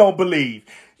and you don't believe.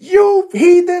 You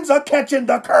heathens are catching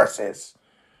the curses.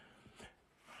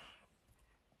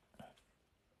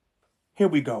 Here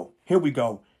we go.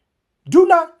 Verse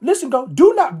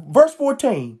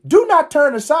 14, do not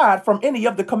turn aside from any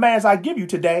of the commands I give you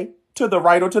today to the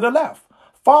right or to the left,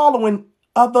 following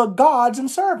other gods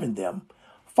and serving them.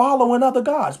 Following other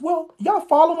gods. Well, y'all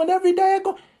following every day.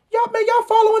 Y'all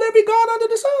following every god under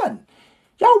the sun.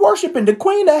 Y'all worshiping the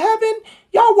Queen of Heaven.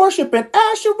 Y'all worshiping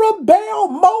Asherah, Baal,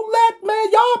 Molech,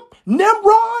 man. Y'all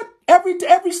Nimrod.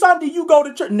 Every Sunday you go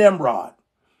to church. Nimrod.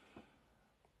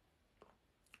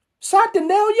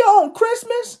 Saturnalia on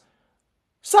Christmas?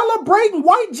 Celebrating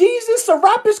white Jesus,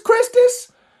 Serapis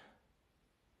Christus?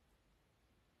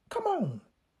 Come on.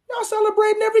 Y'all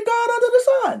celebrating every god under the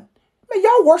sun. Man,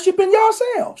 y'all worshiping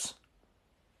yourselves.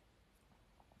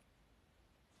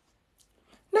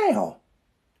 Now,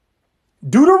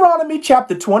 Deuteronomy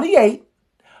chapter 28,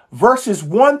 verses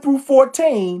 1 through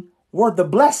 14 were the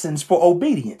blessings for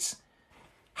obedience.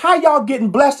 How y'all getting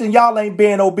blessed and y'all ain't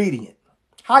being obedient?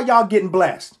 How y'all getting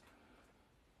blessed?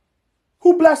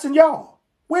 Who blessing y'all?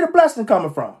 Where the blessing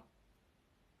coming from?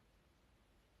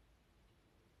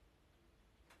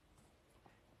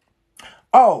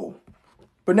 Oh,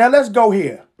 but now let's go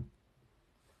here.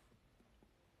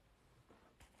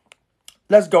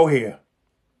 Let's go here.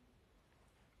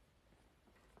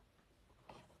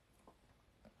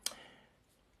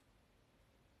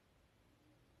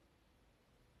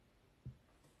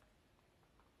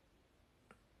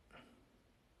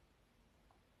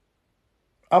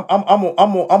 I'm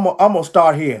gonna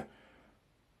start here.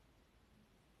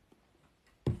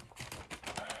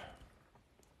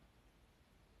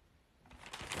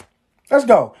 Let's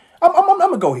go. I'm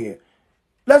gonna go here.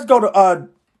 Let's go to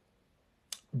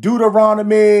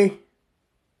Deuteronomy.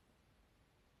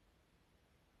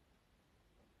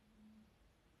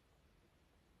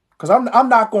 Because I'm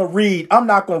not gonna read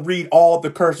all the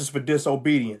curses for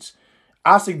disobedience.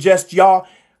 I suggest y'all,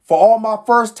 for all my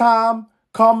first time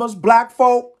comers, black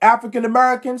folk, African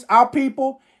Americans, our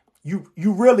people, you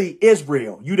really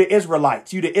Israel. You the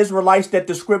Israelites. You the Israelites that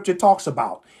the scripture talks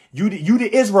about. You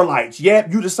the Israelites.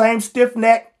 Yep, you the same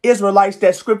stiff-necked Israelites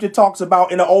that scripture talks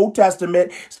about in the Old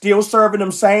Testament, still serving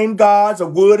them same gods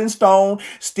of wood and stone,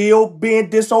 still being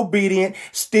disobedient,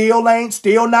 still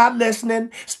not listening,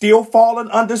 still falling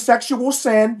under sexual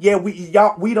sin. Yeah,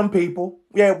 we them people.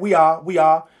 Yeah, we are.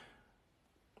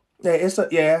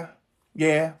 Yeah,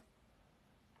 yeah.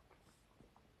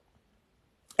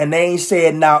 And they ain't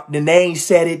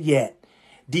said it yet.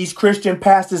 These Christian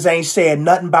pastors ain't said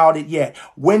nothing about it yet.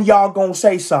 When y'all gonna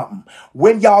say something?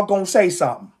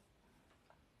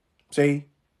 See?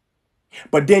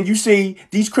 But then you see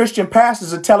these Christian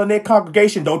pastors are telling their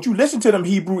congregation, don't you listen to them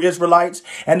Hebrew Israelites.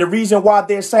 And the reason why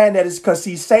they're saying that is because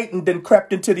Satan then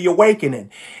crept into the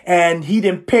awakening, and he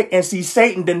didn't pick, and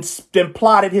Satan then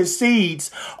plotted his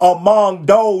seeds among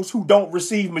those who don't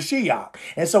receive Mashiach.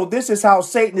 And so this is how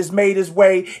Satan has made his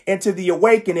way into the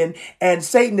awakening. And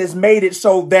Satan has made it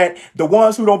so that the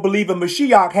ones who don't believe in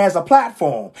Mashiach has a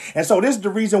platform. And so this is the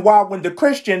reason why when the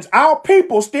Christians, our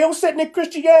people still sitting in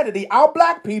Christianity, our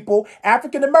black people,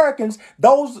 African Americans,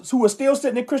 those who are still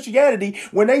sitting in Christianity,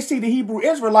 when they see the Hebrew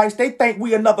Israelites, they think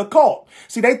we another cult.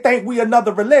 See, they think we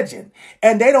another religion,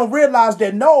 and they don't realize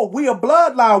that no, we are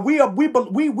bloodline. We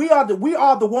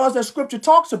are the ones that Scripture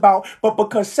talks about. But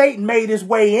because Satan made his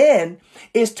way in,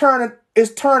 it's turning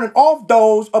off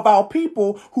those of our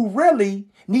people who really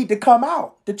need to come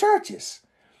out, the churches.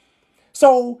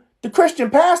 So the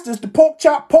Christian pastors, the pork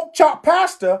chop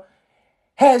pastor,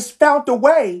 has found a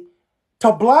way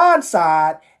to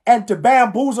blindside and to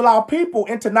bamboozle our people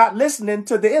into not listening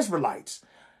to the Israelites.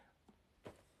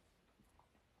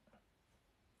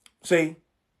 See?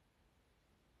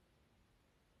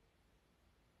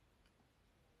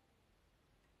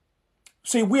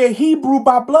 See, we're Hebrew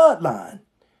by bloodline.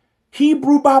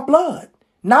 Hebrew by blood.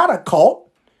 Not a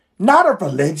cult. Not a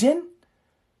religion.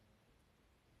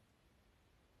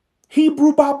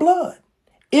 Hebrew by blood.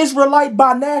 Israelite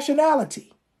by nationality.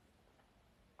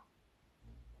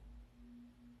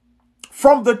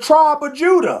 From the tribe of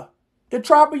Judah, the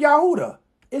tribe of Yahudah.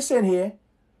 It's in here.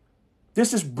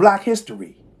 This is Black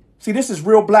History. See, this is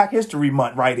real Black History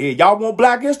Month right here. Y'all want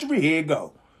Black History? Here you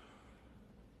go.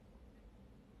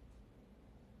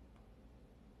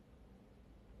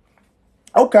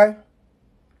 Okay.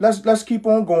 Let's keep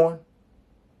on going.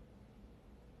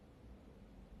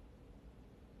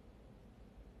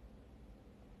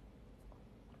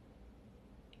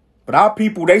 But our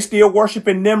people, they still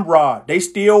worshiping Nimrod. They're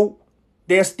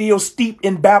still steeped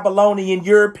in Babylonian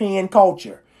European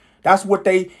culture. That's what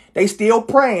they still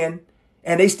praying,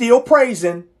 and they still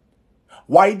praising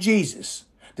white Jesus.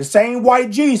 The same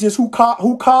white Jesus who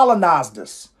colonized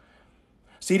us.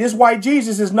 See, this white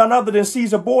Jesus is none other than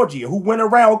Caesar Borgia, who went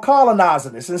around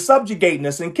colonizing us and subjugating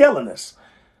us and killing us.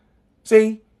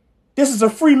 See, this is a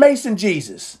Freemason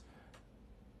Jesus.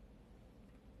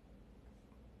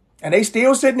 And they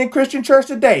still sitting in Christian church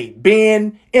today,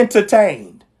 being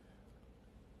entertained.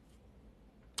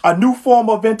 A new form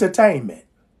of entertainment.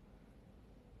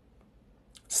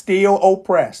 Still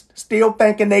oppressed. Still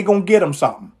thinking they gonna get them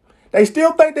something. They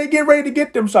still think they get ready to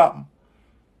get them something.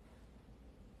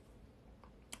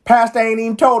 Pastor ain't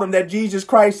even told them that Jesus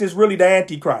Christ is really the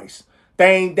Antichrist.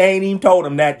 They ain't even told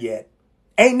them that yet.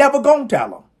 Ain't never gonna tell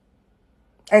them.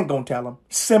 Ain't gonna tell them.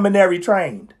 Seminary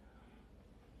trained.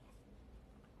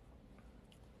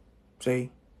 See?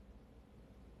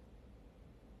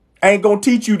 Ain't gonna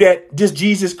teach you that this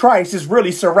Jesus Christ is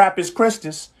really Serapis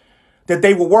Christus that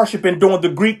they were worshiping during the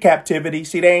Greek captivity.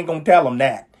 See, they ain't gonna tell them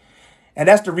that. And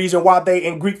that's the reason why they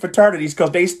in Greek fraternities,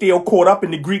 because they still caught up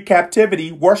in the Greek captivity,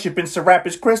 worshiping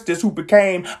Serapis Christus, who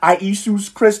became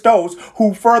Iesus Christos,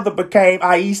 who further became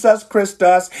Iesus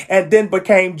Christus, and then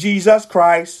became Jesus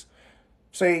Christ.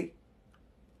 See,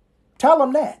 tell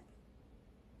them that.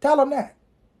 Tell them that.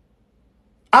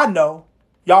 I know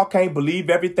y'all can't believe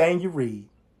everything you read.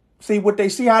 See what they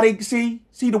see, how they see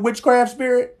the witchcraft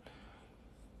spirit.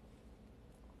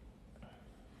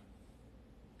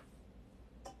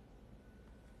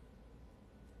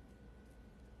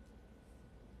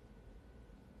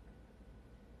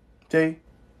 See?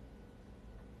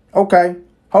 Okay.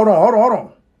 Hold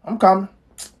on. I'm coming.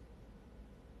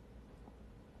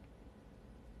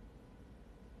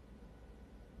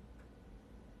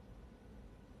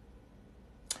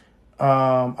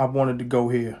 I wanted to go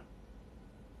here.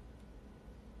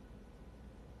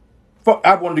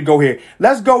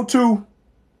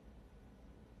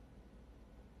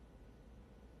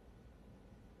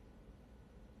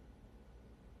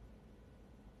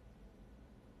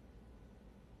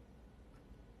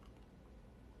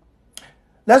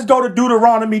 Let's go to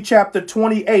Deuteronomy chapter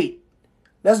 28.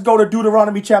 Let's go to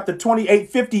Deuteronomy chapter 28,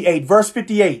 58, verse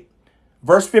 58.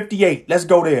 Verse 58. Let's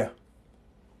go there.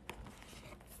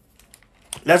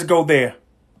 Let's go there.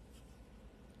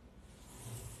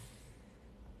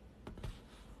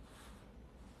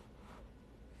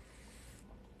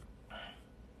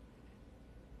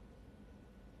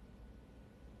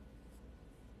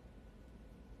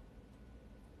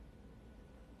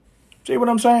 See what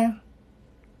I'm saying?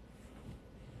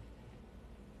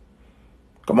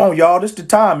 Come on, y'all. This is the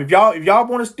time. If y'all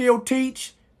want to still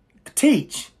teach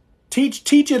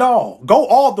it all. Go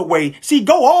all the way. See,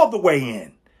 go all the way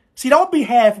in. See, don't be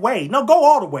halfway. No, go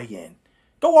all the way in.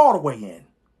 Go all the way in.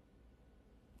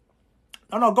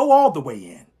 No, go all the way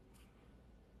in.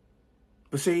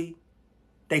 But see,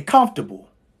 they comfortable.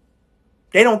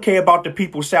 They don't care about the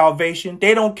people's salvation.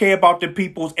 They don't care about the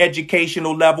people's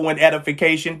educational level and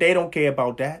edification. They don't care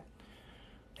about that.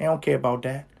 They don't care about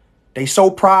that. They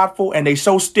so prideful and they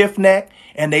so stiff-necked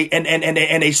and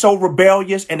they so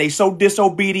rebellious and they so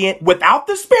disobedient without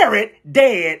the spirit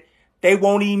dead. They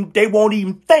won't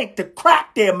even think to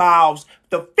crack their mouths,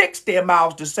 to fix their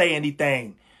mouths to say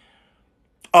anything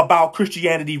about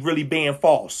Christianity really being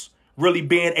false, really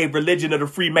being a religion of the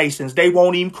Freemasons. They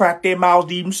won't even crack their mouths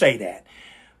to even say that.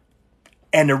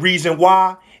 And the reason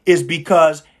why is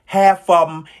because half of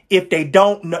them, if they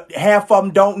don't know, half of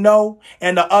them don't know,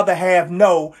 and the other half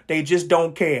know, they just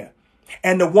don't care.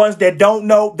 And the ones that don't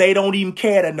know, they don't even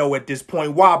care to know at this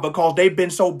point. Why? Because they've been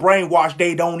so brainwashed,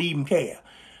 they don't even care.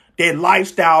 Their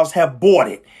lifestyles have bought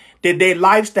it. Their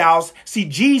lifestyles, see,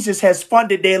 Jesus has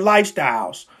funded their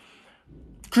lifestyles.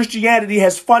 Christianity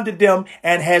has funded them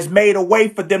and has made a way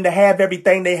for them to have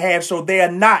everything they have, so they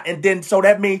are not. And then, so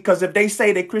that means, because if they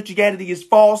say that Christianity is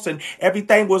false and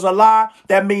everything was a lie,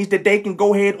 that means that they can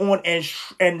go ahead on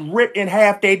and rip in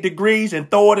half their degrees and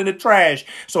throw it in the trash.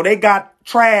 So they got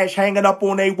trash hanging up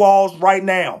on their walls right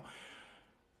now.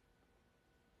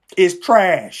 It's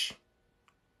trash.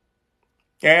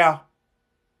 Yeah.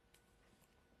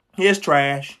 It's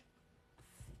trash.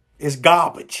 It's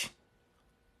garbage.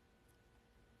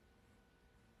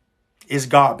 Is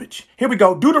garbage. Here we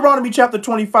go. Deuteronomy chapter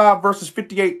 25, verses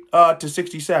 58 to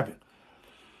 67.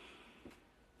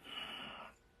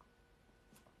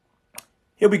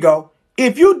 Here we go.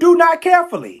 If you do not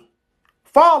carefully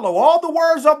follow all the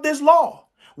words of this law,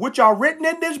 which are written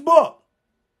in this book,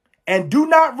 and do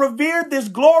not revere this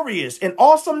glorious and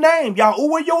awesome name,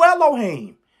 Yahuwah your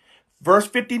Elohim. Verse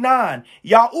 59,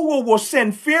 Yahuwah will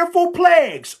send fearful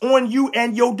plagues on you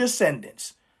and your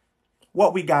descendants.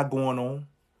 What we got going on?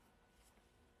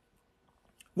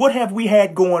 What have we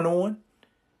had going on?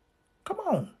 Come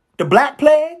on. The Black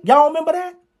Plague. Y'all remember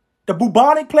that? The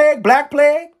bubonic plague, Black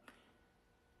Plague.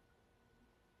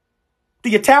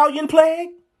 The Italian plague.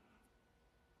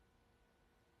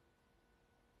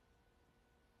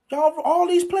 Y'all, all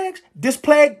these plagues. This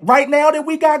plague right now that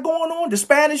we got going on, the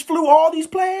Spanish flu, all these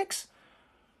plagues.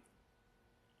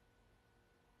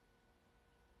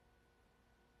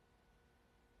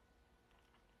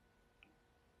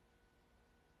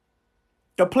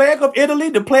 The plague of Italy,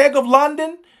 the plague of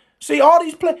London. See, all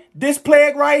these this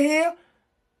plague right here.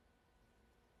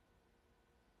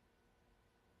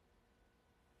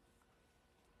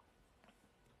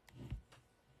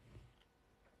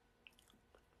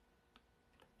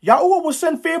 Yahuwah will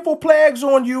send fearful plagues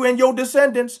on you and your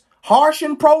descendants, harsh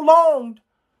and prolonged.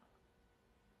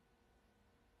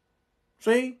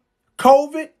 See?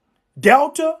 COVID,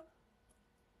 Delta,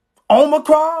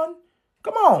 Omicron.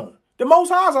 Come on. The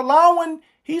Most High is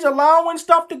he's allowing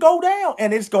stuff to go down,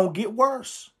 and it's going to get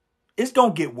worse. It's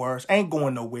going to get worse. Ain't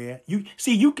going nowhere.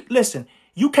 Listen,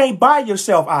 you can't buy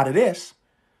yourself out of this.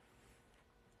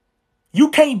 You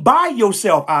can't buy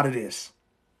yourself out of this.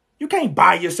 You can't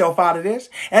buy yourself out of this.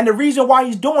 And the reason why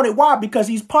he's doing it, why? Because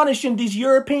he's punishing these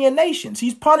European nations.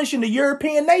 He's punishing the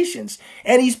European nations,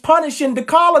 and he's punishing the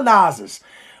colonizers.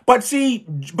 But see,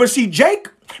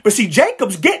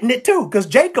 Jacob's getting it too, because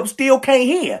Jacob still can't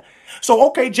hear. So,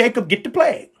 okay, Jacob, get the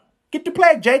plague. Get the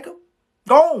plague, Jacob.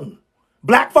 Go on.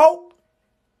 Black folk.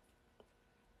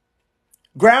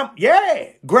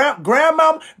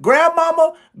 Grandmama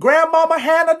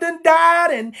Hannah done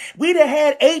died, and we done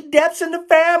had 8 deaths in the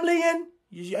family, and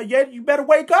you better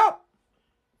wake up.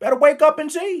 Better wake up and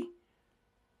see.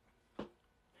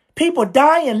 People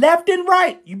dying left and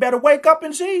right. You better wake up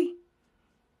and see.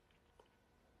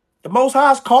 The Most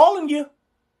High is calling you.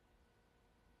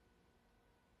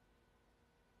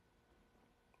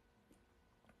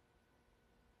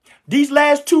 These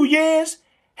last 2 years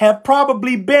have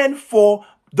probably been, for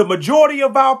the majority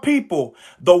of our people,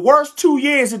 the worst 2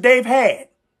 years that they've had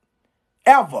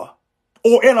ever,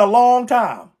 or in a long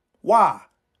time. Why?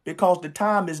 Because the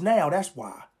time is now. That's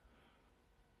why.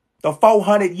 The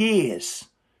 400 years,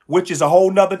 which is a whole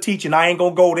nother teaching. I ain't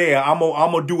going to go there. I'm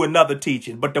going to do another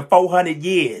teaching. But the 400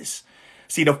 years.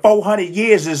 See, the 400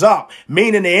 years is up,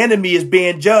 meaning the enemy is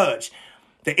being judged.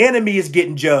 The enemy is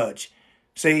getting judged.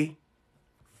 See?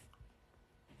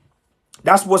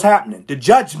 That's what's happening. The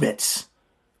judgments.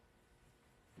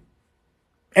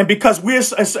 And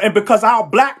because our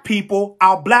black people,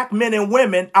 our black men and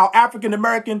women, our African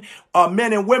American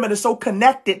men and women are so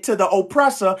connected to the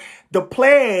oppressor, the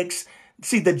plagues,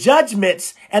 see, the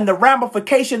judgments and the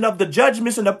ramification of the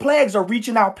judgments and the plagues are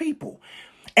reaching our people.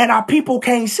 And our people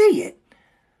can't see it.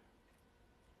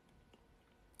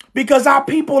 Because our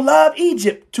people love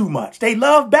Egypt too much. They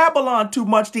love Babylon too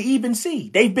much to even see.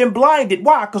 They've been blinded.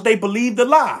 Why? Because they believe the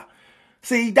lie.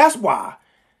 See, that's why.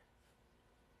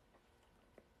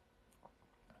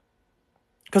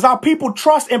 Because our people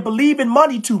trust and believe in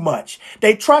money too much.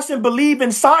 They trust and believe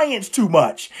in science too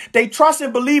much. They trust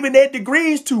and believe in their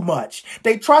degrees too much.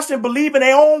 They trust and believe in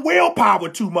their own willpower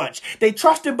too much. They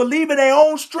trust and believe in their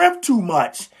own strength too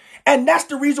much. And that's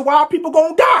the reason why our people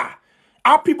gonna die.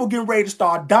 Our people getting ready to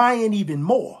start dying even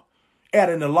more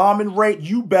at an alarming rate.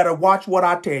 You better watch what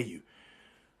I tell you.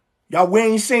 Y'all, we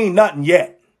ain't seen nothing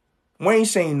yet. We ain't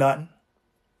seen nothing.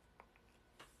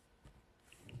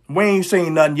 We ain't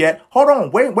seen nothing yet. Hold on.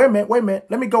 Wait a minute.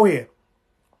 Let me go here.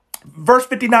 Verse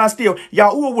 59 still.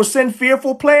 Yahuwah will send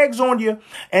fearful plagues on you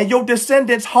and your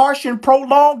descendants, harsh and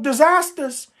prolonged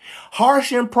disasters.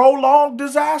 Harsh and prolonged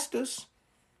disasters.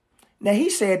 Now,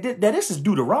 he said that this is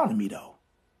Deuteronomy, though.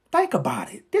 Think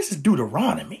about it. This is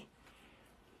Deuteronomy.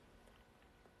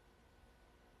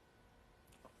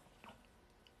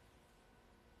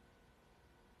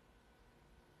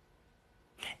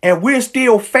 And we're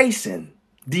still facing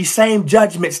these same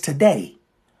judgments today.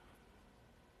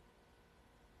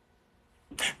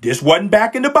 This wasn't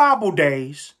back in the Bible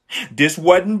days. This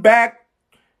wasn't back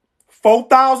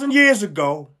 4,000 years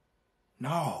ago.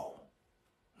 No.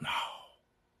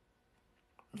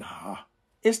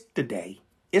 It's today.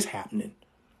 It's happening.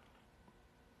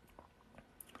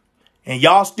 And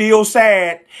y'all still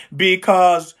sad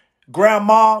because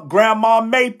Grandma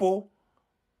Maple,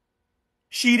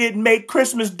 she didn't make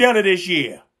Christmas dinner this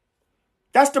year.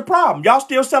 That's the problem. Y'all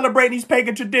still celebrating these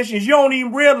pagan traditions. You don't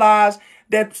even realize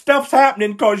that stuff's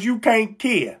happening because you can't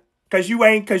hear. Because you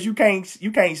can't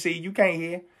see, you can't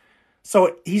hear.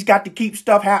 So he's got to keep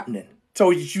stuff happening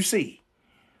so that you see.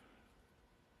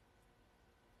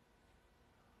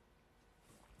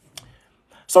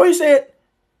 So he said,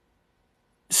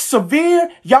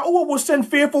 Yahuwah will send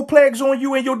fearful plagues on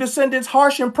you and your descendants,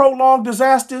 harsh and prolonged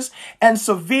disasters, and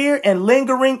severe and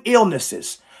lingering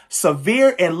illnesses.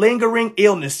 Severe and lingering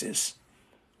illnesses.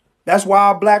 That's why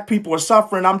our black people are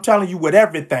suffering, I'm telling you, with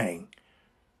everything.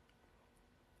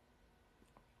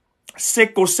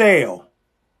 Sickle cell.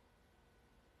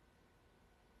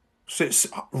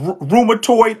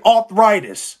 Rheumatoid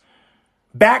arthritis.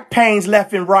 Back pains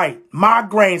left and right,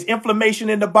 migraines, inflammation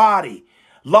in the body,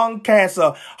 lung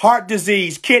cancer, heart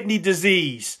disease, kidney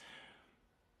disease,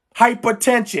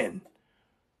 hypertension,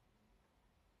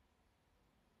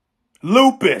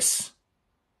 lupus,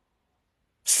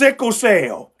 sickle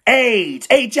cell, AIDS,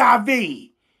 HIV,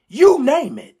 you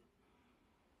name it.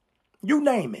 You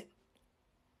name it.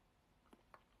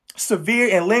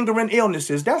 severe and lingering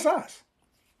illnesses. That's us.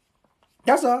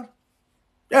 That's us.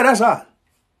 Yeah, that's us.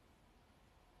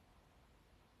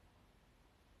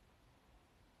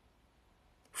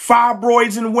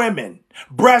 Fibroids in women,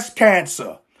 breast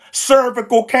cancer,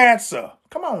 cervical cancer.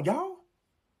 Come on, y'all.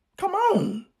 Come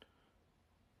on.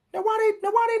 Now why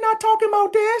they not talking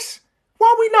about this?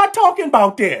 Why we not talking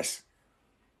about this?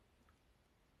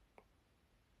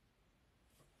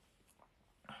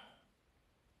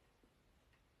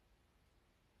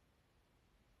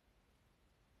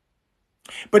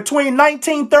 Between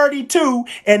 1932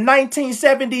 and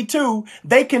 1972,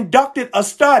 they conducted a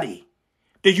study.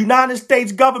 The United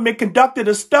States government conducted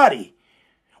a study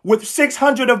with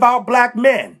 600 of our black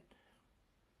men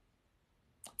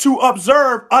to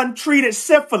observe untreated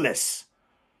syphilis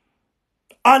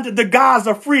under the guise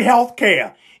of free health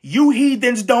care. You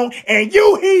heathens don't, and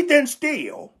you heathens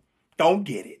still don't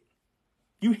get it.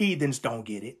 You heathens don't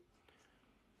get it.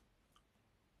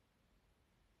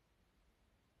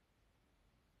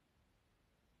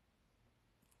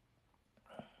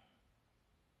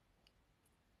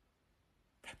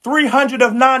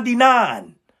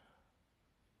 $399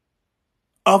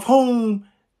 of whom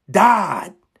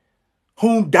died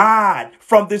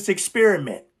from this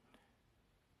experiment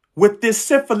with this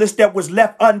syphilis that was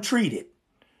left untreated.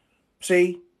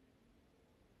 See?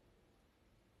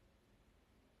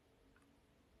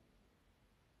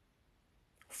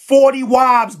 "40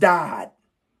 wives died.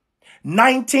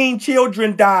 19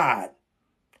 children died.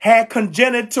 Had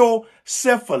congenital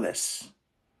syphilis."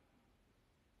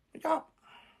 Y'all.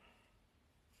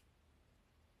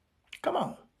 Come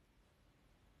on.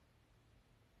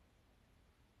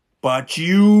 But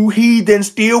you heathens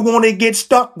still want to get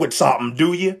stuck with something,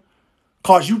 do you?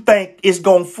 Because you think it's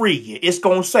going to free you. It's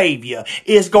going to save you.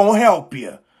 It's going to help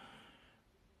you.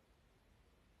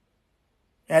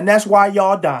 And that's why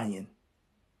y'all dying.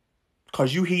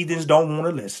 Because you heathens don't want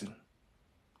to listen.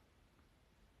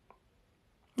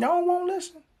 Y'all won't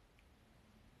listen.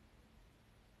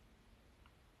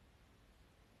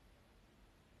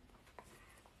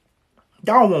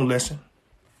 Y'all won't listen.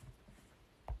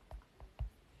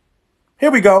 Here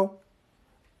we go.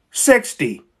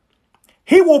 60.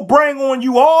 He will bring on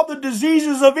you all the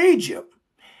diseases of Egypt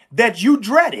that you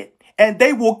dreaded, and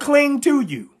they will cling to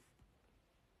you.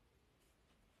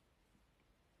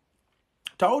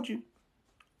 Told you.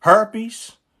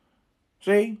 Herpes.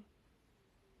 See?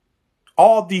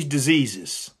 All these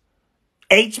diseases.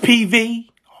 HPV.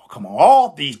 Oh, come on.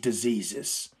 All these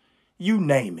diseases. You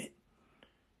name it.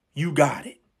 You got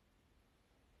it.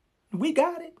 We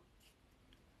got it.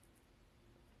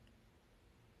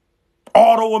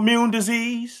 Autoimmune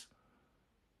disease.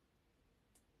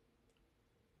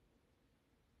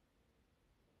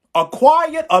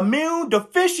 Acquired immune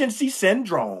deficiency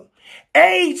syndrome.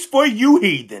 AIDS for you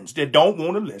heathens that don't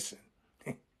want to listen.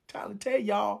 Trying to tell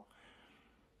y'all.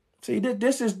 See,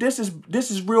 this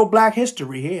is real black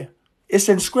history here. It's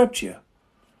in scripture.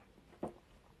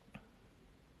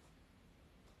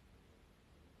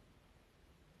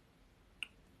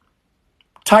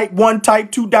 Type 1,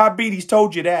 type 2 diabetes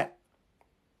told you that.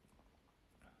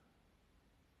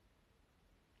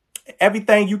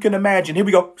 Everything you can imagine. Here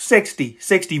we go. 60,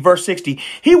 verse 60.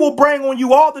 He will bring on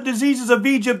you all the diseases of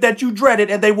Egypt that you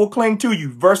dreaded, and they will cling to you.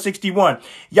 Verse 61.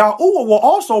 Yahuwah will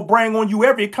also bring on you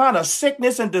every kind of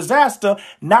sickness and disaster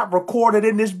not recorded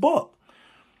in this book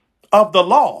of the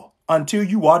law until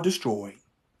you are destroyed.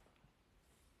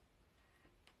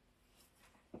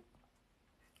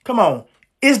 Come on.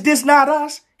 Is this not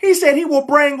us? He said he will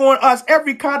bring on us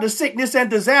every kind of sickness and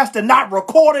disaster not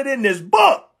recorded in this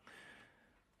book.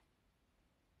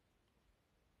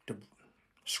 The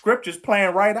scripture's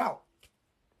playing right out.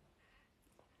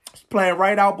 It's playing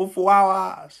right out before our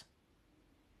eyes.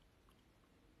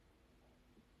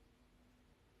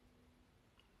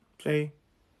 See?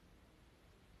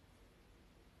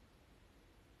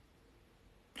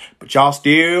 But y'all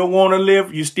still want to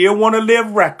live. You still want to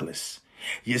live reckless.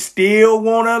 You still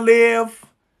want to live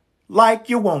like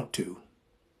you want to.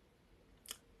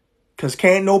 Because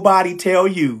can't nobody tell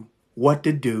you what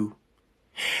to do.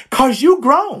 Because you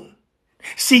grown.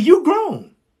 See, you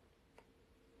grown.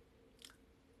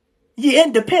 You're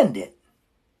independent.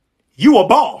 You a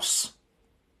boss.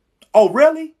 Oh,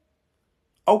 really?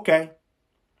 Okay.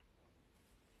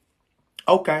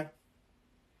 Okay.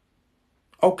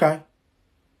 Okay.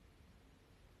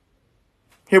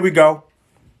 Here we go.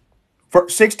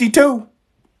 Verse 62.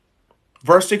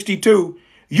 Verse 62.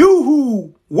 You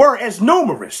who were as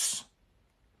numerous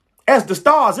as the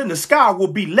stars in the sky will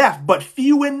be left but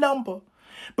few in number,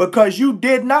 because you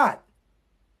did not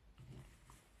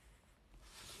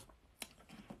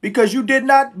Because you did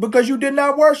not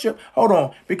worship. Hold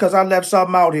on, because I left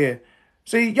something out here.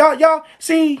 See, y'all,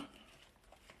 see,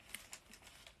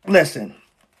 listen.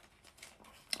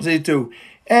 See too.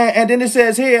 And then it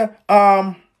says here,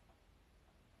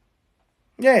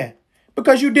 yeah,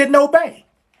 because you didn't obey.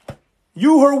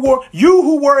 You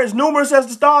who were as numerous as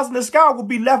the stars in the sky will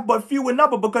be left but few in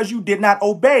number because you did not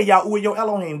obey Yahweh your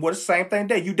Elohim. Well, it's the same thing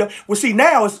there. Well, see,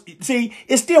 now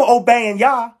it's still obeying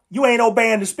Yah. You ain't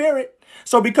obeying the spirit.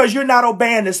 So because you're not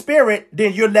obeying the spirit,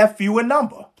 then you're left few in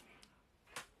number.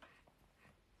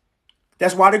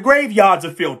 That's why the graveyards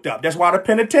are filled up. That's why the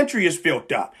penitentiary is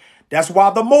filled up. That's why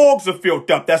the morgues are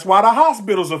filled up. That's why the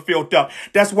hospitals are filled up.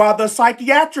 That's why the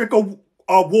psychiatric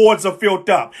wards are filled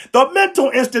up. The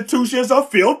mental institutions are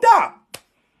filled up.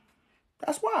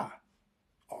 That's why.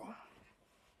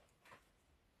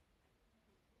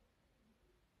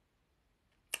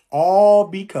 All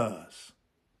because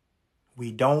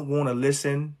we don't want to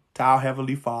listen to our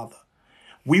Heavenly Father.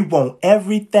 We want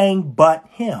everything but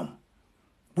Him.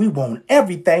 We want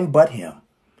everything but Him.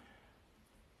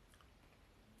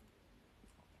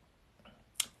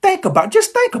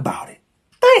 Just think about it.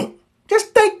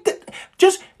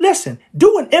 Just listen.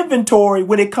 Do an inventory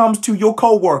when it comes to your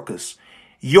coworkers,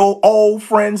 your old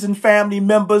friends and family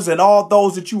members, and all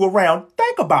those that you around.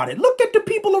 Think about it. Look at the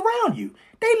people around you.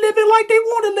 They living like they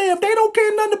want to live. They don't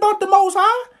care nothing about the Most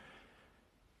High.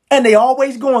 And they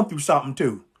always going through something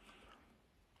too.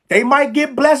 They might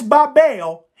get blessed by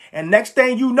Baal, and next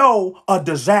thing you know, a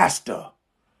disaster,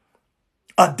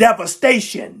 a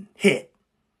devastation hit.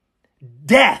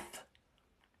 Death.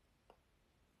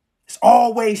 It's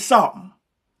always something.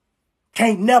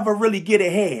 Can't never really get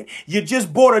ahead. You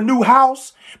just bought a new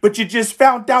house, but you just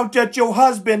found out that your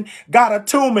husband got a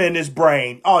tumor in his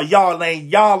brain. Oh, y'all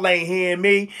ain't hearing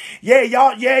me. Yeah,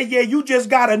 you just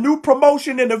got a new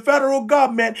promotion in the federal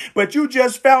government, but you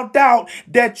just found out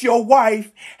that your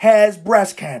wife has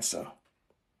breast cancer.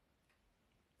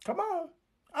 Come on.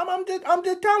 I'm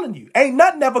just telling you. Ain't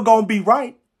nothing ever gonna be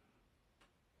right.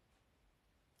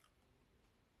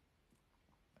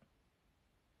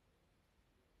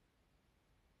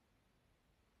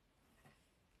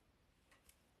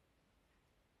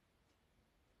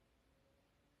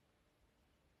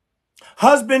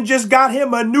 Husband just got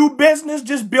him a new business,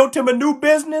 just built him a new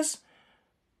business.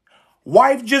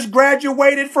 Wife just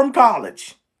graduated from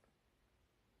college.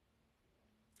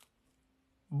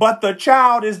 But the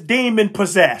child is demon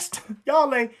possessed.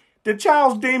 The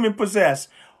child's demon possessed.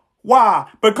 Why?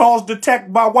 Because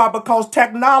because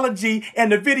technology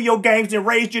and the video games that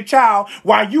raised your child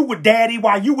while you were daddy,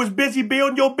 while you was busy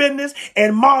building your business,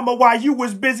 and mama, while you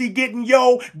was busy getting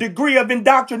your degree of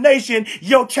indoctrination,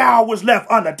 your child was left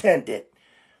unattended.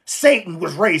 Satan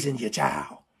was raising your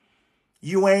child.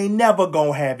 You ain't never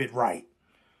gonna have it right.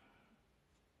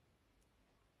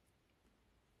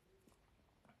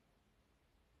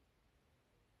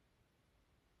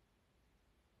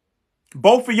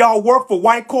 Both of y'all work for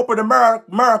white corporate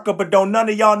America, but don't none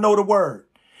of y'all know the word.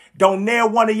 Don't near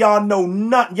one of y'all know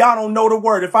nothing. Y'all don't know the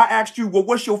word. If I asked you, well,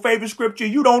 what's your favorite scripture?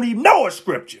 You don't even know a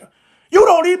scripture. You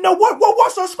don't even know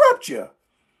what's a scripture.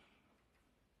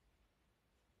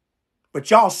 But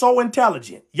y'all so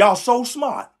intelligent. Y'all so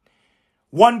smart.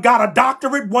 One got a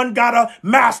doctorate, one got a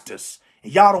master's.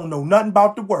 And y'all don't know nothing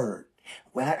about the word.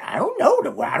 Well, I don't know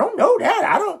the word. I don't know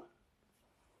that.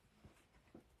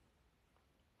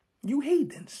 You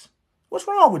heathens. What's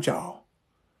wrong with y'all?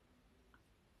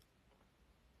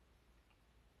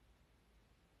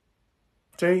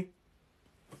 See?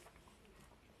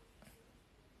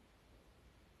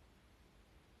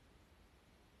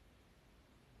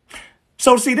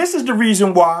 So, see, this is the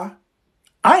reason why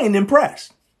I ain't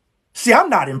impressed. See, I'm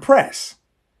not impressed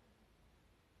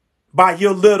by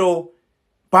your little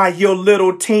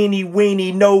teeny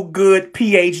weeny no good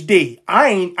PhD.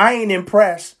 I ain't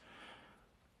impressed.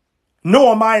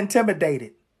 Nor am I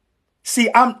intimidated. See,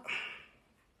 I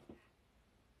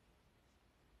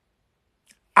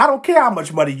don't care how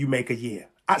much money you make a year.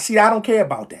 I don't care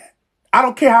about that. I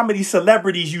don't care how many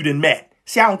celebrities you done met.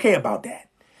 See, I don't care about that.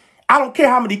 I don't care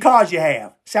how many cars you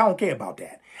have. See, I don't care about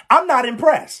that. I'm not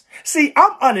impressed. See,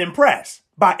 I'm unimpressed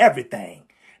by everything.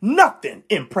 Nothing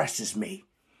impresses me.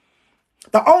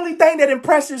 The only thing that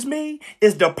impresses me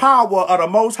is the power of the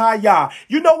Most High Yah.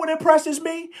 You know what impresses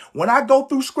me? When I go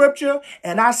through scripture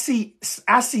and I see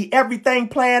everything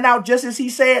playing out just as he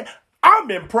said,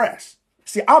 I'm impressed.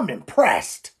 See, I'm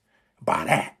impressed by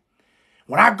that.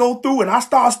 When I go through and I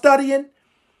start studying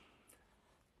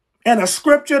and a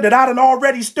scripture that I done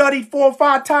already studied 4 or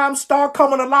 5 times start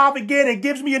coming alive again and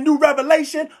gives me a new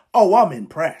revelation, oh, I'm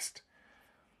impressed.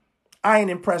 I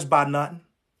ain't impressed by nothing.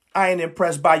 I ain't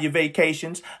impressed by your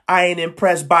vacations. I ain't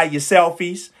impressed by your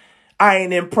selfies. I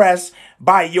ain't impressed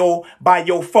by your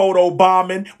photo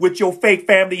bombing with your fake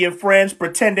family and friends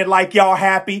pretending like y'all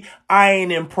happy. I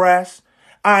ain't impressed.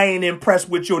 I ain't impressed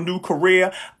with your new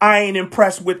career. I ain't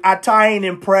impressed with I ain't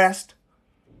impressed.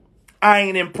 I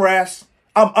ain't impressed.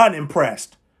 I'm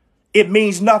unimpressed. It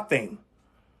means nothing.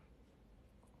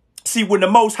 See, when the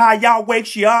Most High Yah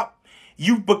wakes you up,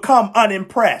 you become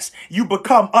unimpressed. You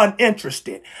become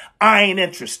uninterested. I ain't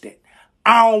interested.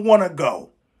 I don't want to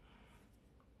go.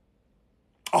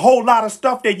 A whole lot of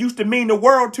stuff that used to mean the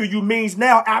world to you means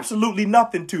now absolutely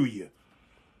nothing to you.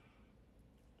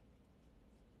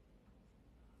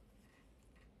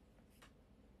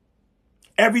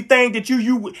 Everything that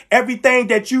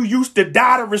you used to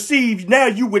die to receive, now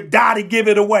you would die to give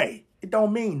it away. It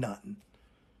don't mean nothing.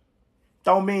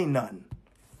 Don't mean nothing.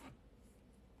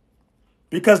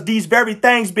 Because these very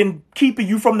things been keeping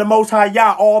you from the Most High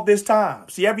Yah all this time.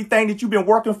 See, everything that you've been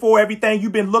working for, everything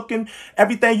you've been working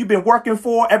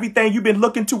for, everything you've been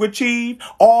looking to achieve,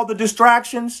 all the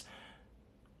distractions,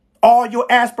 all your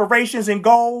aspirations and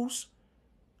goals,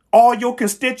 all your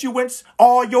constituents,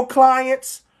 all your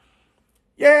clients.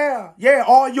 Yeah,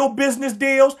 all your business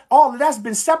deals, all of that's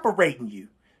been separating you.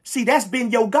 See, that's been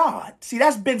your God. See,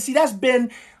 that's been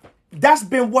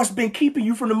what's been keeping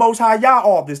you from the Most High Yah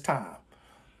all this time.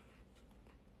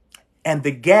 And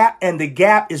the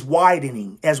gap is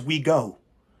widening as we go.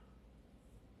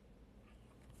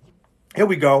 Here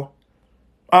we go.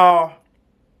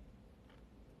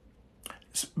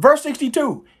 Verse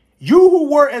 62. You who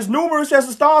were as numerous as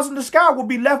the stars in the sky will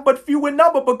be left but few in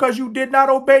number because you did not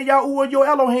obey Yahuwah your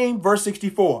Elohim. Verse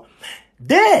 64.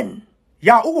 Then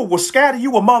Yahuwah will scatter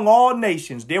you among all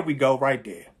nations. There we go, right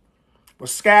there. Will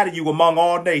scatter you among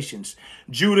all nations.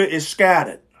 Judah is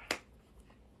scattered.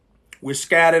 We're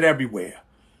scattered everywhere.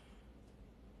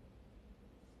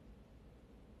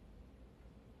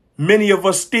 Many of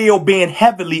us still being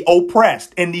heavily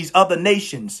oppressed in these other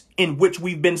nations in which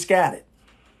we've been scattered.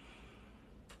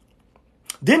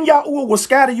 Then Yahuwah will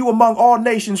scatter you among all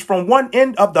nations from one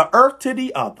end of the earth to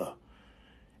the other.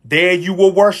 There you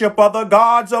will worship other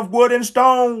gods of wood and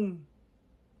stone.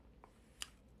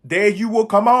 There you will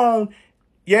come on.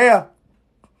 Yeah.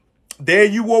 There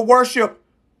you will worship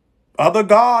other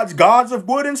gods of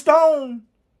wood and stone,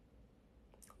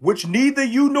 which neither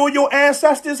you nor your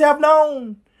ancestors have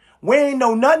known. We ain't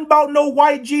know nothing about no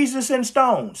white Jesus in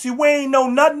stone. See, we ain't know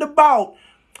nothing about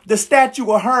the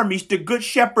statue of Hermes, the good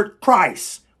shepherd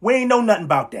Christ. We ain't know nothing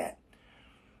about that.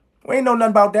 We ain't know nothing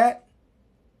about that.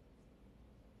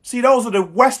 See, those are the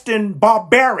Western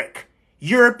barbaric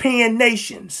European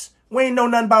nations. We ain't know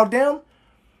nothing about them.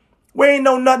 We ain't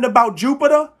know nothing about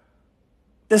Jupiter.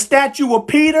 The statue of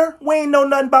Peter, we ain't know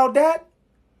nothing about that.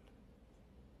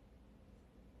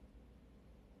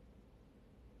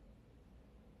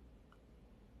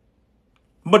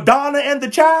 Madonna and the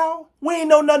child, we ain't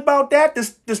know nothing about that.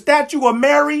 The statue of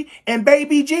Mary and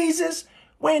baby Jesus,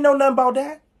 we ain't know nothing about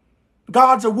that.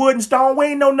 Gods of wood and stone, we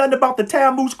ain't know nothing about the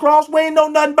Tammuz cross, we ain't know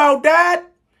nothing about that.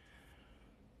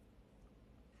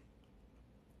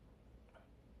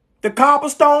 The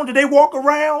cobblestone that they walk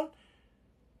around,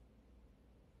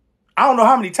 I don't know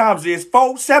how many times it is,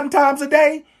 4, 7 times a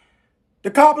day.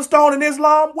 The cobblestone in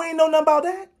Islam, we ain't know nothing about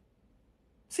that.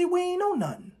 See, we ain't know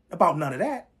nothing about none of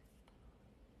that.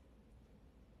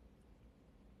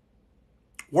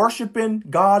 Worshiping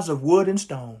gods of wood and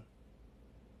stone.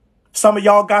 Some of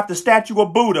y'all got the statue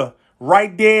of Buddha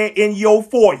right there in your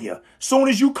foyer. Soon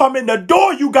as you come in the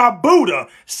door, you got Buddha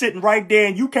sitting right there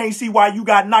and you can't see why you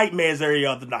got nightmares every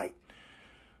other night.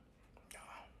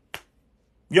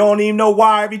 You don't even know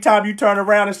why every time you turn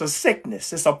around, it's a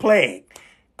sickness. It's a plague.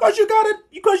 Because you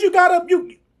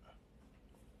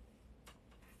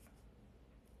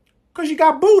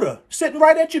got Buddha sitting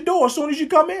right at your door as soon as you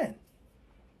come in.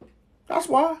 That's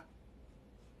why.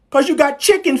 Because you got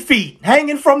chicken feet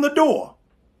hanging from the door.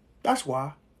 That's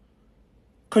why.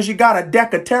 Because you got a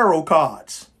deck of tarot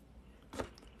cards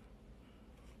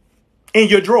in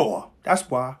your drawer. That's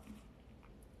why.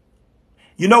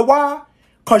 You know why?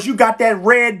 Because you got that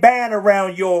red band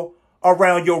around your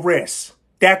wrist.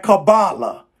 That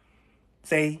Kabbalah.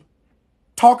 See?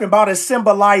 Talking about it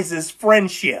symbolizes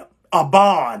friendship. A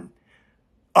bond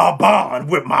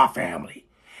with my family.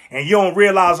 And you don't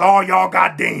realize all y'all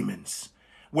got demons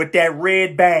with that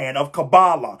red band of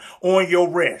Kabbalah on your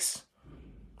wrist.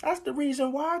 That's the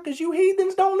reason why, because you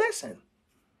heathens don't listen.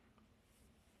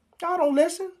 Y'all don't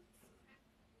listen.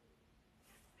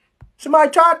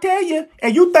 Somebody try to tell you,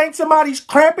 and you think somebody's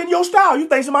cramping your style. You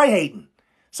think somebody hating.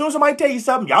 As soon as somebody tell you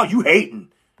something, y'all, you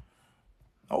hating.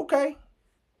 Okay.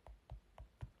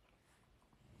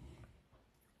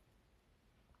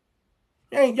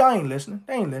 Y'all ain't listening.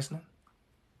 They ain't listening.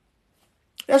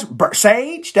 That's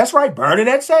sage. That's right. Burning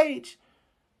that sage.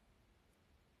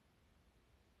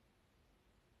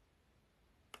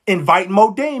 Inviting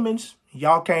more demons.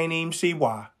 Y'all can't even see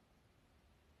why.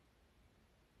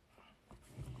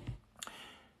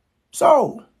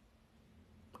 So,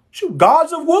 shoot,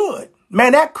 gods of wood.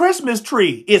 Man, that Christmas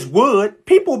tree is wood.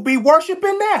 People be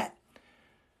worshiping that.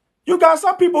 You got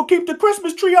some people keep the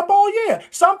Christmas tree up all year.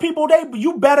 Some people,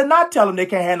 you better not tell them they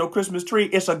can't have no Christmas tree.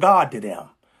 It's a god to them.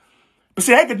 But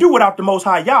see, they can do without the Most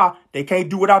High Yah. They can't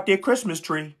do without their Christmas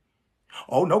tree.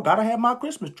 Oh, no, gotta have my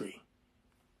Christmas tree.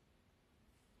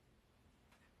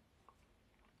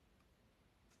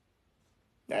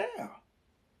 Yeah.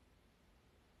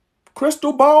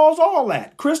 Crystal balls, all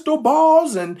that. Crystal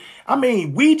balls and,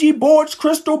 Ouija boards,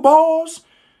 crystal balls.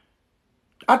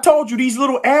 I told you these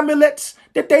little amulets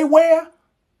that they wear.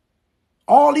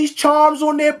 All these charms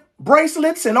on their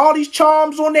bracelets and all these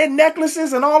charms on their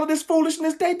necklaces and all of this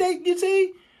foolishness. You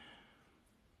see?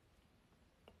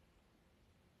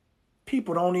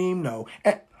 People don't even know.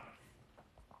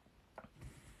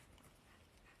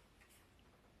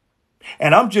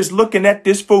 And I'm just looking at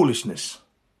this foolishness,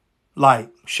 like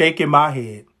shaking my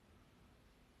head.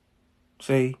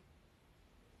 See?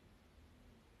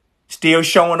 Still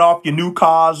showing off your new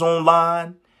cars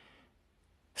online.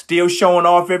 Still showing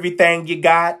off everything you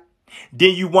got.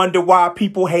 Then you wonder why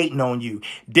people hating on you.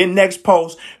 Then next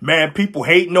post, man, people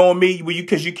hating on me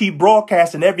because you keep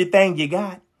broadcasting everything you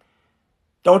got.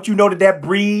 Don't you know that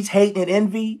breeds hate and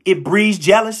envy? It breeds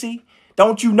jealousy.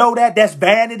 Don't you know that? That's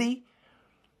vanity.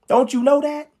 Don't you know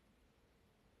that?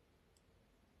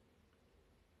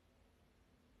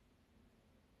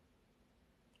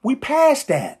 We passed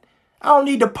that. I don't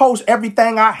need to post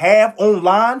everything I have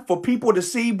online for people to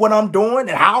see what I'm doing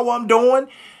and how I'm doing.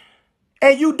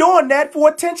 And you doing that for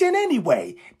attention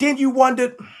anyway. Then you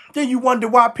wonder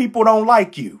why people don't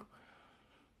like you.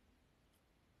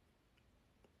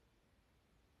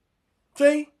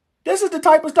 See? This is the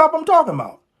type of stuff I'm talking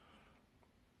about.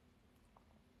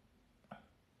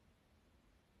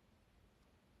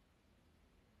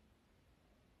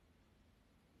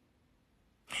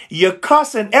 You're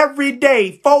cussing every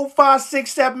day, 4, 5,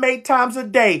 6, 7, 8 times a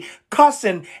day.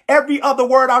 Cussing. Every other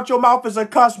word out your mouth is a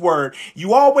cuss word.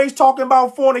 You always talking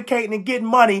about fornicating and getting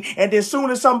money. And as soon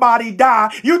as somebody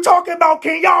die, you talking about,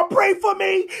 can y'all pray for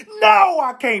me? No,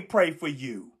 I can't pray for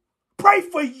you. Pray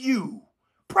for you.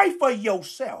 Pray for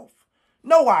yourself.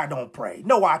 No, I don't pray.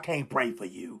 No, I can't pray for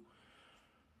you.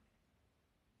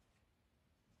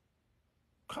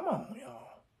 Come on,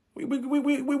 y'all.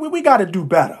 We got to do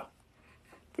better.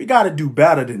 We got to do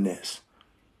better than this.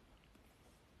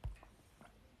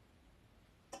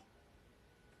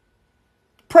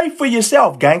 Pray for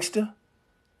yourself, gangster,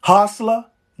 hustler,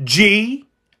 G,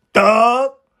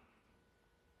 thug.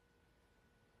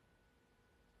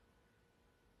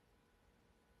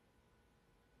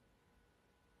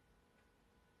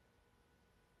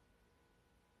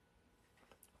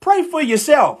 Pray for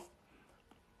yourself.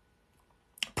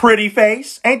 Pretty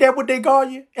face. Ain't that what they call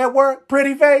you at work?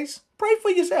 Pretty face. Pray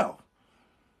for yourself.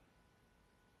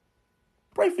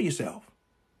 Pray for yourself.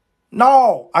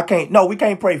 No, I can't. No, we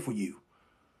can't pray for you.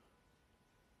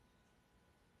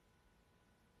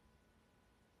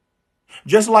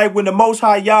 Just like when the Most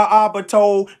High Yah Abba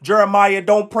told Jeremiah,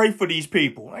 don't pray for these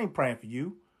people. I ain't praying for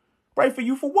you. Pray for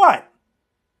you for what?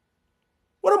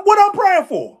 What I'm praying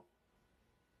for?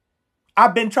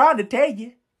 I've been trying to tell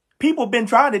you. People been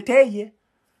trying to tell you.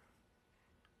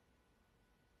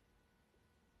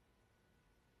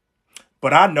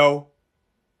 But I know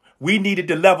we needed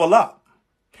to level up.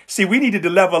 See, we needed to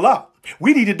level up.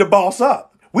 We needed to boss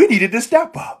up. We needed to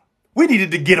step up. We needed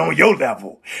to get on your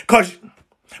level.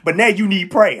 But now you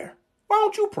need prayer. Why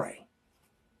don't you pray?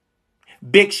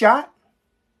 Big shot.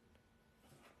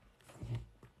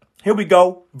 Here we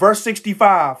go. Verse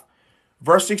 65.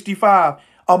 Verse 65.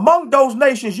 Among those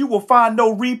nations, you will find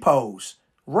no repose.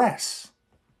 Rest.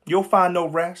 You'll find no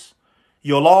rest.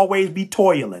 You'll always be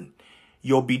toiling.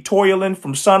 You'll be toiling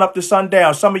from sun up to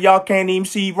sundown. Some of y'all can't even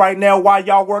see right now why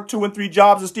y'all work 2 and 3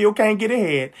 jobs and still can't get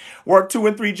ahead. Work 2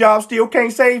 and 3 jobs, still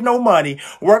can't save no money.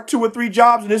 Work 2 or 3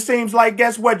 jobs, and it seems like,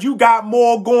 guess what? You got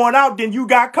more going out than you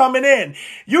got coming in.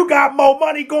 You got more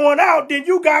money going out than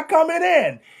you got coming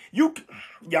in.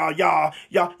 Y'all,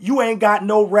 you ain't got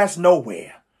no rest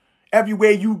nowhere.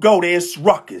 Everywhere you go, there's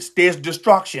ruckus. There's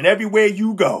destruction. Everywhere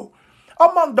you go.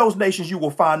 Among those nations, you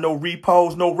will find no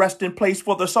repose, no resting place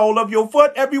for the sole of your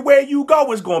foot. Everywhere you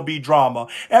go is going to be drama.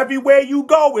 Everywhere you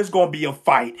go is going to be a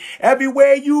fight.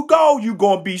 Everywhere you go, you're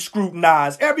going to be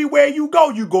scrutinized. Everywhere you go,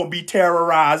 you're going to be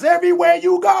terrorized. Everywhere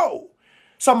you go.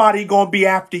 Somebody gonna be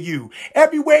after you.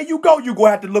 Everywhere you go, you gonna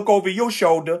have to look over your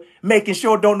shoulder, making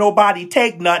sure don't nobody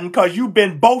take nothing because you've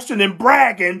been boasting and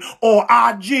bragging on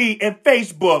IG and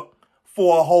Facebook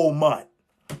for a whole month.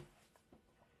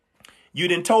 You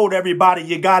done told everybody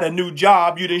you got a new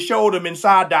job. You done showed them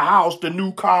inside the house, the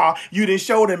new car. You done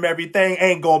showed them everything.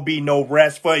 Ain't gonna be no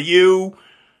rest for you.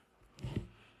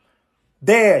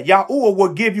 There, Yahuwah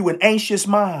will give you an anxious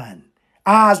mind,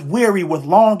 eyes weary with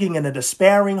longing and a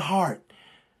despairing heart.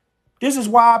 This is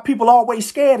why people always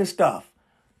scared of stuff.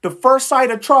 The first sight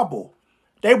of trouble.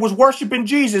 They was worshiping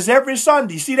Jesus every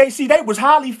Sunday. They was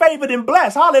highly favored and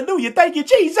blessed. Hallelujah. Thank you,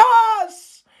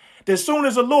 Jesus. As soon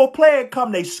as a little plague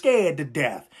come, they scared to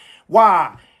death.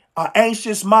 Why? An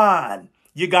anxious mind.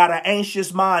 You got an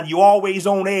anxious mind. You always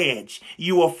on edge.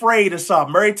 You afraid of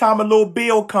something. Every time a little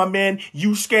bill come in,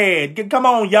 you scared. Come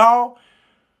on, y'all.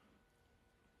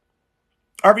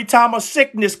 Every time a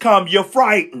sickness come, you're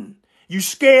frightened. You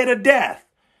scared of death.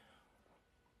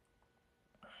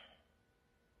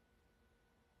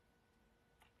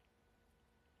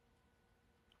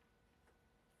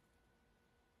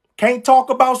 Can't talk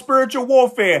about spiritual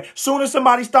warfare. Soon as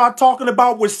somebody start talking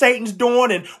about what Satan's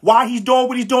doing and why he's doing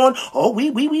what he's doing, oh, we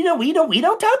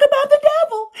don't talk about the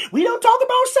devil. We don't talk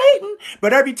about Satan.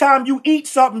 But every time you eat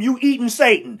something, you eating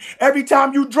Satan. Every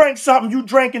time you drink something, you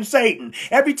drinking Satan.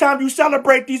 Every time you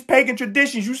celebrate these pagan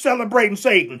traditions, you celebrating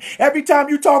Satan. Every time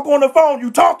you talk on the phone, you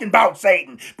talking about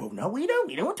Satan. But no, we don't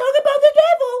talk about the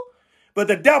devil. But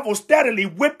the devil's steadily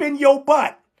whipping your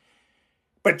butt.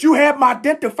 But you haven't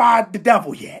identified the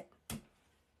devil yet.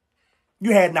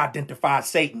 You hadn't identified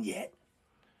Satan yet.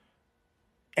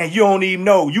 And you don't even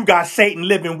know you got Satan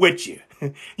living with you.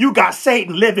 You got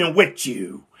Satan living with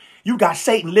you. You got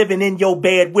Satan living in your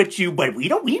bed with you, but we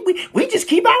just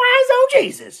keep our eyes on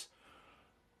Jesus.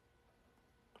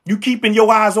 You keeping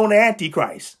your eyes on the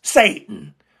Antichrist,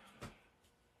 Satan.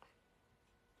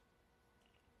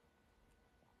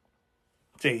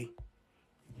 See?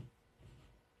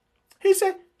 He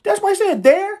said, that's why he said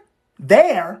there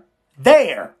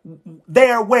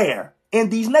where? In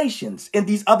these nations, in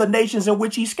these other nations in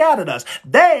which he scattered us.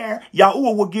 There,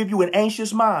 Yahuwah will give you an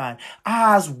anxious mind,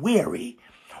 eyes weary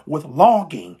with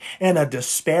longing and a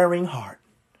despairing heart.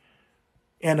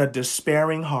 And a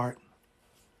despairing heart.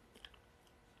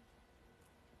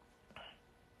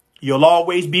 You'll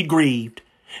always be grieved,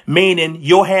 meaning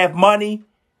you'll have money,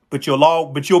 but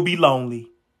you'll be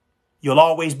lonely. You'll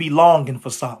always be longing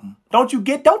for something. Don't you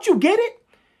get it? Don't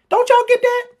y'all get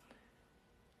that?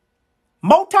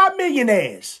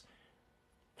 Multi-millionaires.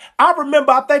 I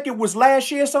remember, I think it was last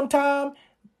year sometime,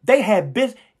 they had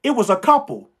it was a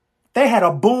couple. They had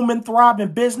a booming, thriving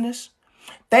business.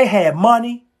 They had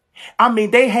money. I mean,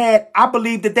 I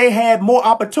believe that they had more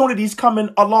opportunities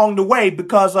coming along the way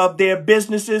because of their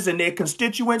businesses and their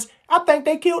constituents. I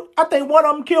think one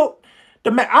of them killed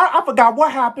the man. I forgot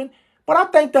what happened, but I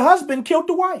think the husband killed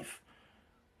the wife.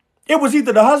 It was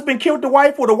either the husband killed the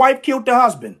wife or the wife killed the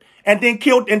husband and then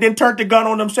turned the gun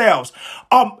on themselves.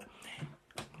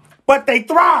 But they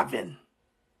thriving.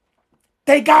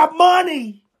 They got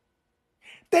money.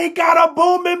 They got a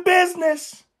booming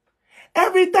business.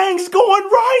 Everything's going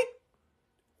right.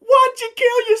 Why'd you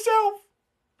kill yourself?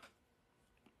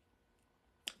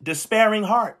 Despairing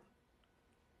heart.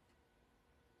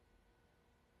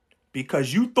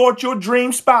 Because you thought your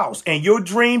dream spouse and your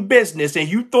dream business and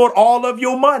you thought all of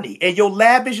your money and your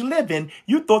lavish living,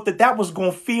 you thought that was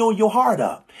going to fill your heart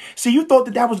up. See, you thought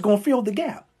that was going to fill the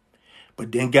gap.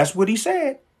 But then guess what he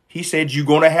said? He said you're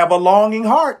going to have a longing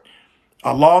heart,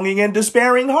 a longing and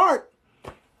despairing heart.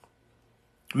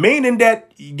 Meaning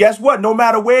that, guess what? No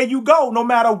matter where you go, no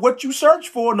matter what you search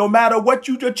for, no matter what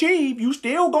you achieve, you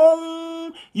still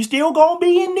gonna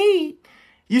be in need.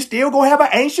 You still gonna have an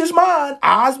anxious mind,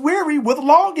 eyes weary with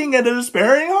longing and a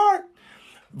despairing heart.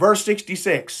 Verse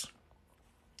 66.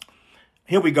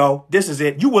 Here we go. This is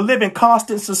it. You will live in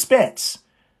constant suspense.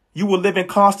 You will live in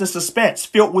constant suspense,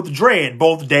 filled with dread,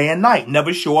 both day and night,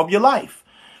 never sure of your life.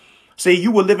 See,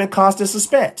 you will live in constant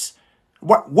suspense.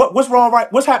 What's wrong? Right?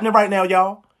 What's happening right now,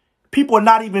 y'all? People are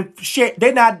not even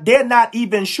they're not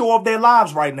even sure of their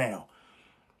lives right now.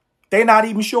 They're not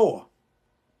even sure.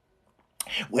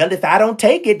 Well, if I don't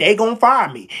take it, they gonna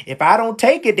fire me. If I don't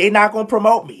take it, they not gonna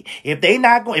promote me. If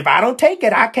I don't take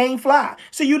it, I can't fly.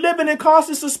 So you living in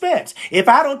constant suspense. If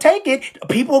I don't take it,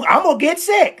 I'm gonna get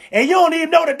sick. And you don't even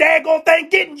know the daggone thing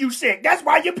getting you sick. That's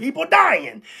why your people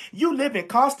dying. You live in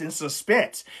constant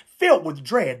suspense, filled with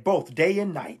dread both day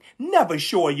and night. Never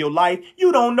sure of your life.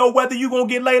 You don't know whether you're going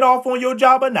to get laid off on your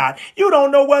job or not. You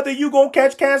don't know whether you're going to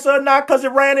catch cancer or not because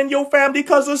it ran in your family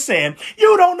because of sin.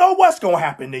 You don't know what's going to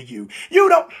happen to you. You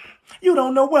You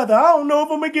don't know whether. I don't know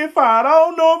if I'm going to get fired. I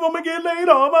don't know if I'm going to get laid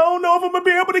off. I don't know if I'm going to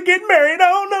be able to get married. I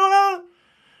don't know.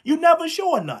 You never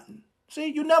sure of nothing. See,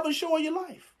 you never sure of your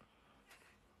life.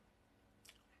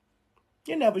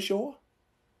 You're never sure.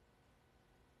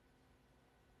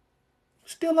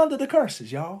 Still under the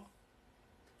curses, y'all.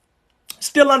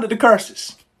 Still under the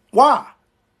curses. Why?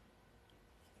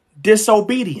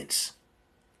 Disobedience.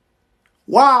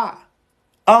 Why?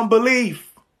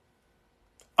 Unbelief.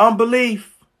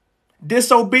 Unbelief.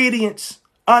 Disobedience.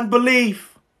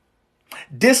 Unbelief.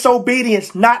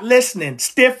 Disobedience, not listening,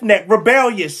 stiff-necked,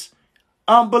 rebellious.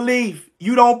 Unbelief.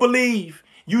 You don't believe.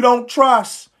 You don't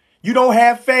trust. You don't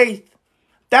have faith.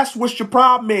 That's what your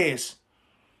problem is.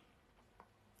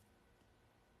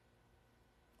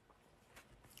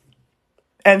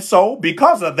 And so,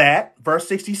 because of that, verse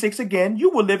 66 again, you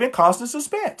will live in constant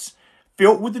suspense,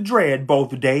 filled with the dread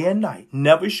both day and night,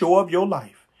 never sure of your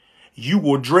life. You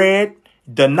will dread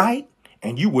the night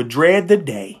and you will dread the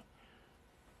day.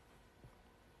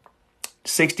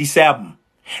 67.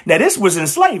 Now, this was in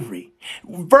slavery.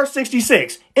 Verse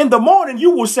 66. In the morning,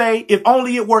 you will say, if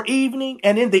only it were evening,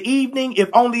 and in the evening, if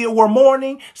only it were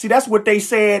morning. See, that's what they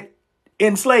said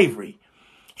in slavery.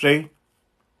 See?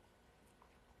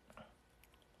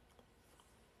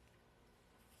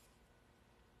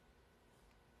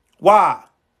 Why?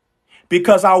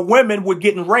 Because our women were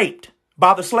getting raped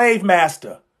by the slave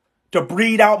master to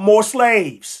breed out more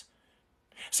slaves.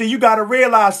 See, you got to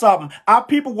realize something. Our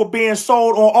people were being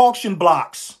sold on auction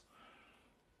blocks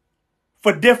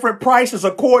for different prices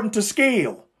according to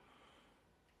skill.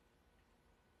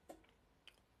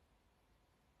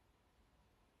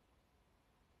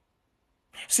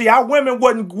 See, our women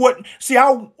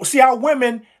our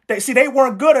women, they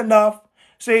weren't good enough.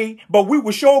 See, but we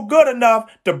were sure good enough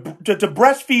to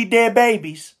breastfeed their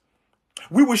babies.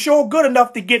 We were sure good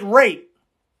enough to get raped,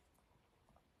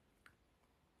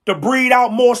 to breed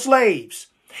out more slaves.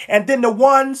 And then the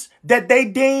ones that they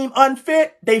deemed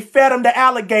unfit, they fed them to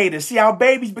alligators. See, our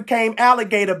babies became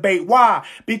alligator bait. Why?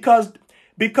 Because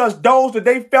those that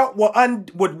they felt were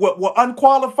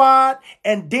unqualified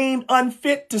and deemed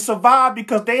unfit to survive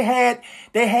because they had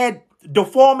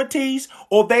deformities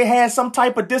or they had some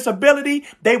type of disability,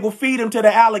 they will feed them to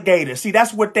the alligators. See,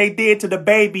 that's what they did to the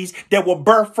babies that were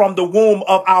birthed from the womb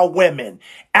of our women.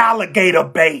 Alligator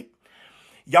bait.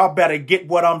 Y'all better get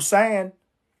what I'm saying.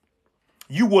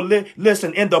 You will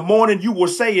listen, in the morning, you will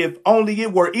say, if only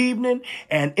it were evening,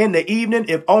 and in the evening,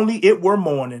 if only it were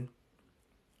morning.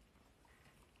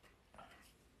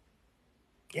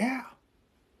 Yeah.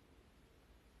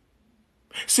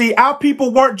 See, our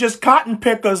people weren't just cotton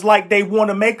pickers like they want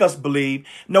to make us believe.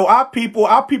 No, our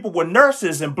people were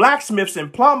nurses and blacksmiths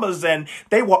and plumbers, and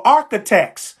they were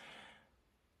architects,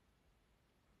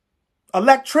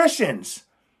 electricians.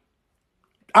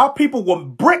 Our people were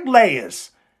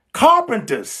bricklayers,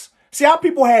 carpenters. See, our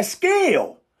people had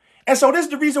skill. And so this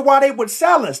is the reason why they would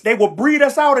sell us. They would breed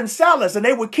us out and sell us, and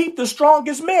they would keep the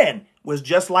strongest men. Was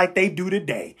just like they do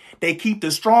today. They keep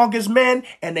the strongest men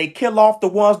and they kill off the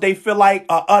ones they feel like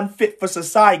are unfit for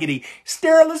society.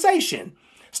 Sterilization.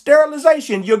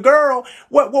 Your girl,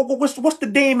 what's the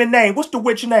demon name? What's the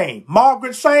witch name?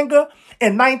 Margaret Sanger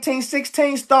in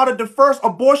 1916 started the first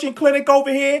abortion clinic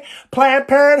over here, Planned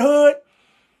Parenthood,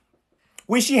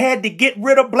 where she had to get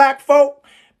rid of black folk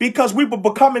because we were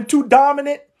becoming too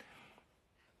dominant.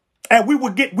 And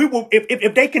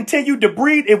if they continued to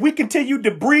breed, if we continued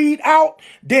to breed out,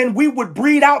 then we would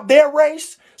breed out their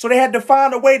race. So they had to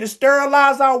find a way to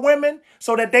sterilize our women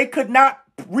so that they could not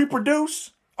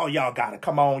reproduce. Oh, y'all got to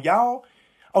come on, y'all.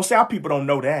 Oh, see, our people don't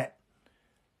know that.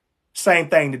 Same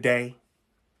thing today.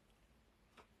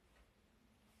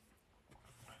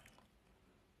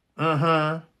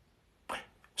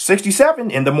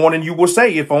 67, in the morning you will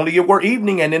say, if only it were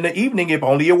evening, and in the evening, if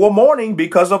only it were morning,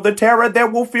 because of the terror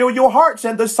that will fill your hearts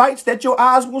and the sights that your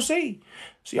eyes will see.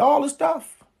 See, all the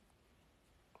stuff.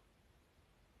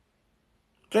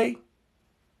 See?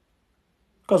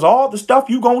 Because all the stuff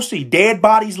you gonna see, dead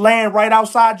bodies laying right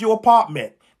outside your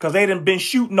apartment because they done been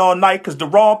shooting all night because the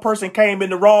wrong person came in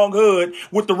the wrong hood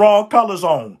with the wrong colors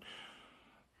on.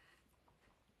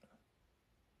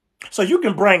 So you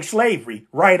can bring slavery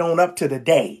right on up to the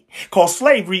day. Because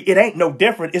slavery, it ain't no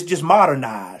different. It's just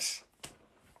modernized.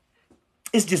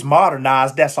 It's just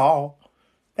modernized. That's all.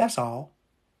 That's all.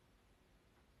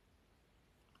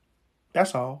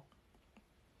 That's all.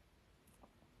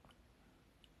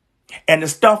 And the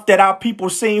stuff that our people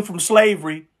seen from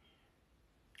slavery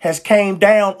has came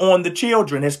down on the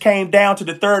children, has came down to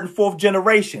the third and fourth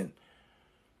generation.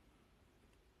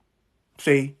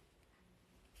 See?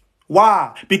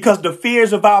 Why? Because the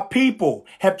fears of our people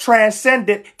have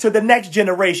transcended to the next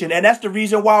generation. And that's the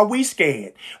reason why we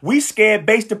scared. We scared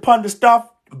based upon the stuff,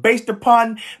 based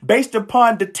upon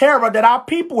the terror that our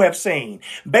people have seen,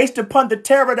 based upon the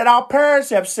terror that our parents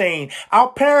have seen,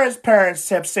 our parents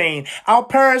have seen, our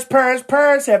parents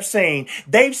have seen.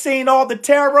 They've seen all the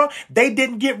terror. They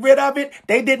didn't get rid of it.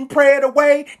 They didn't pray it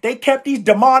away. They kept these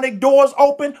demonic doors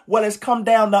open. Well, it's come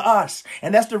down to us.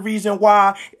 And that's the reason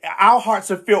why our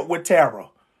hearts are filled with terror,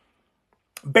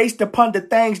 based upon the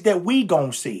things that we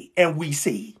gonna see and we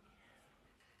see.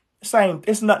 Same.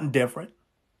 It's nothing different.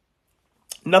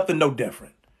 Nothing no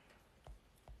different.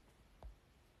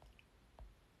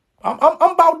 I'm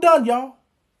about done, y'all.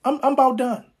 I'm about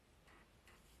done.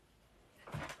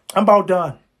 I'm about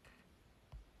done.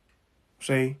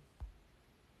 See?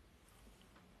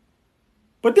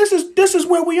 But this is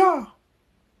where we are.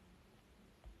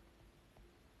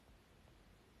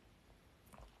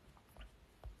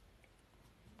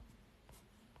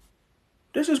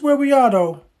 This is where we are,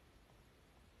 though.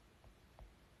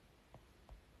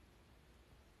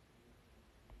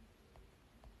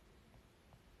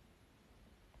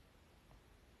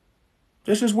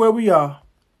 This is where we are.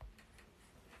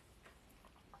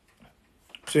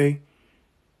 See?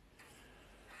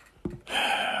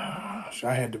 So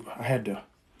I had to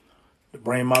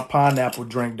bring my pineapple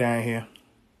drink down here.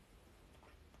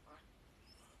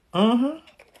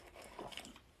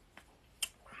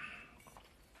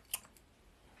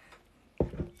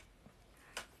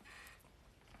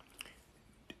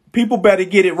 People better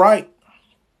get it right.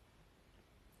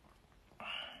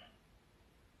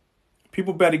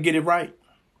 People better get it right.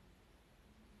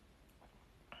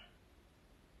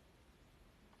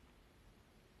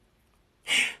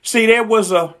 See, there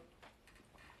was a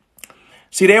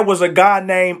guy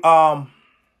named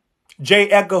J.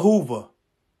 Edgar Hoover.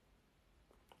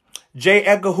 J.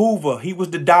 Edgar Hoover, he was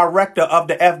the director of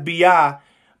the FBI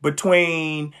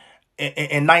in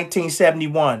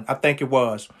 1971, I think it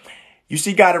was. You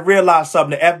see, got to realize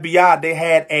something. The FBI, they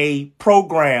had a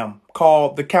program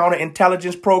called the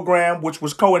Counterintelligence Program, which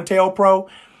was COINTELPRO.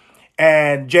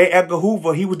 And J. Edgar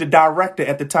Hoover, he was the director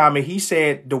at the time. And he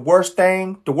said the worst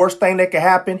thing that could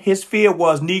happen, his fear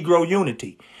was Negro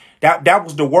unity. That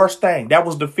was the worst thing. That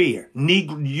was the fear.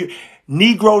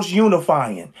 Negroes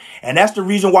unifying. And that's the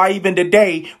reason why even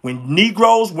today, when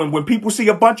people see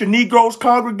a bunch of Negroes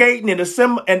congregating and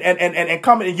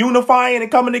coming and unifying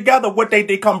and coming together, what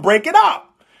they come break it up.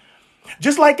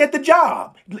 Just like at the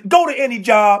job. Go to any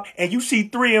job and you see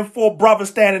 3 and 4 brothers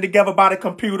standing together by the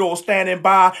computer or standing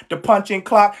by the punching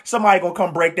clock. Somebody gonna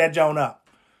come break that joint up.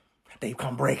 They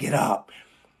come break it up.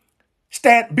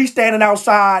 Be standing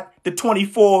outside the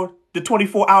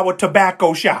 24-hour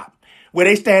tobacco shop where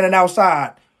they standing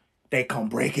outside. They come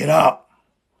break it up.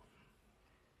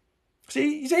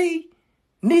 See,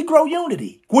 Negro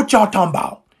unity. What y'all talking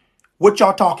about? What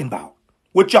y'all talking about?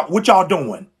 What y'all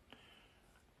doing?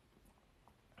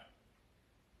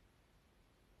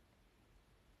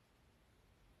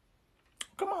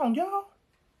 Come on, y'all.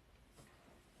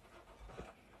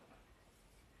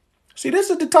 See, this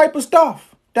is the type of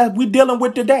stuff that we're dealing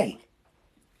with today.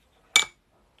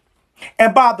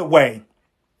 And by the way,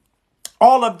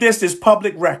 all of this is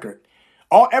public record.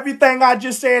 Everything I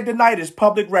just said tonight is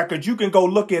public record. You can go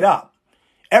look it up.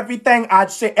 Everything I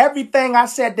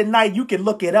said tonight, you can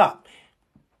look it up.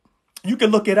 You can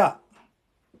look it up.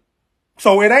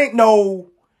 So I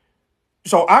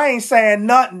ain't saying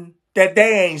nothing that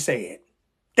they ain't said.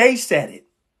 They said it,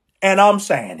 and I'm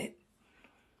saying it,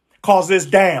 because it's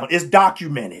down. It's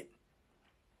documented.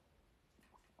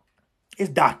 It's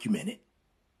documented.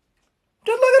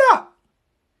 Just look it up.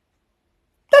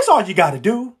 That's all you got to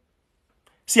do.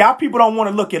 See, our people don't want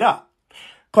to look it up,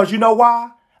 because you know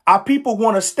why? Our people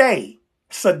want to stay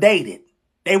sedated.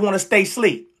 They want to stay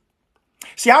asleep.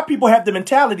 See, our people have the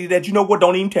mentality that, you know what,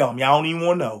 don't even tell me. I don't even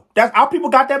want to know. Our people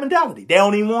got that mentality. They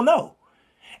don't even want to know.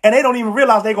 And they don't even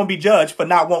realize they're going to be judged for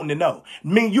not wanting to know.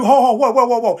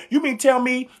 Whoa. You mean tell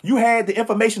me you had the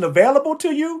information available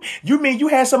to you? You mean you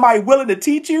had somebody willing to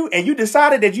teach you and you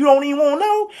decided that you don't even want to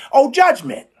know? Oh,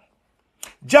 judgment.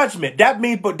 Judgment. That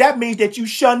means that you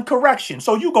shun correction.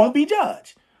 So you're going to be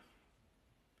judged.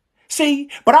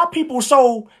 See, but our people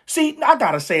I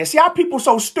got to say it. See, our people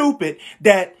so stupid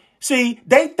that,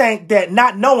 they think that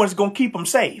not knowing is going to keep them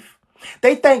safe.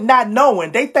 They think not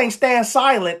knowing, they think staying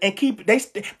silent and they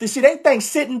think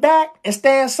sitting back and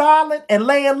staying silent and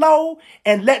laying low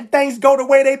and letting things go the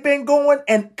way they've been going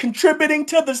and contributing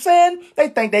to the sin. They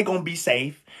think they're going to be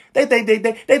safe. They think they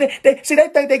think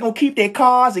they're going to keep their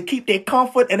cars and keep their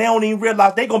comfort, and they don't even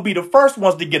realize they're going to be the first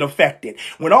ones to get affected.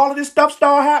 When all of this stuff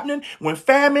start happening, when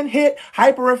famine hit,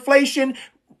 hyperinflation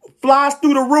flies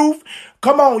through the roof.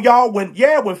 Come on, y'all. When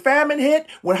famine hit,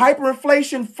 when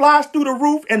hyperinflation flies through the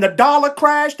roof and the dollar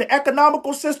crash, the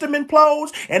economical system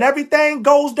implodes and everything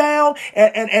goes down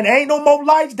and ain't no more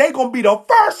lights, they going to be the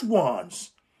first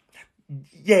ones.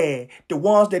 Yeah, the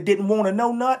ones that didn't want to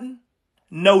know nothing,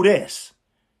 know this.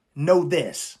 Know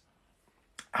this.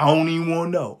 I don't even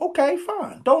want to know. Okay,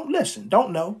 fine. Don't listen.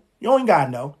 Don't know. You ain't got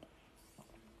to know.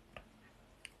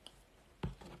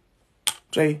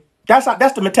 See?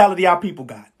 That's the mentality our people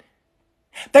got.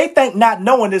 They think not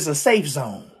knowing is a safe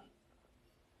zone.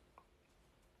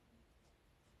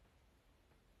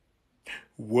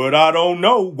 What I don't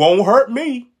know won't hurt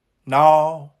me.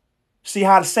 No. See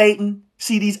how Satan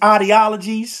see these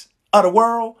ideologies of the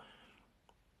world?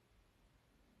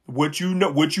 What you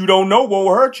don't know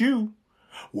won't hurt you.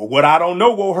 Well, what I don't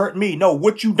know won't hurt me. No,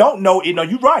 what you don't know,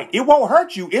 you're right. It won't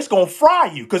hurt you. It's going to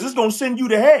fry you because it's going to send you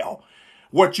to hell.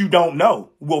 What you don't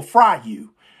know will fry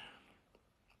you.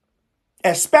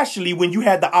 Especially when you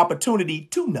had the opportunity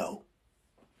to know.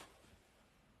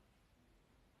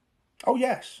 Oh,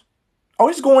 yes. Oh,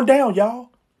 it's going down, y'all.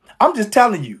 I'm just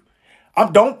telling you.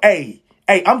 I'm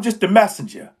just the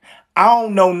messenger. I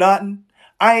don't know nothing.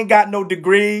 I ain't got no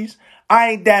degrees. I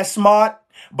ain't that smart.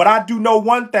 But I do know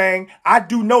one thing. I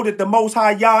do know that the Most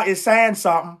High Yah is saying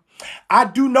something. I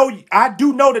do know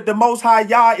that the Most High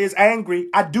Yah is angry.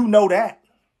 I do know that.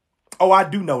 Oh, I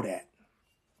do know that.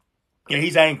 Yeah,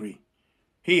 he's angry.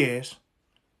 He is.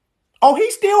 Oh,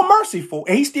 he's still merciful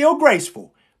and he's still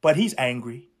graceful, but he's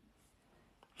angry.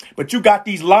 But you got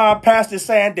these lying pastors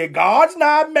saying that God's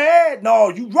not mad. No,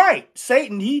 you right.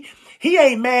 Satan, he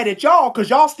ain't mad at y'all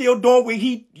because y'all still doing what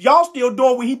he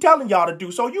telling y'all to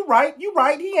do. So you right.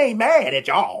 He ain't mad at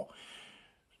y'all.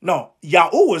 No,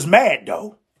 Yahuwah is mad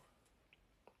though.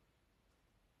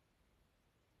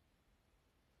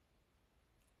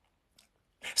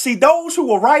 See, those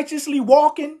who are righteously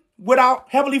walking with our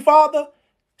Heavenly Father,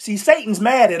 see, Satan's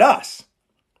mad at us.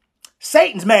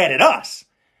 Satan's mad at us.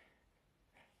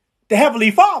 The Heavenly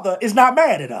Father is not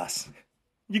mad at us.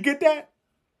 You get that?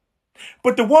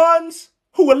 But the ones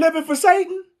who are living for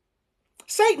Satan,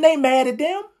 Satan ain't mad at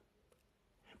them.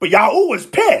 But Yahuwah is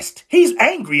pissed. He's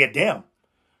angry at them.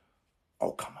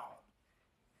 Oh, come on.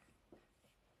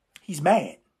 He's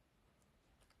mad.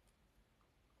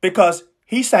 Because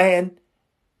he's saying,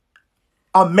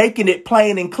 I'm making it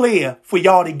plain and clear for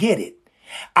y'all to get it.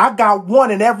 I got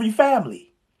one in every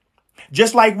family.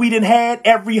 Just like we done had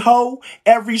every hoe,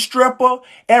 every stripper,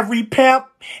 every pimp,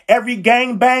 every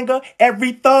gangbanger,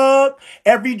 every thug,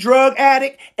 every drug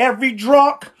addict, every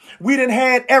drunk. We done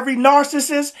had every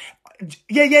narcissist.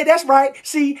 Yeah, that's right.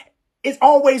 See, it's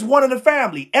always one in the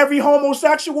family. Every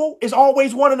homosexual is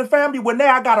always one in the family. Well,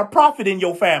 now I got a prophet in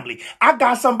your family. I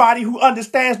got somebody who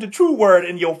understands the true word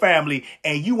in your family,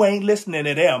 and you ain't listening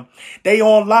to them. They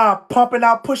online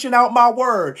pushing out my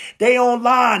word. They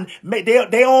online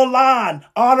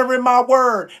honoring my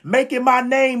word, making my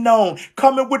name known,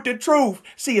 coming with the truth.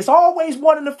 See, it's always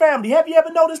one in the family. Have you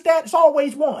ever noticed that? It's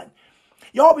always one.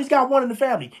 You always got one in the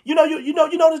family. You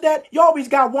notice that? You always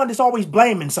got one that's always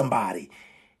blaming somebody.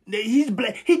 He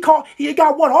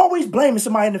got one always blaming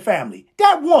somebody in the family.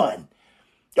 That one.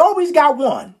 You always got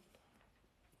one.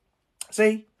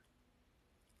 See?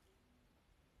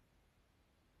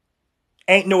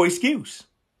 Ain't no excuse.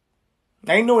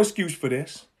 Ain't no excuse for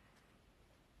this.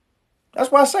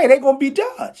 That's why I say they're going to be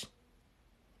judged.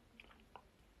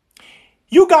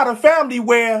 You got a family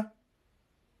where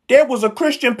there was a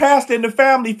Christian pastor in the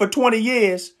family for 20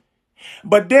 years,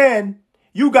 but then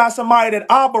you got somebody that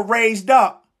Abba raised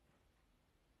up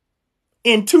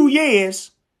in 2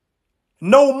 years,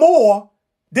 no more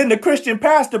than the Christian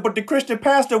pastor, but the Christian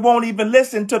pastor won't even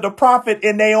listen to the prophet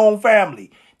in their own family,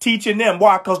 teaching them.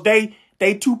 Why? Because they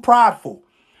too prideful,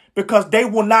 because they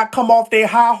will not come off their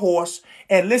high horse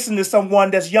and listen to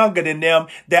someone that's younger than them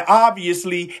that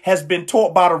obviously has been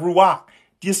taught by the Ruach.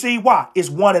 Do you see why? It's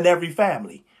one in every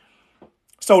family.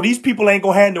 So these people ain't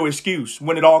going to have no excuse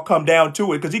when it all come down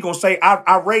to it, because he's going to say,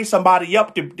 I raised somebody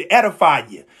up to edify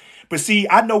you. But see,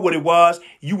 I know what it was.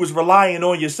 You was relying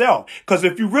on yourself. Because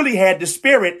if you really had the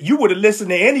spirit, you would have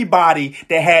listened to anybody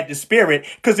that had the spirit.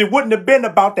 Because it wouldn't have been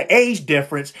about the age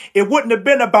difference. It wouldn't have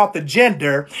been about the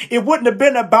gender. It wouldn't have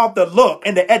been about the look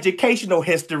and the educational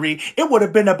history. It would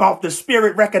have been about the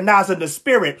spirit, recognizing the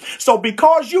spirit. So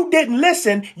because you didn't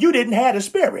listen, you didn't have the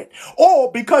spirit.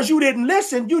 Or because you didn't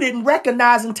listen, you didn't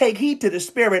recognize and take heed to the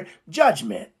spirit.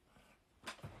 Judgment.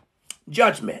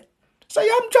 So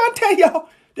I'm trying to tell y'all.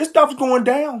 This stuff's going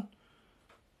down.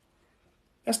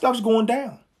 That stuff's going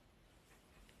down.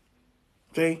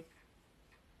 See?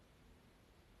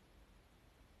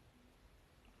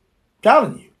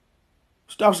 Telling you.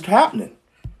 Stuff's happening.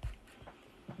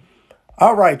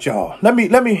 All right, y'all. Let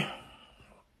me.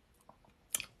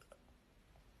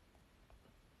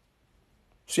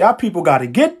 See, our people got to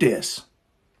get this.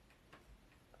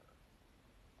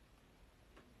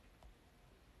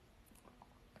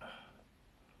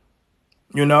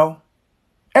 You know?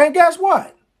 And guess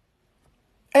what?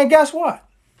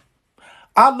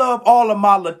 I love all of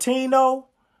my Latino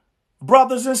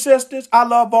brothers and sisters. I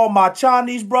love all my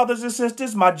Chinese brothers and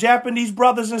sisters, my Japanese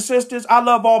brothers and sisters. I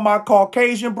love all my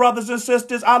Caucasian brothers and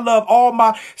sisters. I love all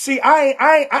my,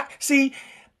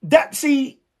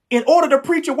 in order to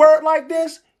preach a word like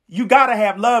this, you got to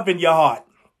have love in your heart.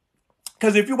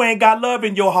 Because if you ain't got love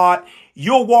in your heart,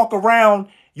 you'll walk around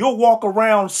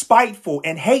spiteful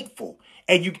and hateful.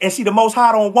 And see, the Most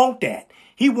High don't want that.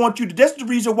 He wants you to, that's the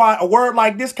reason why a word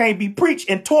like this can't be preached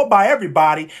and taught by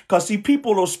everybody. Because see,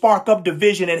 people will spark up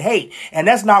division and hate. And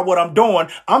that's not what I'm doing.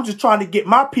 I'm just trying to get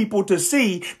my people to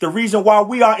see the reason why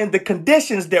we are in the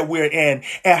conditions that we're in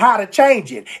and how to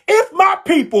change it. If my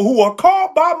people who are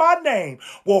called by my name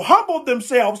will humble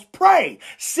themselves, pray,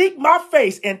 seek my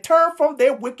face, and turn from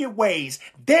their wicked ways,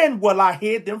 then will I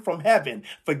hear them from heaven,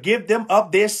 forgive them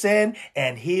of their sin,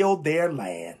 and heal their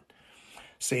land.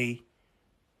 See?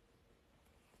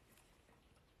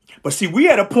 But see, we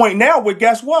at a point now where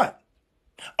guess what?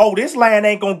 Oh, this land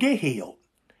ain't going to get healed.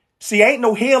 See, ain't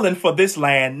no healing for this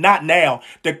land. Not now.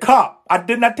 The cup.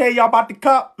 Didn't I tell y'all about the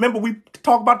cup? Remember we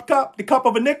talked about the cup? The cup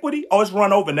of iniquity? Oh, it's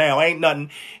run over now. Ain't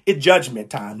nothing. It's judgment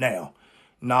time now.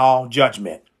 No,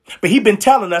 judgment. But he been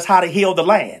telling us how to heal the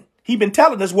land. He been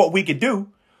telling us what we could do.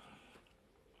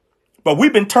 But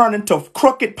we've been turning to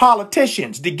crooked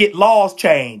politicians to get laws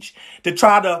changed, to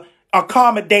try to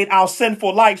accommodate our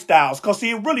sinful lifestyles. Because see,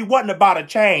 it really wasn't about a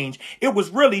change. It was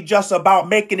really just about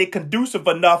making it conducive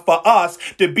enough for us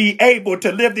to be able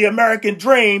to live the American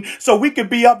dream so we could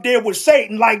be up there with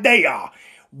Satan like they are.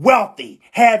 Wealthy,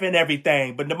 having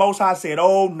everything. But the Most High said,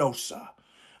 oh, no, sir.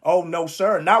 Oh, no,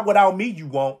 sir. Not without me, you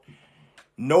won't.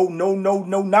 No,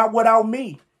 not without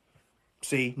me.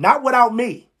 See, not without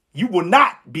me. You will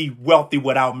not be wealthy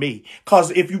without me. Because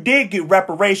if you did get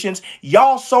reparations,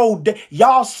 y'all so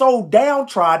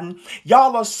downtrodden.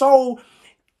 Y'all are so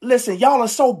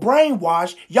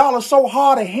brainwashed. Y'all are so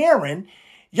hard of hearing.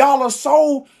 Y'all are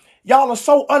so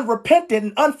unrepentant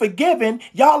and unforgiving.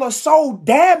 Y'all are so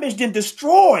damaged and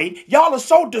destroyed. Y'all are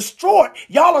so distraught.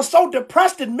 Y'all are so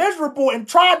depressed and miserable and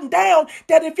trodden down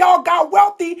that if y'all got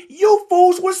wealthy, you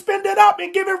fools would spend it up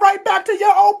and give it right back to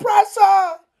your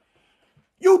oppressor.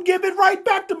 You'd give it right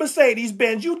back to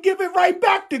Mercedes-Benz. You'd give it right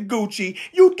back to Gucci.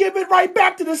 You'd give it right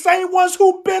back to the same ones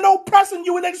who've been oppressing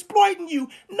you and exploiting you.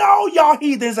 No, y'all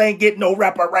heathens ain't getting no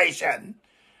reparation.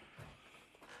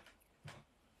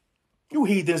 You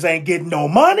heathens ain't getting no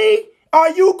money.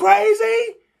 Are you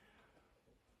crazy?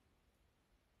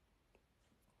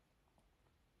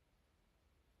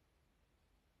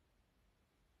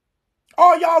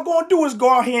 All y'all gonna do is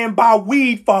go out here and buy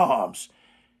weed farms.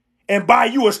 And buy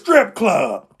you a strip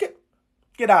club.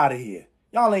 Get out of here.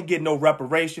 Y'all ain't getting no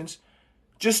reparations.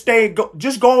 Just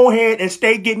go ahead and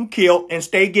stay getting killed and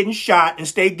stay getting shot and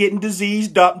stay getting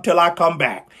diseased up until I come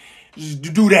back. Just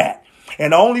do that.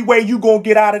 And the only way you gonna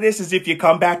get out of this is if you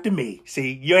come back to me.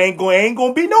 See, you ain't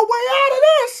gonna be no way out of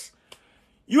this.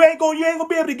 You ain't gonna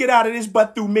be able to get out of this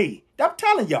but through me. I'm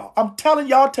telling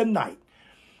y'all tonight.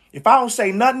 If I don't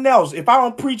say nothing else, if I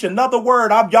don't preach another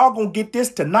word, y'all gonna get this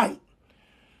tonight.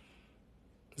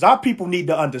 Our people need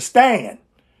to understand.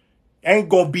 Ain't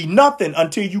going to be nothing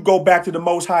until you go back to the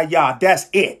Most High Yah. That's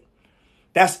it.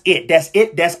 That's it. That's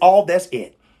it. That's all. That's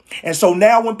it. And so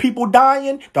now when people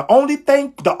dying, the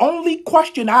only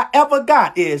question I ever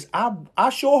got is,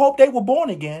 I sure hope they were born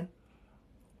again.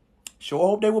 Sure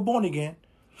hope they were born again.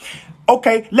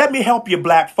 Okay, let me help you,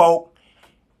 black folk.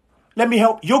 Let me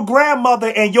help your grandmother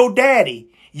and your daddy.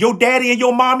 Your daddy and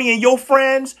your mommy and your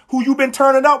friends who you been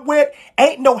turning up with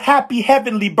ain't no happy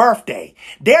heavenly birthday.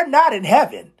 They're not in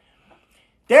heaven.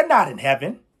 They're not in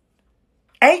heaven.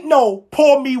 Ain't no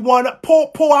pull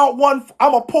out one.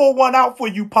 I'm going to pull one out for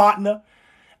you, partner.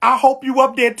 I hope you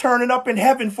up there turning up in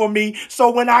heaven for me. So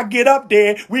when I get up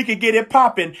there, we can get it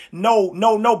popping. No,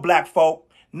 black folk.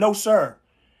 No, sir.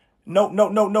 No,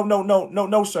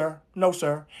 sir. No,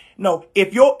 sir. No,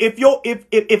 if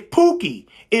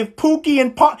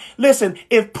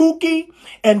Pookie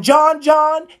and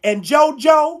John and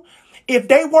JoJo, if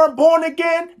they weren't born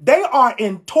again, they are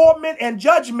in torment and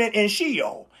judgment in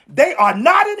Sheol. They are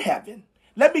not in heaven.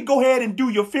 Let me go ahead and do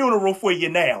your funeral for you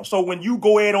now. So when you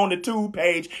go ahead on the tube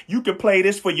page, you can play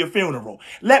this for your funeral.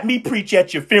 Let me preach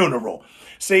at your funeral.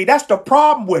 See, that's the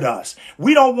problem with us.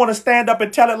 We don't want to stand up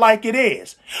and tell it like it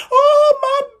is. Oh,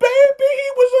 my baby,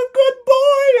 he was a good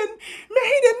boy and man,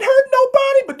 he didn't hurt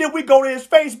nobody. But then we go to his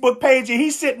Facebook page and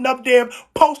he's sitting up there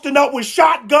posting up with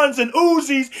shotguns and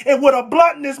Uzis and with a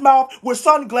blunt in his mouth with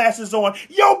sunglasses on.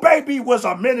 Your baby was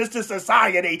a menace to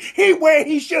society. He where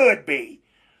he should be.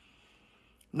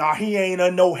 Nah, he ain't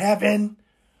in no heaven.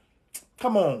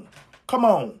 Come on. Come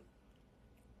on.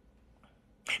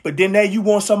 But then now you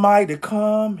want somebody to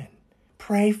come and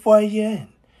pray for you. And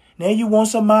now you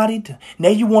want now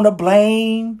you want to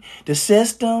blame the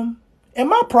system. And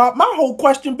my whole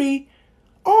question be,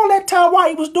 all that time while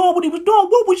he was doing what he was doing,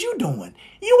 what was you doing?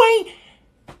 You ain't,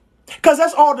 because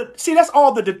that's all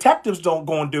the detectives don't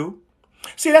go and do.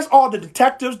 See, that's all the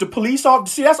detectives, the police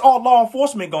officers. See, that's all law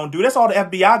enforcement going to do. That's all the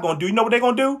FBI going to do. You know what they're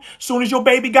going to do? As soon as your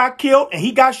baby got killed and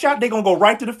he got shot, they're going to go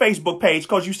right to the Facebook page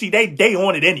because you see, they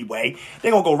on it anyway.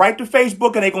 They're going to go right to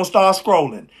Facebook and they're going to start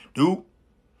scrolling.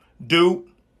 Dude,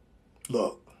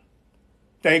 look.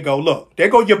 There you go. Look, there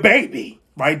go your baby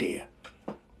right there.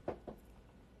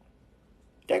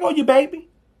 There go your baby.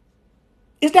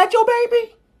 Is that your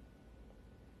baby?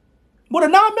 With a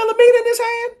 9mm in his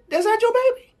hand? Is that your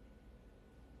baby?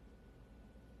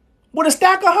 With a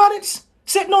stack of hundreds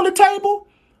sitting on the table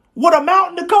with a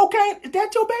mountain of cocaine? Is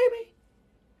that your baby?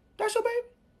 That's your baby?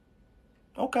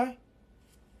 Okay.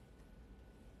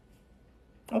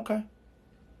 Okay.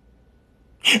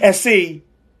 And see,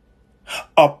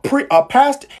 a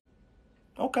pastor.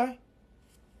 Okay.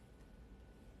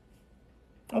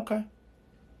 Okay.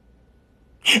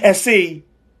 And see,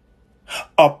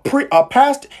 a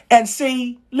pastor. And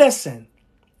see, listen,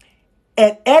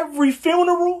 at every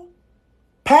funeral,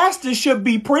 pastors should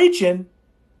be preaching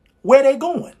where they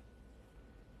going.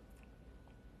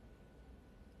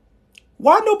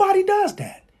 Why nobody does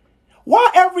that? Why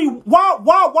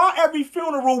every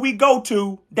funeral we go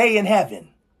to, they in heaven?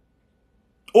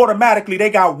 Automatically they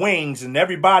got wings and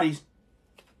everybody's.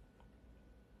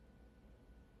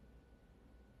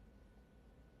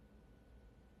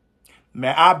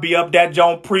 Man, I be up that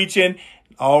joint preaching.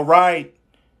 All right.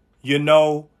 You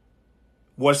know,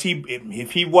 was he,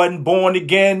 if he wasn't born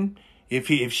again, if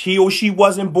he or she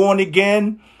wasn't born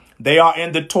again, they are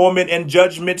in the torment and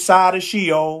judgment side of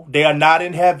Sheol. They are not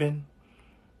in heaven.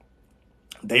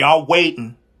 They are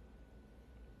waiting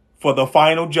for the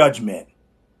final judgment.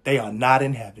 They are not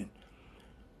in heaven.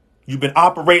 You've been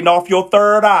operating off your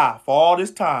third eye for all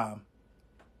this time.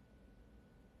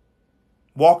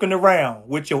 Walking around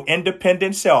with your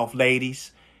independent self,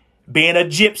 ladies. Being a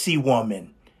gypsy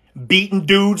woman. Beating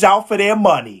dudes out for their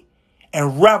money.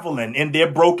 And reveling in their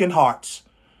broken hearts.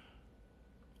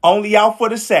 Only out for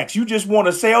the sex. You just want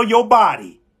to sell your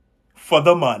body for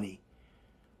the money.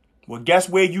 Well, guess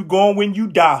where you going when you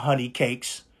die, honey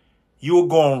cakes? You're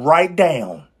going right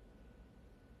down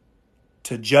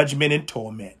to judgment and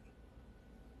torment.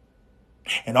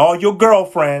 And all your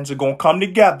girlfriends are going to come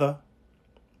together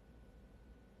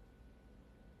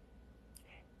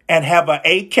and have an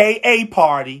AKA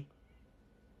party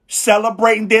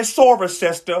celebrating their soror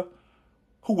sister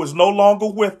who was no longer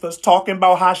with us, talking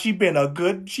about how she's been a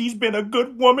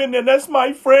good woman and that's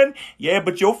my friend. Yeah,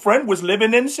 but your friend was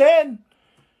living in sin.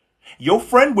 Your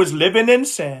friend was living in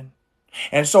sin.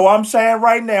 And so I'm saying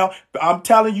right now, I'm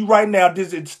telling you right now,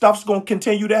 this stuff's going to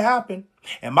continue to happen.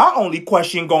 And my only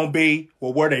question going to be,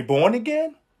 well, were they born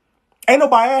again? Ain't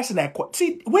nobody asking that question.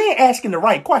 See, we ain't asking the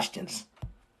right questions.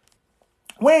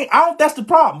 That's the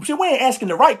problem. See, we ain't asking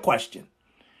the right question.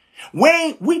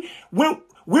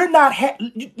 We're not,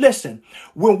 listen,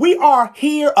 when we are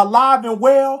here alive and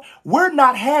well, we're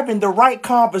not having the right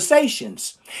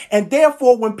conversations. And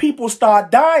therefore, when people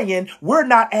start dying, we're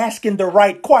not asking the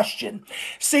right question.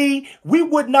 See, we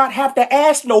would not have to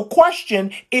ask no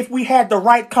question if we had the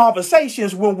right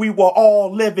conversations when we were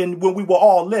all living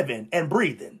and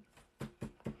breathing.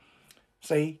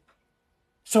 See?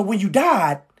 So when you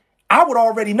died, I would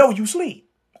already know you sleep.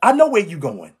 I know where you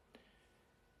going.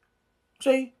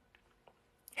 See?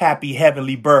 Happy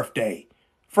heavenly birthday.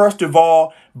 First of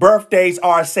all, birthdays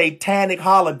are a satanic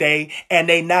holiday and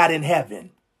they not in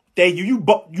heaven.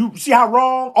 You see how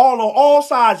wrong? On all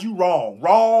sides, you wrong.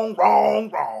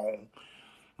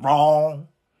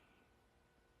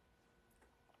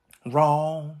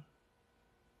 Wrong.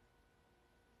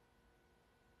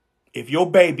 If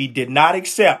your baby did not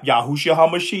accept Yahushua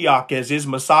HaMashiach as his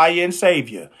Messiah and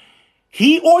Savior,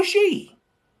 he or she,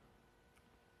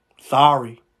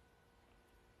 sorry.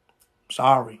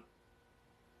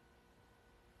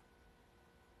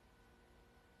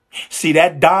 See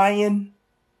that dying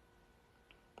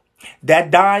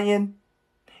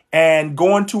and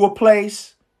going to a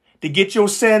place to get your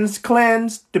sins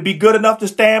cleansed, to be good enough to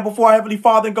stand before our Heavenly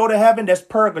Father and go to heaven, that's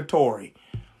purgatory.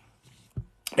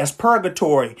 That's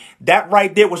purgatory. That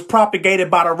right there was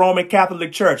propagated by the Roman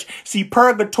Catholic Church. See,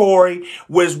 purgatory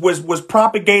was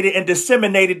propagated and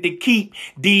disseminated to keep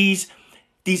these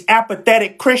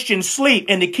apathetic Christians sleep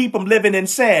and to keep them living in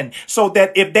sin, so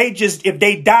that if they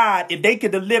died, if they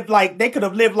could have lived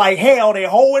like hell their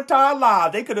whole entire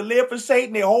lives. They could have lived for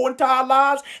Satan their whole entire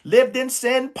lives, lived in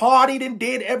sin, partied and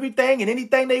did everything and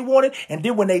anything they wanted. And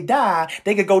then when they die,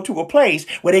 they could go to a place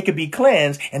where they could be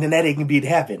cleansed, and then they can be in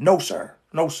heaven. No, sir.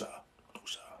 No, sir. No,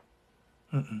 sir.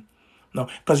 No,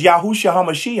 because Yahushua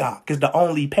HaMashiach is the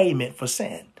only payment for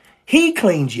sin. He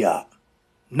cleans you up,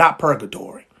 not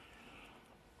purgatory.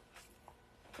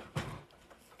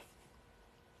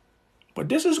 But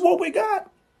this is what we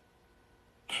got.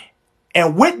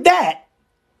 And with that,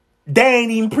 they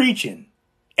ain't even preaching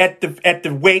at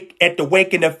the wake and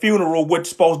the funeral what's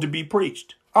supposed to be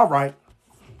preached. All right.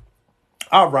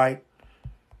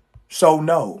 So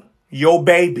no, your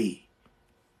baby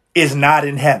is not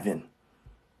in heaven.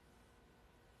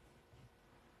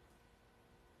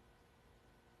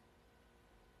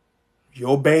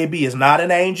 Your baby is not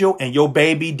an angel, and your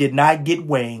baby did not get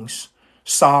wings.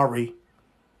 Sorry.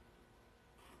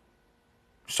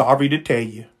 Sorry to tell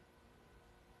you.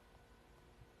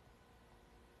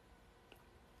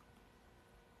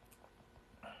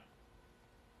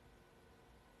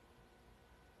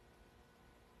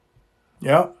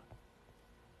 Yep.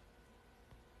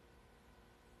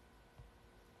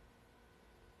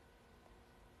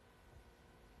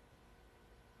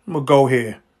 I'm going to go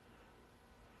here.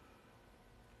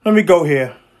 Let me go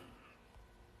here.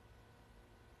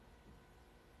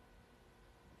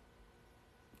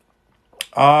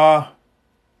 I'm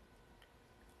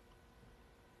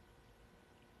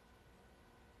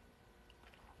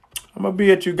going to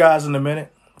be at you guys in a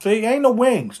minute. See, ain't no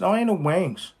wings. No, ain't no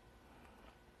wings.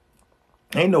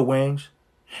 Ain't no wings.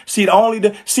 See,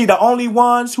 the only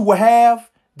ones who will have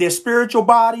their spiritual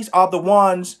bodies are the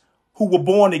ones who were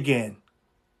born again.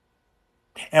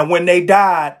 And when they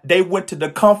died, they went to the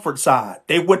comfort side.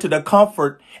 They went to the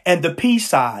comfort and the peace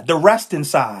side, the resting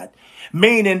side,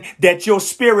 meaning that your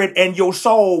spirit and your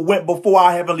soul went before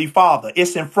our Heavenly Father.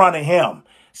 It's in front of him.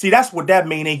 See, that's what that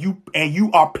means. And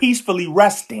you are peacefully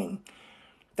resting.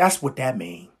 That's what that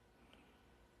means.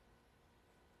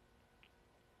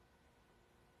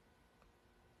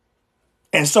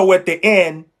 And so at the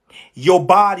end, your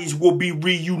bodies will be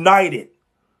reunited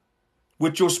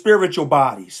with your spiritual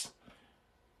bodies.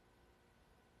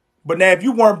 But now, if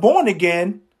you weren't born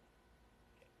again,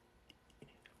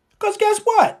 because guess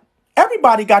what?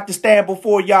 Everybody got to stand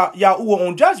before Yahuwah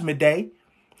on Judgment Day.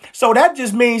 So that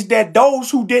just means that those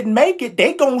who didn't make it,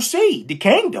 they gonna see the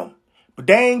kingdom, but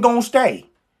they ain't gonna stay.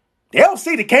 They'll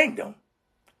see the kingdom.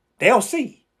 They'll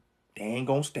see. They ain't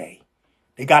gonna stay.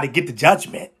 They got to get the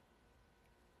judgment.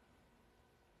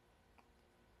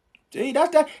 See,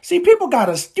 that's that. See, you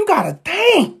gotta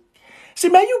think. See,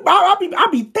 man, I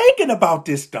be thinking about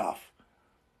this stuff.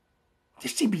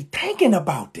 Just be thinking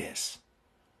about this.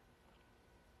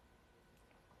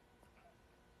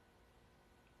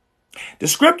 The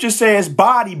scripture says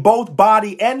both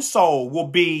body and soul will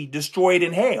be destroyed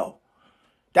in hell.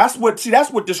 That's what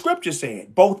the scripture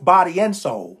said. Both body and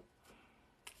soul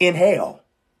in hell.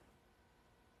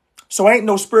 So ain't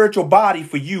no spiritual body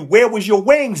for you. Where was your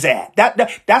wings at?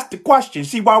 That's the question.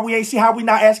 See how we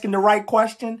not asking the right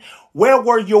question? Where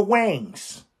were your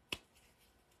wings?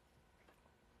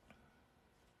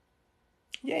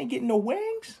 You ain't getting no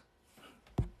wings?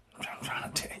 I'm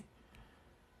trying to tell you.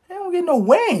 You don't get no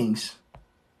wings.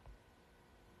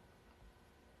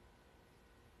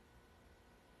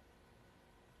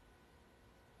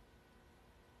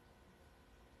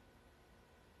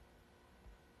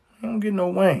 You don't get no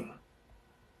wings.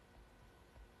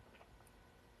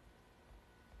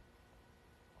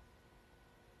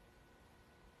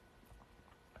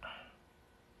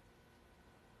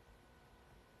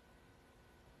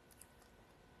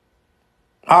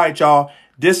 All right, y'all.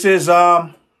 This is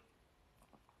the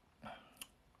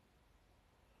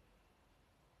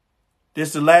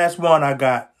last one I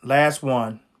got. Last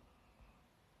one.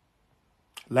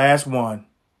 And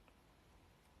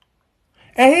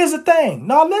here's the thing.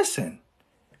 Now listen.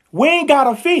 We ain't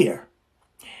got to fear.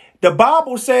 The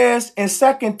Bible says in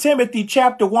 2 Timothy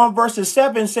chapter 1 verses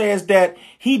 7 says that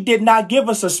he did not give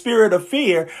us a spirit of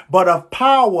fear, but of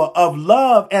power, of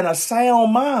love, and a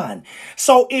sound mind.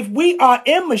 So if we are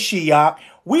in Mashiach,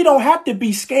 we don't have to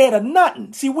be scared of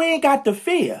nothing. See, we ain't got to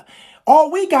fear.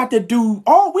 All we have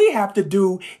to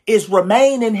do is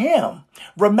remain in him,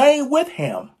 remain with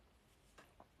him.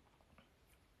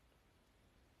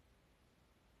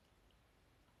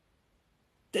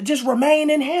 Just remain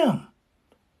in him.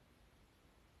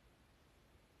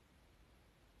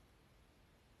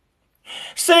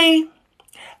 See,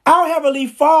 our Heavenly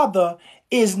Father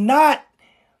is not,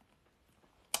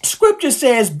 Scripture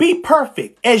says, be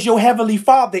perfect as your Heavenly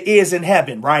Father is in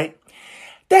heaven, right?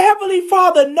 The Heavenly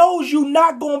Father knows you're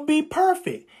not going to be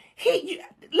perfect.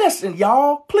 Listen,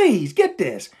 y'all, please get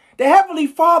this. The Heavenly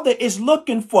Father is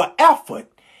looking for effort.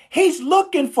 He's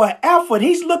looking for effort.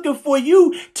 He's looking for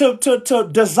you to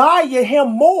desire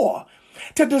him more.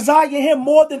 To desire him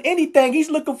more than anything. He's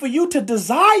looking for you to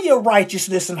desire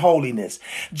righteousness and holiness.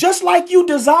 Just like you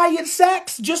desired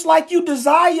sex, just like you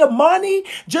desire money,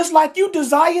 just like you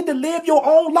desire to live your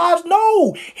own lives.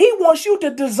 No, he wants you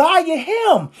to desire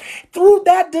him. Through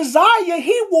that desire,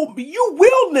 you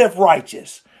will live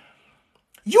righteous.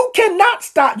 You cannot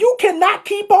stop. You cannot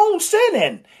keep on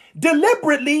sinning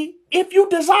deliberately if you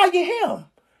desire him.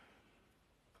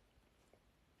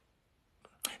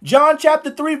 John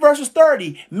chapter 3 verses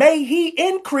 30. May he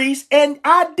increase and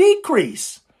I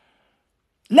decrease.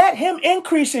 Let him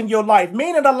increase in your life,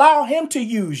 meaning allow him to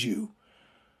use you.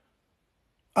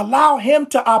 Allow him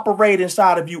to operate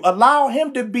inside of you. Allow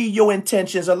him to be your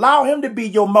intentions. Allow him to be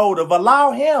your motive.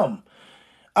 Allow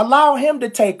him to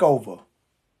take over.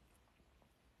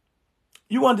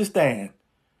 You understand?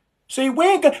 See,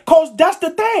 cause that's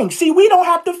the thing. See, we don't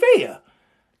have to fear.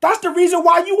 That's the reason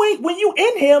why when you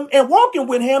in him and walking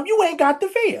with him, you ain't got to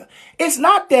fear. It's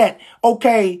not that,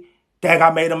 okay, dang,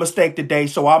 I made a mistake today,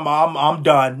 so I'm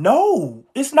done. No,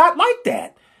 it's not like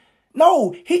that.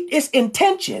 No, it's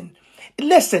intention.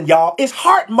 Listen, y'all, it's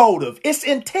heart motive. It's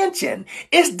intention.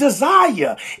 It's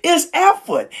desire. It's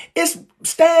effort. It's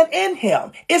stand in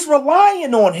him. It's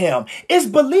relying on him. It's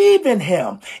believing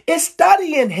him. It's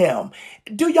studying him.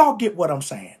 Do y'all get what I'm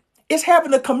saying? It's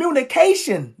having a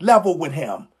communication level with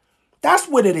him. That's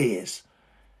what it is.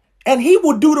 And he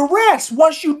will do the rest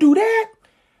once you do that.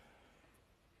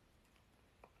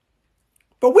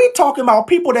 But we talking about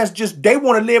people that's just, they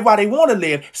want to live while they want to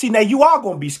live. See, now you are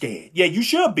going to be scared. Yeah, you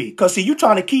should be. Because, see, you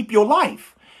trying to keep your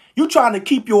life. You trying to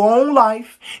keep your own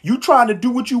life. You trying to do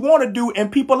what you want to do.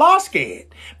 And people are scared.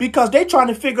 Because they trying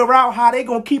to figure out how they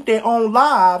going to keep their own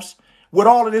lives with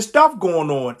all of this stuff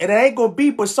going on. And it ain't going to be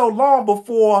but so long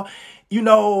before,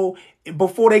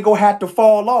 before they go have to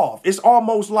fall off. It's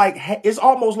almost like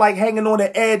hanging on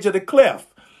the edge of the cliff.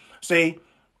 See,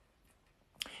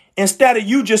 instead of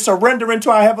you just surrendering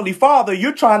to our Heavenly Father,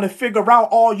 you're trying to figure out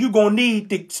all you're going to need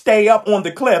to stay up on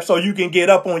the cliff so you can get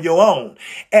up on your own.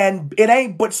 And it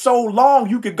ain't but so long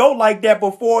you could go like that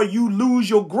before you lose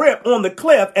your grip on the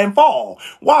cliff and fall.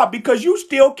 Why? Because you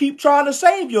still keep trying to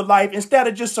save your life instead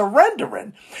of just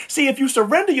surrendering. See, if you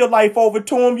surrender your life over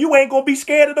to him, you ain't going to be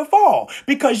scared of the fall.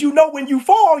 Because you know when you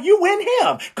fall, you in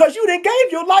him. Because you done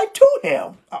gave your life to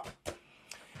him.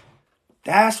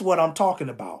 That's what I'm talking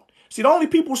about. See, the only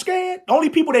people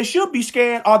that should be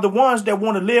scared are the ones that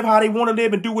want to live how they want to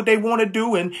live and do what they want to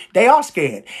do. And they are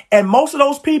scared. And most of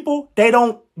those people,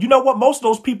 most of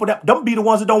those people that don't be the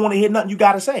ones that don't want to hear nothing you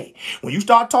got to say. When you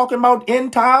start talking about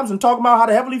end times and talking about how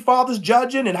the Heavenly Father's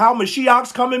judging and how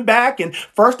Mashiach's coming back and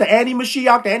first the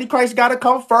anti-Mashiach, the Antichrist got to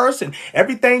come first and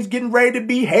everything's getting ready to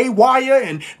be haywire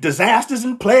and disasters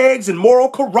and plagues and moral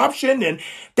corruption, and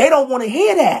they don't want to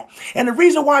hear that. And the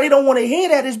reason why they don't want to hear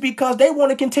that is because they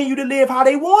want to continue to live how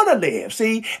they want to live.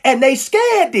 See, and they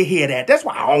scared to hear that. That's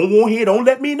why I don't want to hear. Don't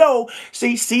let me know.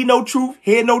 See no truth,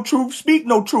 hear no truth, speak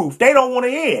no truth. They don't want to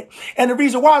hear it. And the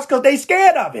reason why is because they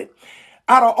scared of it.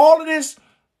 Out of all of this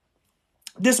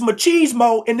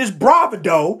machismo and this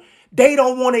bravado, they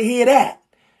don't want to hear that.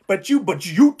 But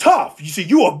you tough. You see,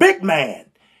 you a big man.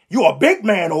 You a big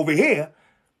man over here.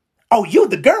 Oh, you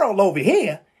the girl over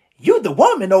here. You the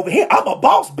woman over here. I'm a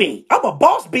boss B. I'm a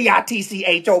boss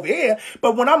B-I-T-C-H over here.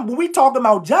 But when we talking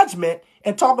about judgment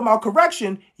and talking about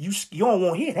correction, you don't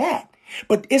want to hear that.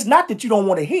 But it's not that you don't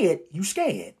want to hear it. You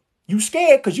scared. You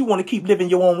scared because you want to keep living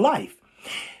your own life.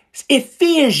 It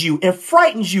fears you and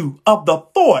frightens you of the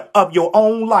thought of your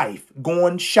own life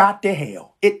going shot to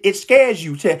hell. It scares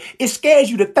you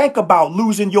to think about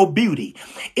losing your beauty.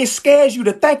 It scares you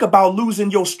to think about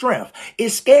losing your strength. It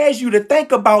scares you to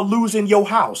think about losing your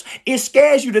house. It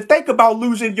scares you to think about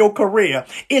losing your career.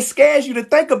 It scares you to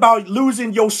think about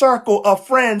losing your circle of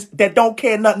friends that don't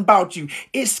care nothing about you.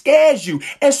 It scares you.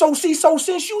 And so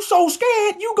since you so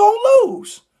scared, you gonna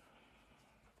lose.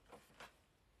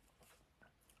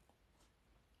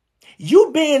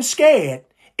 You being scared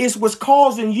is what's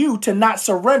causing you to not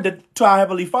surrender to our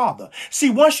Heavenly Father. See,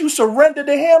 once you surrender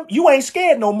to him, you ain't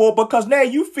scared no more because now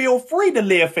you feel free to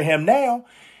live for him now.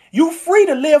 You free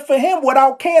to live for him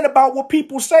without caring about what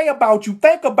people say about you,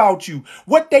 think about you,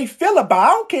 what they feel about.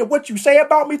 I don't care what you say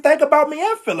about me, think about me,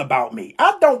 and feel about me.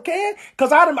 I don't care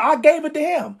because I gave it to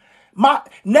him.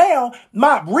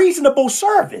 My reasonable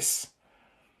service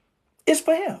is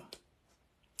for him.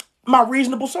 My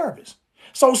reasonable service.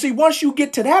 So see, once you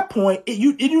get to that point,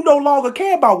 you no longer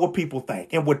care about what people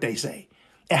think and what they say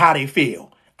and how they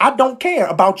feel. I don't care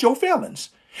about your feelings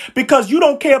because you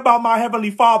don't care about my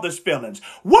Heavenly Father's feelings.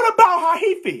 What about how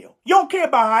he feel? You don't care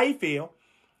about how he feel.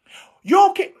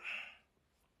 You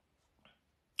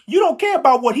don't care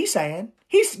about what he's saying.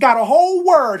 He's got a whole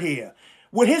word here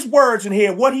with his words in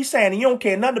here, what he's saying. And you don't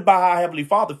care nothing about how Heavenly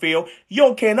Father feel. You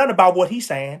don't care nothing about what he's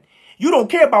saying. You don't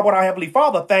care about what our Heavenly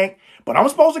Father think. But I'm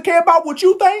supposed to care about what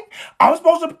you think? I'm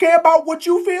supposed to care about what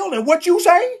you feel and what you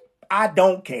say? I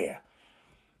don't care.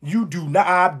 You do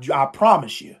not. I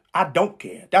promise you. I don't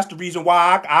care. That's the reason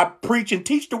why I preach and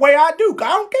teach the way I do. I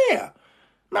don't care.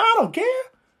 No, I don't care.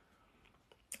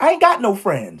 I ain't got no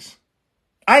friends.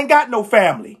 I ain't got no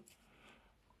family.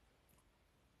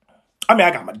 I mean,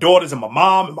 I got my daughters and my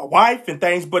mom and my wife and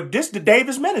things, but this is the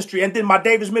Davis ministry. And then my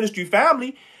Davis ministry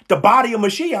family, the body of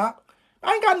Mashiach.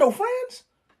 I ain't got no friends.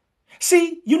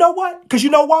 See, you know what? Because you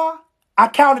know why? I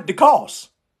counted the cost.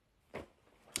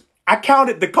 I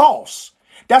counted the cost.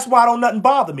 That's why don't nothing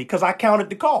bother me, because I counted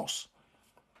the cost.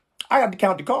 I got to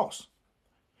count the cost.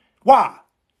 Why?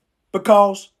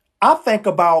 Because I think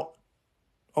about,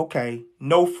 okay,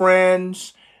 no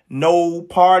friends, no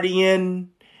partying,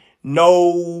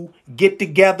 no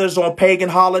get-togethers on pagan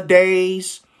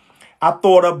holidays. I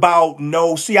thought about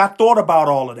I thought about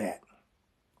all of that.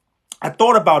 I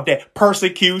thought about that.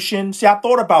 Persecution. See, I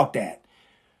thought about that.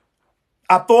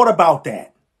 I thought about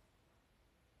that.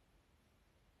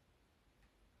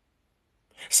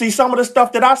 See, some of the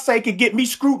stuff that I say could get me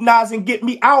scrutinized and get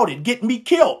me outed, get me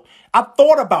killed. I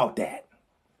thought about that.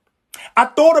 I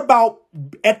thought about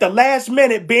at the last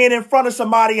minute being in front of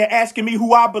somebody and asking me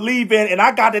who I believe in, and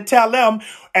I got to tell them,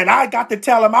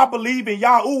 I believe in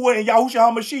Yahuwah and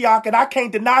Yahushua HaMashiach, and I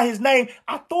can't deny his name.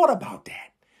 I thought about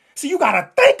that. See, you got to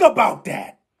think about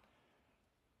that.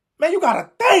 Man, you got to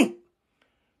think.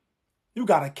 You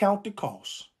got to count the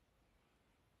cost.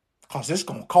 Because it's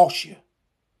going to cost you.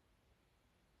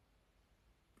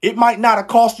 It might not have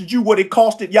costed you what it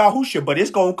costed Yahushua, but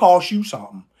it's going to cost you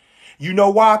something. You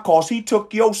know why? Because he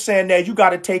took your sin there. You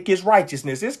got to take his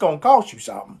righteousness. It's going to cost you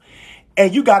something.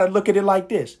 And you got to look at it like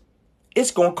this.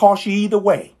 It's going to cost you either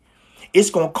way. It's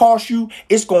going to cost you.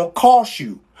 It's going to cost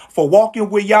you for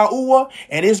walking with Yahuwah,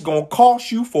 and it's going to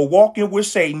cost you for walking with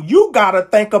Satan. You got to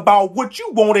think about what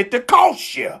you want it to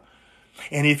cost you.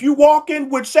 And if you walk in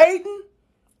with Satan,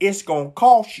 it's going to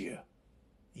cost you.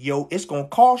 It's going to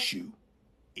cost you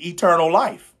eternal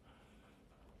life.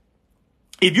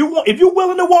 If you're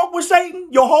willing to walk with Satan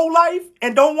your whole life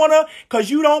and don't want to, because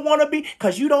you don't want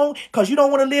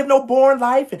to live no boring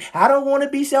life, and I don't want to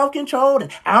be self-controlled,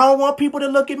 and I don't want people to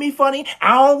look at me funny,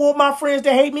 I don't want my friends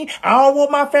to hate me, I don't want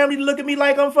my family to look at me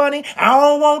like I'm funny, I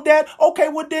don't want that. Okay,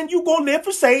 well then you gonna live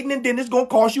for Satan, and then it's gonna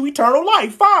cost you eternal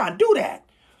life. Fine, do that.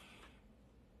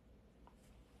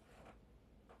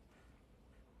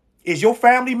 Is your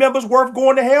family members worth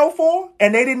going to hell for?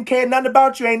 And they didn't care nothing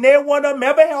about you. Ain't there one of them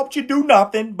ever helped you do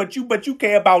nothing, but you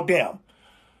care about them.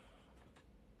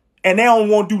 And they don't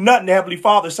want to do nothing the Heavenly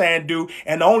Father saying do.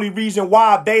 And the only reason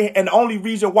why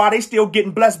they still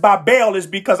getting blessed by Baal is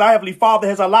because our Heavenly Father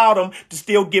has allowed them to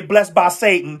still get blessed by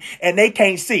Satan, and they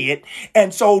can't see it.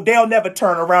 And so they'll never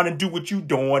turn around and do what you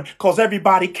doing, because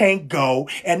everybody can't go.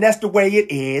 And that's the way it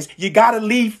is. You got to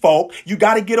leave folk. You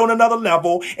got to get on another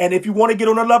level. And if you want to get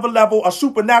on another level, a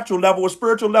supernatural level, a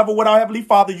spiritual level with our Heavenly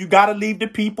Father, you got to leave the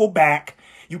people back.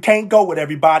 You can't go with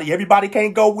everybody. Everybody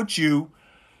can't go with you.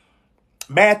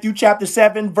 Matthew chapter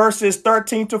 7, verses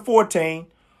 13 to 14.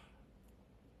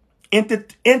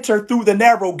 Enter through the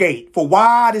narrow gate, for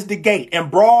wide is the gate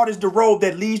and broad is the road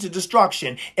that leads to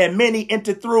destruction, and many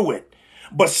enter through it.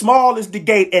 But small is the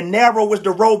gate and narrow is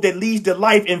the road that leads to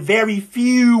life, and very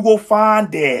few will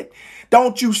find it.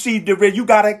 Don't you see you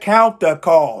got to count the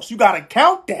cost. You got to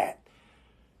count that.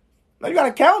 Now you got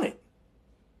to count it.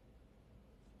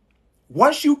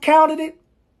 Once you counted it,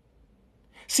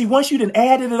 once you done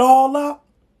added it all up,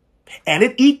 and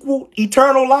it equaled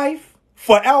eternal life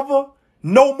forever,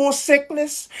 no more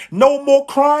sickness, no more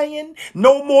crying,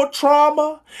 no more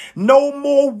trauma, no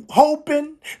more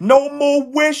hoping, no more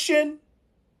wishing,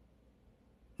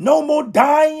 no more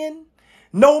dying,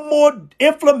 No more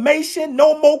inflammation,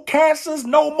 no more cancers,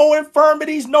 no more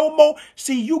infirmities, no more.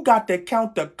 See, you got to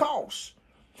count the cost.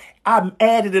 I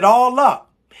added it all up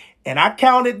and I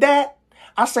counted that.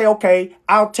 I say, okay,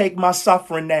 I'll take my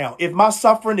suffering now. If my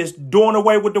suffering is doing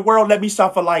away with the world, let me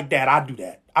suffer like that. I do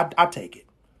that. I take it.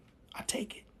 I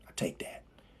take it. I take that.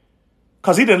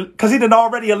 Cause he didn't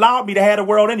already allow me to have the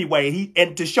world anyway.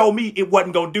 And to show me it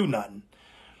wasn't going to do nothing.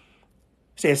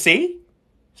 Said, see,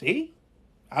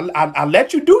 I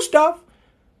let you do stuff.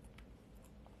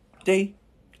 See,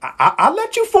 I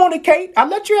let you fornicate. I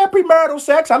let you have premarital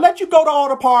sex. I let you go to all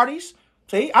the parties.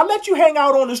 See, I let you hang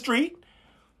out on the street.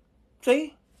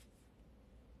 See,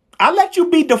 I let you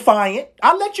be defiant.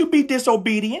 I let you be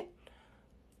disobedient.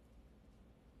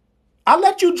 I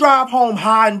let you drive home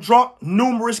high and drunk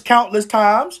countless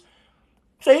times.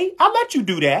 See, I let you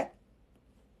do that.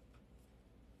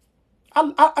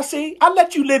 I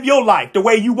let you live your life the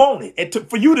way you want it. And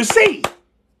for you to see,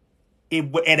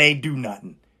 it ain't do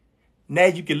nothing. Now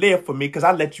you can live for me because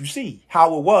I let you see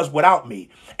how it was without me.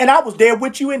 And I was there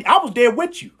with you. And I was there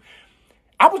with you.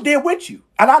 I was there with you.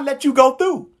 And I let you go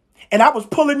through. And I was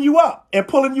pulling you up and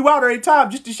pulling you out every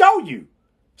time just to show you.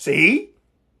 See?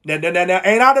 Now,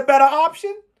 ain't I the better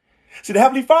option? See, the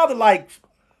Heavenly Father, like,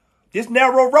 this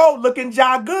narrow road looking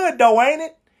jolly good, though, ain't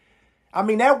it? I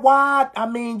mean, that wide,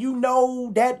 you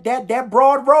know, that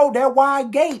broad road, that wide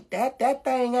gate, that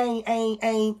thing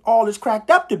ain't all it's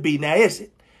cracked up to be now, is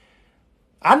it?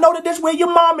 I know that that's where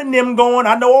your mom and them going.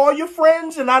 I know all your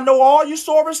friends and I know all your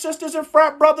soror sisters and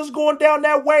frat brothers going down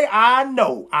that way. I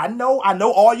know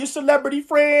all your celebrity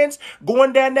friends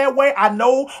going down that way. I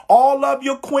know all of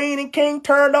your queen and king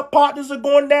turn up partners are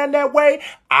going down that way.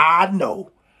 I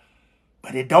know.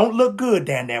 But it don't look good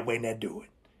down that way now, do it.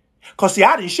 Because see,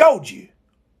 I done showed you.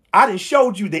 I done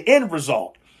showed you the end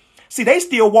result. See, they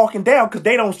still walking down because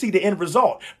they don't see the end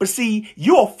result. But see,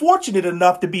 you're fortunate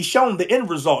enough to be shown the end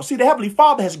result. See, the Heavenly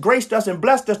Father has graced us and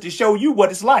blessed us to show you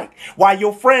what it's like. While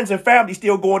your friends and family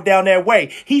still going down that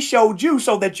way. He showed you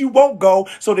so that you won't go,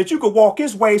 so that you can walk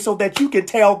his way, so that you can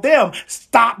tell them,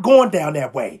 stop going down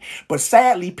that way. But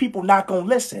sadly, people not going to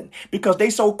listen because they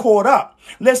so caught up.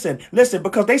 Listen,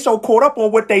 because they so caught up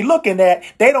on what they looking at,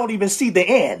 they don't even see the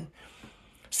end.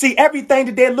 See, everything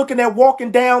that they're looking at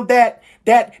walking down that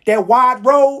wide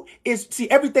road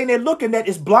everything they're looking at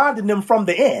is blinding them from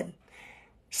the end.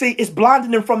 See, it's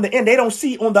blinding them from the end. They don't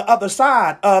see on the other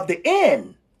side of the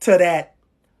end to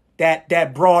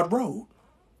that broad road.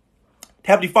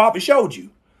 Heavenly Father showed you.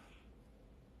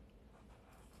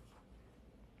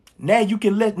 Now you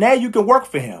can work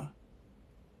for him.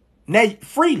 Now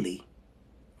freely.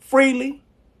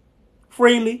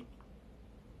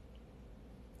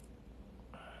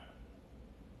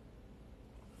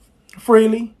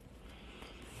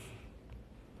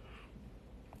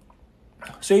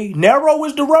 See, narrow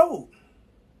is the road.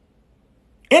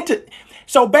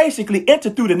 So basically, enter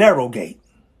through the narrow gate.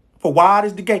 For wide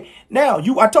is the gate. Now,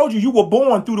 I told you were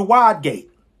born through the wide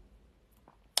gate.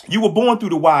 You were born through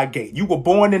the wide gate. You were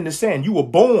born in the sin. You were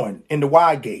born in the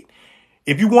wide gate.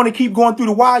 If you want to keep going through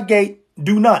the wide gate,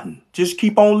 do nothing. Just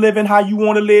keep on living how you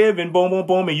want to live and boom, boom,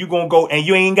 boom. And you're going to go and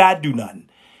you ain't got to do nothing.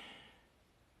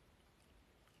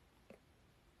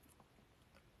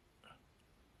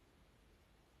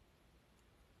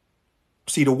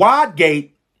 See, the wide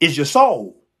gate is your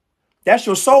soul. That's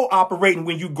your soul operating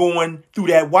when you're going through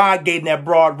that wide gate and that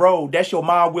broad road. That's your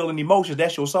mind, will, and emotions.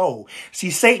 That's your soul. See,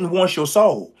 Satan wants your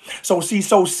soul. So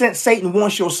since Satan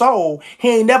wants your soul,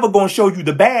 he ain't never going to show you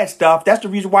the bad stuff. That's the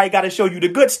reason why he got to show you the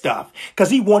good stuff, because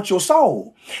he wants your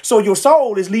soul. So your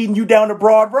soul is leading you down the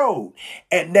broad road.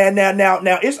 And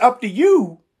now it's up to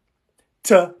you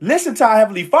to listen to our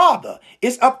Heavenly Father.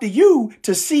 It's up to you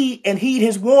to see and heed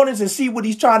his warnings and see what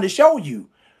he's trying to show you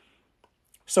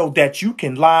so that you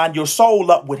can line your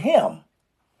soul up with him.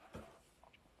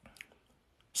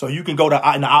 So you can go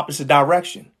in the opposite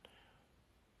direction.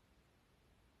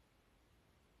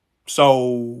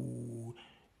 So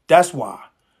that's why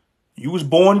you was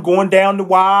born going down the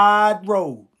wide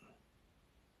road.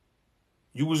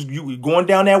 You was going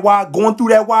down going through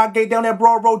that wide gate, down that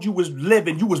broad road. You was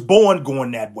born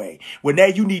going that way. Well, now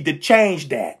you need to change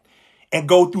that and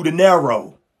go through the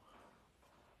narrow.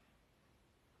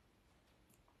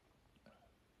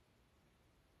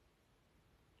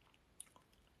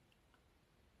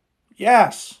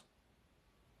 Yes.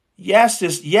 Yes,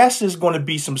 is going to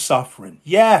be some suffering.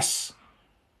 Yes.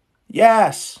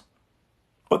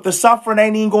 But the suffering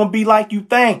ain't even going to be like you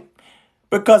think,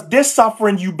 because this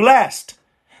suffering you blessed.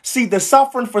 See, the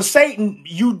suffering for Satan,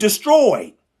 you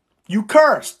destroyed. You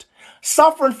cursed.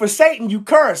 Suffering for Satan, you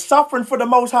cursed. Suffering for the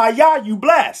Most High Yah, you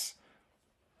bless.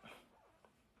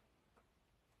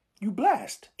 You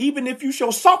blessed. Even if you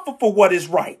shall suffer for what is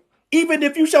right. Even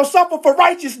if you shall suffer for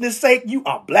righteousness' sake, you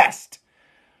are blessed.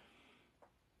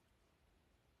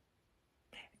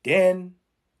 Then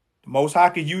the Most High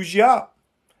can use you up.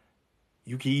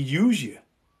 You can use you.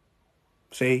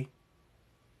 See?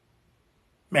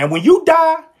 Man, when you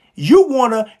die, you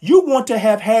want to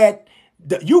have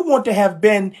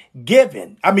been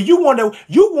given. I mean, you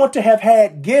want to have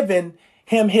had given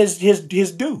him his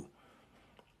due.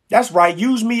 That's right.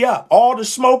 Use me up. All the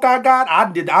smoke I got, I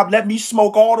let me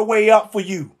smoke all the way up for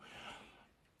you.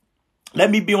 Let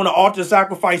me be on the altar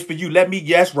sacrifice for you.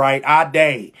 Yes, right. I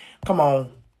day. Come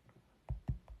on.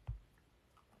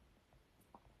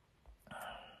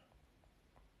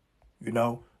 You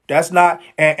know, that's not,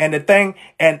 and the thing,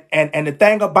 and the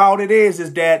thing about it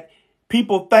is that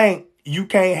people think you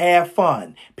can't have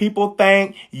fun. People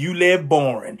think you live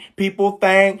boring. People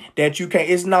think that you can't.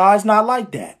 It's not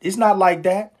like that. It's not like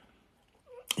that.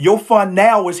 Your fun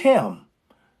now is him.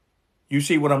 You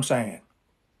see what I'm saying?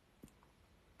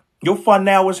 Your fun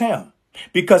now is him.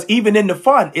 Because even in the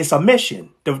fun, it's a mission.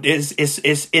 You're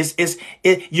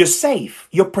safe.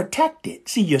 You're protected.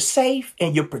 See, you're safe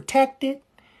and you're protected.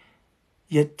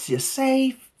 You're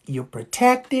safe. You're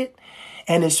protected.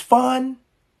 And it's fun.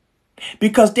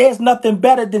 Because there's nothing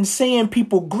better than seeing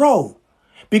people grow.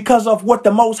 Because of what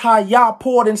the Most High Yah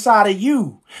poured inside of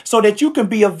you. So that you can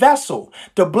be a vessel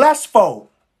to bless folk.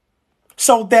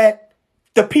 So that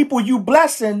the people you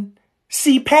blessing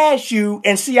see past you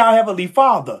and see our Heavenly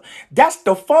Father. That's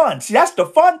the fun. See, that's the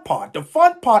fun part. The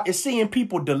fun part is seeing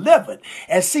people delivered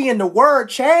and seeing the word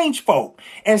change folk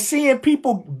and seeing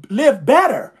people live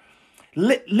better,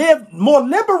 live more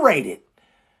liberated.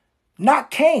 Not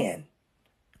can.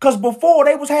 Because before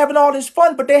they was having all this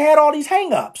fun, but they had all these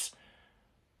hang-ups.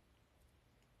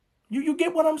 You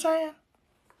get what I'm saying?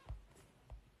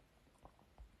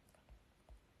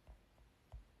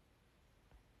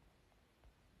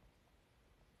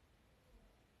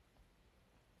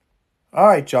 All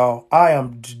right, y'all. I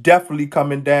am definitely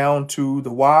coming down to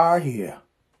the wire here.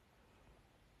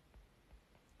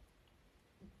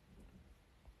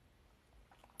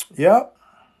 Yep.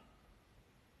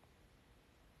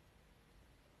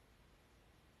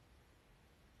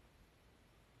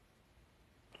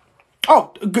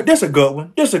 Oh, this a good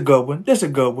one. This a good one. This a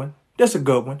good one. This a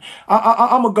good one.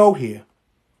 I'm going to go here.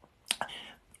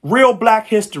 Real black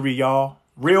history, y'all.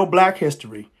 Real black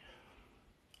history.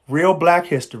 Real black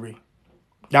history.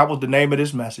 That was the name of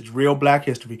this message. Real black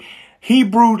history.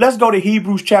 Let's go to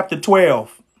Hebrews chapter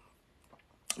 12.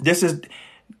 This is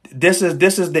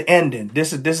the ending.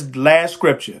 This is the last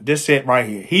scripture. This is it right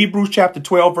here. Hebrews chapter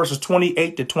 12, verses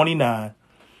 28 to 29.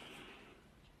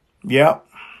 Yep.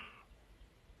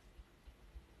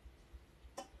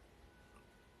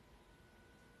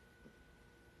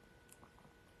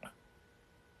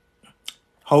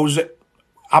 Hosea.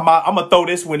 I'm going to throw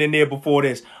this one in there before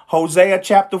this. Hosea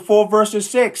chapter 4, verses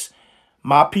 6.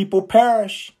 My people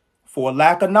perish for a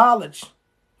lack of knowledge.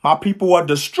 My people are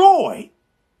destroyed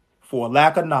for a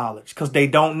lack of knowledge because they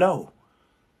don't know.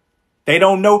 They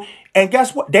don't know. And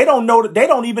guess what? They don't know. They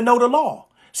don't even know the law.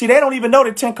 See, they don't even know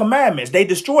the 10 commandments. They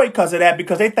destroy because of that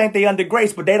because they think they under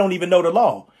grace, but they don't even know the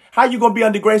law. How you going to be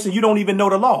under grace and you don't even know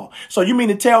the law? So you mean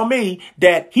to tell me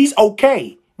that he's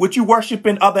okay with you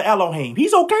worshiping other Elohim?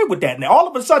 He's okay with that. Now, all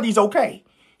of a sudden, he's okay.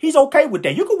 He's okay with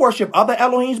that. You can worship other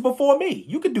Elohims before me.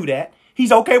 You can do that.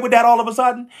 He's okay with that all of a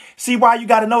sudden. See why you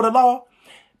got to know the law?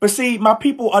 But see, my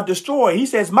people are destroyed. He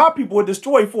says my people are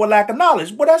destroyed for a lack of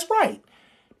knowledge. Well, that's right.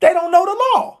 They don't know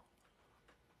the law.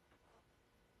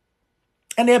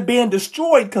 And they're being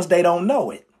destroyed because they don't know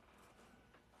it.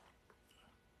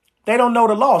 They don't know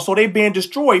the law. So they're being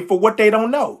destroyed for what they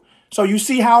don't know. So you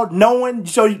see how knowing,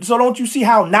 so don't you see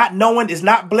how not knowing is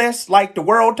not bliss like the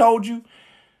world told you?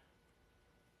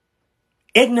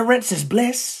 Ignorance is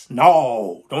bliss.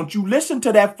 No, don't you listen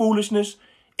to that foolishness.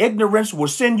 Ignorance will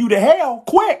send you to hell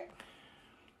quick.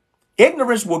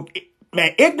 Ignorance will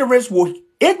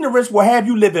have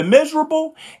you living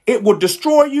miserable. It will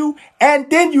destroy you. And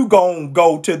then you gonna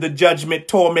go to the judgment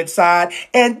torment side.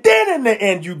 And then in the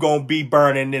end, you gonna be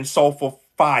burning in sulfur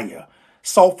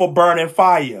burning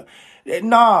fire.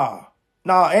 Nah,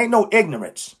 ain't no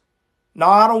ignorance. No,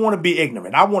 I don't want to be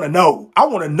ignorant. I want to know. I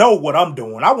want to know what I'm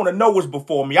doing. I want to know what's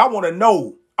before me. I want to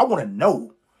know. I want to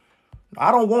know.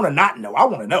 I don't want to not know. I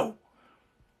want to know.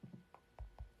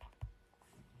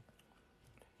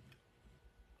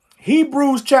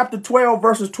 Hebrews chapter 12,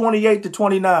 verses 28 to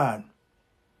 29.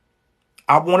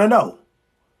 I want to know.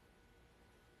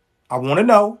 I want to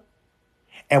know.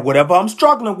 And whatever I'm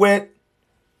struggling with,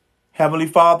 Heavenly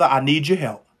Father, I need your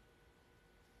help.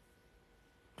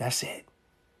 That's it.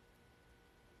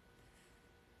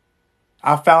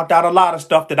 I found out a lot of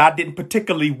stuff that I did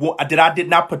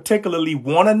not particularly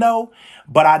want to know,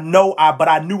 but I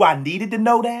knew I needed to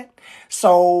know that.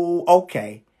 So,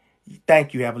 okay.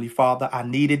 Thank you, Heavenly Father. I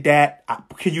needed that.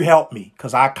 Can you help me?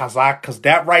 Cause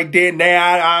that right there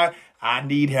now, I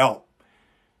need help.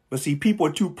 But see, people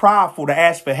are too prideful to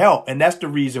ask for help. And that's the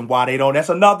reason why they don't. That's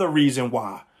another reason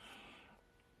why.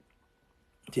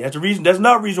 That's the reason. There's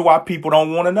another reason why people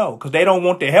don't want to know, because they don't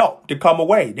want the help to come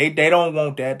away. They don't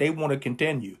want that. They want to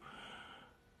continue.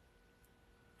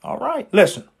 All right.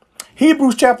 Listen,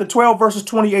 Hebrews chapter 12, verses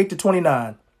 28 to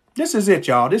 29. This is it,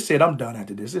 y'all. This is it. I'm done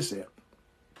after this. This is it.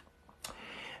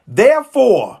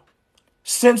 Therefore,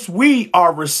 since we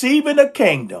are receiving a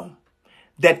kingdom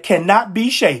that cannot be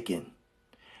shaken,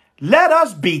 let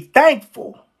us be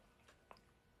thankful.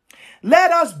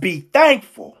 Let us be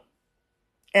thankful.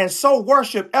 And so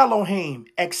worship Elohim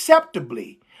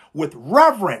acceptably with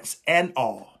reverence and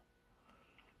awe.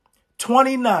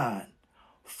 29.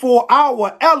 For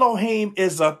our Elohim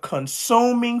is a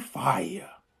consuming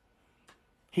fire.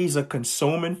 He's a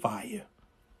consuming fire.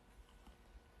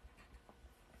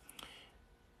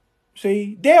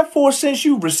 See, therefore, since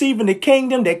you receiving the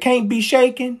kingdom that can't be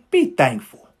shaken, be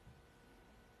thankful.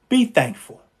 Be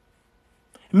thankful.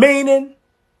 Meaning,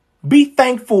 be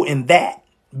thankful in that.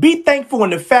 Be thankful in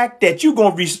the fact that you're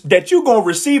gonna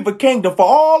receive a kingdom for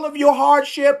all of your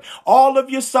hardship, all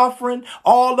of your suffering,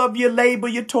 all of your labor,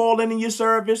 your toiling and your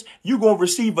service. You're gonna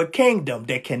receive a kingdom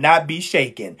that cannot be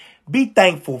shaken. Be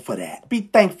thankful for that. Be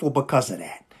thankful because of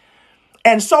that.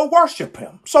 And so worship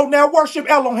him. So now worship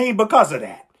Elohim because of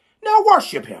that. Now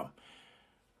worship him.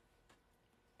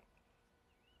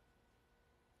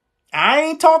 I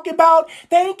ain't talking about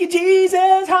thank you,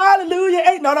 Jesus,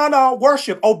 hallelujah. No.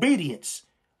 Worship, obedience.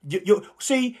 You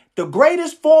see, the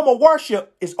greatest form of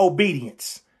worship is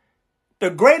obedience.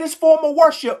 The greatest form of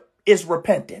worship is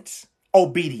repentance,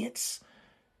 obedience.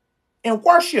 And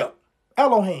worship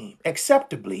Elohim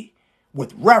acceptably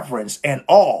with reverence and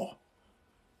awe.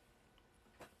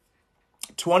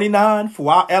 29,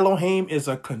 for our Elohim is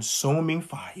a consuming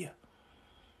fire.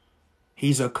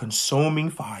 He's a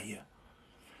consuming fire.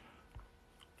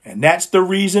 And that's the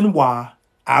reason why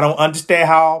I don't understand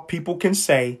how people can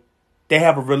say they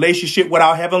have a relationship with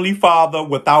our Heavenly Father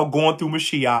without going through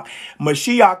Mashiach.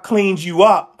 Mashiach cleans you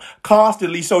up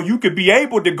constantly so you could be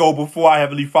able to go before our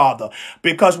Heavenly Father.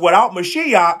 Because without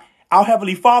Mashiach, our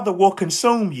Heavenly Father will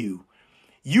consume you.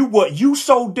 You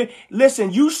so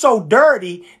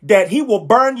dirty that he will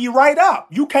burn you right up.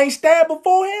 You can't stand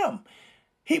before him.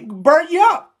 He burn you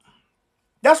up.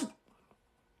 That's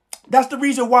the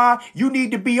reason why you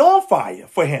need to be on fire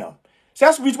for him. So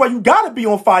that's the reason why you got to be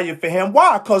on fire for him.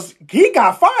 Why? Because he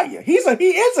got fire. He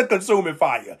is a consuming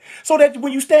fire. So that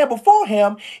when you stand before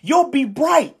him, you'll be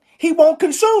bright. He won't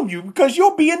consume you because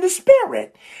you'll be in the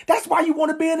spirit. That's why you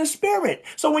want to be in the spirit.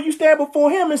 So when you stand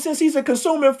before him, and since he's a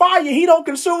consuming fire, he don't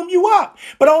consume you up.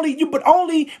 But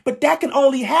that can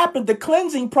only happen. The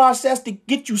cleansing process to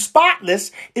get you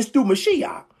spotless is through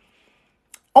Mashiach.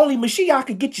 Only Mashiach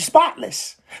could get you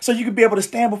spotless. So you could be able to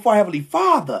stand before Heavenly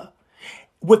Father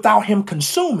without him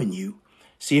consuming you.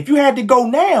 See, if you had to go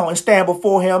now and stand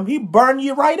before him, he'd burn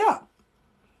you right up.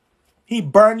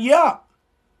 He'd burn you up.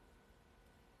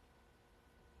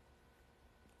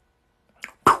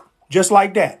 Just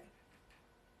like that.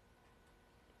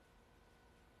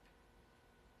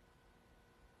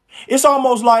 It's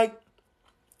almost like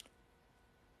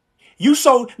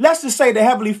let's just say the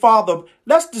Heavenly Father,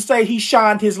 let's just say he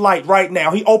shined his light right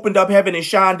now. He opened up heaven and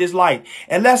shined his light.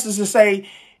 And let's just say,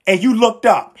 and you looked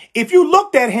up. If you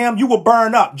looked at him, you will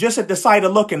burn up just at the sight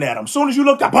of looking at him. As soon as you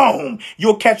looked up, boom,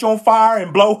 you'll catch on fire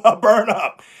and blow up, burn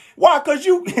up. Why? Because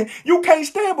you can't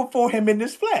stand before him in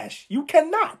this flesh. You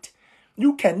cannot.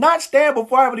 You cannot stand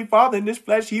before Heavenly Father in this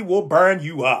flesh. He will burn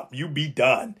you up. You be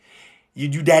done.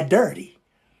 You that dirty.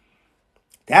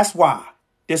 That's why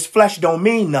this flesh don't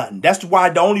mean nothing. That's why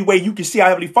the only way you can see our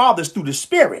Heavenly Father is through the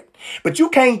Spirit. But you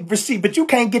can't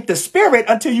get the Spirit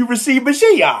until you receive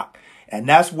Mashiach. And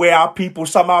that's where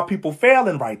some of our people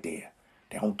failing right there.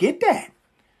 They don't get that.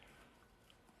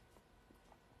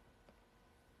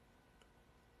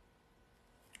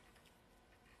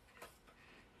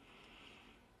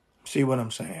 See what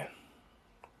I'm saying?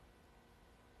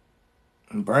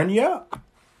 And burn you up.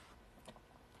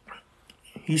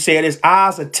 He said his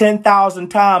eyes are 10,000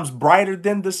 times brighter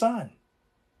than the sun.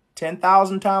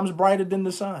 10,000 times brighter than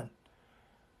the sun.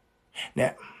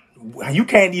 Now, you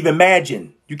can't even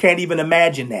imagine. You can't even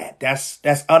imagine that.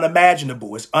 That's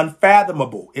unimaginable. It's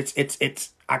unfathomable.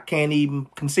 I can't even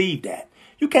conceive that.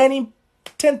 You can't even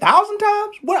 10,000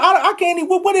 times? I can't even.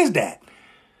 What is that?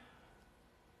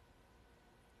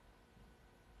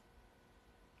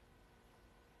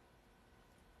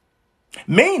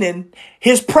 Meaning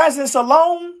his presence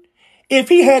alone, if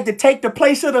he had to take the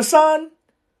place of the sun,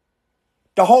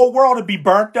 the whole world would be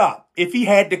burnt up. If he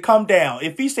had to come down,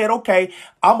 if he said, okay,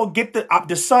 I'm going to get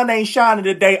the sun ain't shining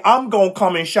today, I'm going to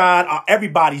come and shine,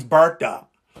 everybody's burnt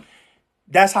up.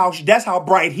 That's how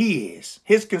bright he is.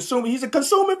 He's a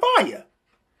consuming fire.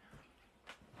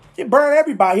 He burn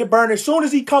everybody. He'll burn as soon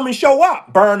as he come and show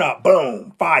up. Burn up,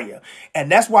 boom, fire.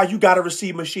 And that's why you got to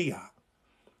receive Mashiach.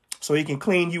 So he can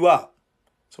clean you up.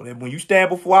 So that when you stand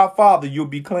before our Father, you'll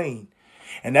be clean.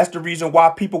 And that's the reason why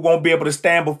people won't be able to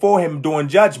stand before him during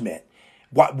judgment.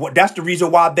 That's the reason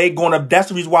why they gonna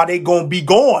be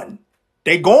going.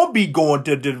 They gonna be going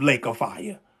to the lake of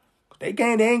fire. They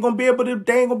ain't gonna be able to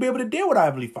deal with our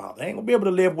Heavenly Father. They ain't gonna be able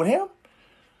to live with him.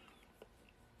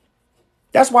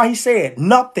 That's why he said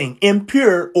nothing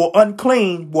impure or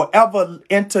unclean will ever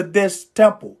enter this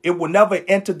temple. It will never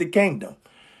enter the kingdom.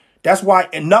 That's why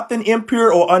nothing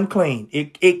impure or unclean.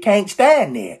 It can't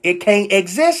stand there. It can't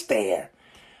exist there.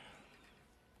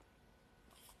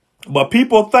 But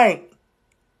people think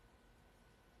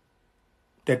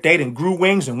that they done grew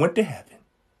wings and went to heaven.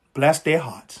 Bless their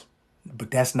hearts.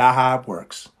 But that's not how it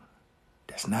works.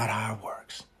 That's not how it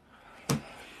works.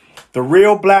 The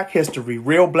real black history,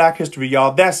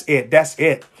 y'all. That's it. That's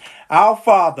it. Our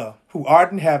Father, who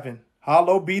art in heaven,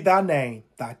 hallowed be thy name.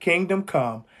 Thy kingdom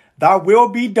come. Thy will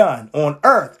be done on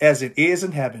earth as it is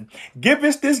in heaven. Give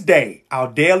us this day our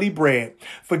daily bread.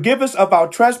 Forgive us of our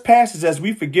trespasses as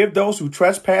we forgive those who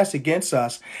trespass against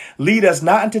us. Lead us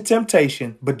not into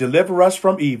temptation, but deliver us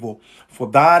from evil. For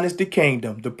thine is the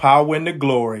kingdom, the power, and the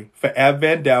glory forever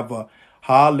and ever.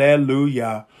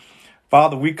 Hallelujah.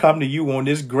 Father, we come to you on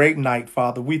this great night,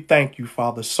 Father. We thank you,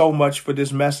 Father, so much for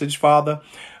this message, Father.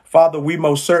 Father, we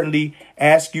most certainly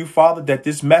ask you, Father, that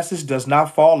this message does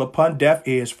not fall upon deaf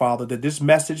ears, Father, that this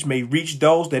message may reach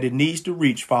those that it needs to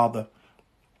reach, Father.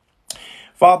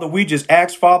 Father, we just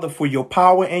ask, Father, for your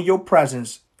power and your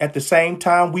presence. At the same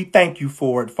time, we thank you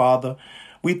for it, Father.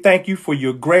 We thank you for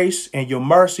your grace and your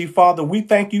mercy, Father. We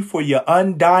thank you for your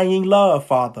undying love,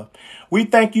 Father. We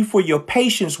thank you for your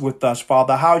patience with us,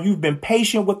 Father, how you've been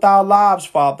patient with our lives,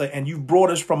 Father, and you've brought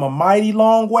us from a mighty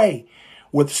long way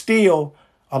with still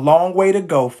a long way to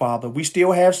go, Father. We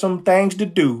still have some things to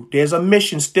do. There's a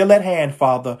mission still at hand,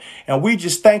 Father. And we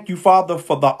just thank you, Father,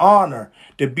 for the honor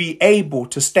to be able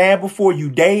to stand before you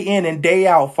day in and day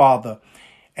out, Father,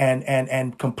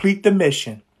 and complete the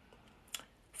mission.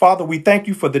 Father, we thank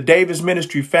you for the Davis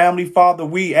Ministry family, Father.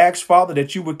 We ask, Father,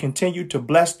 that you would continue to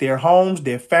bless their homes,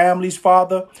 their families,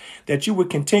 Father, that you would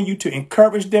continue to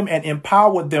encourage them and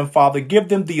empower them, Father. Give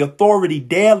them the authority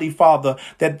daily, Father,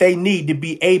 that they need to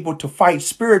be able to fight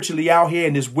spiritually out here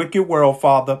in this wicked world,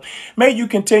 Father. May you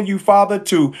continue, Father,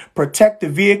 to protect the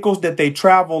vehicles that they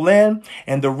travel in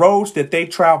and the roads that they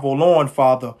travel on,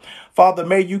 Father. Father,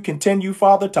 may you continue,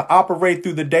 Father, to operate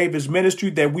through the Davis Ministry,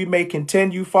 that we may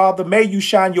continue, Father. May you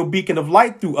shine your beacon of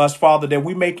light through us, Father, that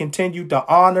we may continue to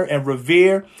honor and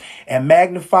revere and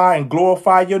magnify and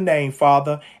glorify your name,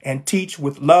 Father, and teach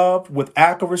with love, with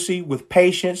accuracy, with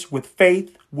patience, with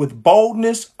faith, with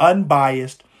boldness,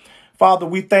 unbiased. Father,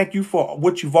 we thank you for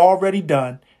what you've already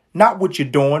done. Not what you're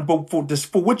doing, but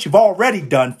for what you've already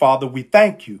done, Father, we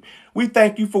thank you. We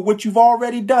thank you for what you've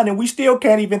already done, and we still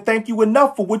can't even thank you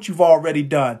enough for what you've already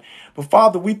done. But,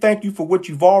 Father, we thank you for what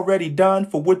you've already done,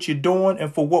 for what you're doing,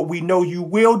 and for what we know you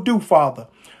will do, Father,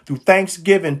 through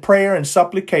thanksgiving, prayer, and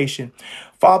supplication.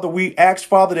 Father, we ask,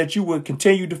 Father, that you would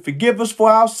continue to forgive us for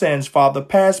our sins, Father,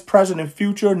 past, present, and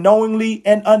future, knowingly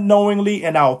and unknowingly,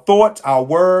 in our thoughts, our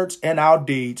words, and our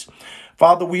deeds.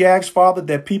 Father, we ask, Father,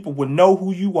 that people will know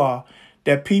who you are,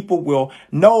 that people will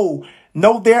know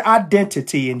their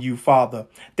identity in you, Father,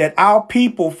 that our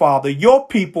people, Father, your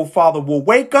people, Father, will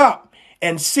wake up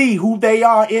and see who they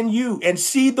are in you and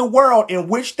see the world in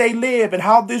which they live and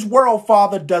how this world,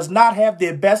 Father, does not have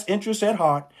their best interests at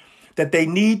heart, that they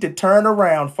need to turn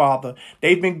around, Father.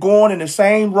 They've been going in the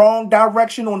same wrong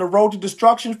direction on the road to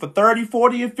destruction for 30,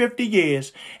 40, and 50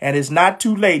 years, and it's not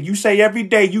too late. You say every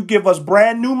day you give us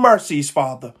brand new mercies,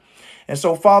 Father. And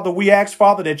so, Father, we ask,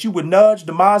 Father, that you would nudge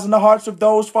the minds and the hearts of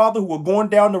those, Father, who are going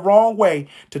down the wrong way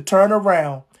to turn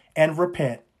around and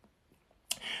repent.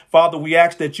 Father, we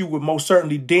ask that you would most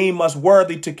certainly deem us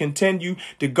worthy to continue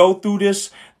to go through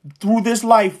this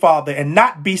life, Father, and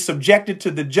not be subjected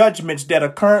to the judgments that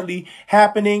are currently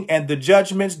happening and the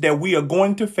judgments that we are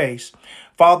going to face.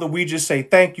 Father, we just say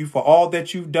thank you for all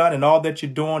that you've done and all that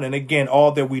you're doing. And again,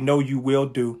 all that we know you will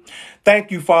do.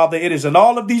 Thank you, Father. It is in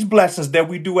all of these blessings that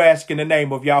we do ask in the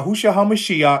name of Yahushua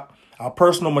HaMashiach, our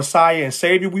personal Messiah and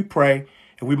Savior, we pray.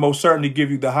 And we most certainly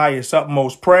give you the highest,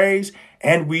 utmost praise.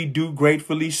 And we do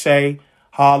gratefully say,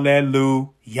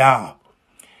 hallelujah.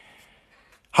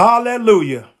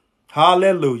 Hallelujah.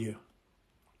 Hallelujah.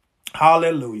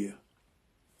 Hallelujah.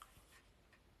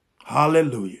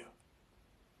 Hallelujah.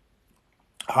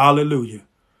 Hallelujah.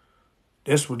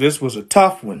 This was a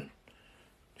tough one.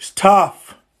 It's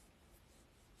tough.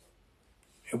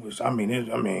 It was,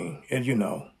 you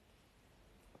know,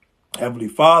 Heavenly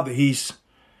Father, he's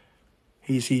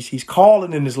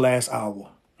calling in this last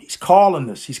hour. He's calling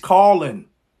us. He's calling.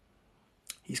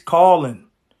 He's calling.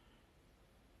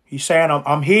 He's saying,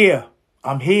 I'm here.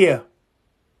 I'm here.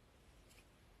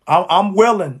 I'm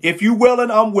willing. If you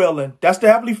willing, I'm willing. That's the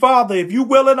Heavenly Father. If you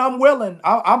willing, I'm willing.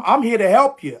 I'm here to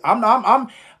help you. I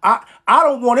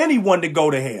don't want anyone to go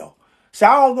to hell. So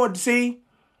I don't want to see.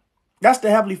 That's the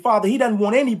Heavenly Father. He doesn't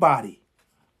want anybody.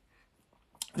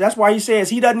 That's why he says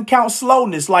he doesn't count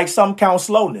slowness like some count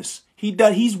slowness. He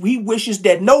wishes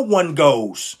that no one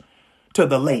goes to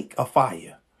the lake of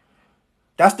fire.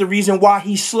 That's the reason why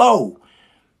he's slow.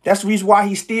 That's the reason why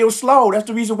he's still slow. That's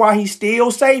the reason why he's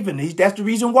still saving. That's the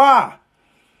reason why.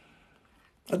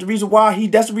 That's the reason why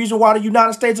the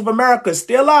United States of America is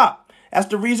still up. That's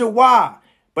the reason why.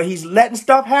 But he's letting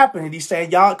stuff happen. And he's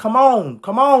saying, y'all, come on,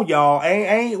 y'all.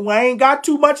 We ain't got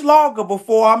too much longer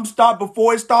before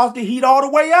it starts to heat all the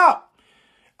way up.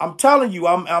 I'm telling you,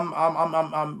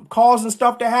 I'm causing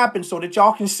stuff to happen so that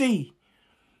y'all can see.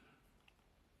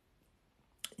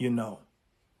 You know.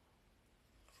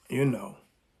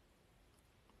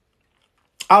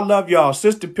 I love y'all,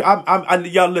 sister.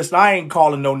 Y'all listen. I ain't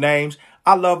calling no names.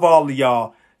 I love all of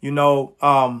y'all. You know,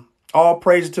 all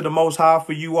praises to the Most High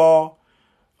for you all.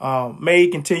 May He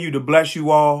continue to bless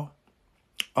you all.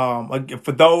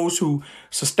 For those who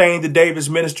sustain the Davis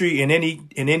ministry in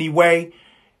any way,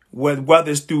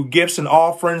 whether it's through gifts and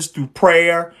offerings, through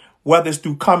prayer, whether it's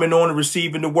through coming on and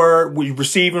receiving the word,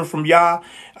 receiving from Yah.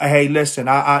 Hey, listen,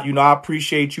 I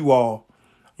appreciate you all.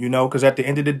 You know, because at the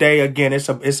end of the day, again,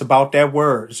 it's about that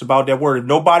word. It's about that word. If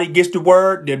nobody gets the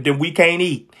word, then we can't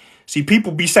eat. See,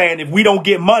 people be saying if we don't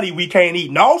get money, we can't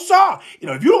eat. No, sir. You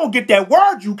know, if you don't get that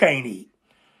word, you can't eat.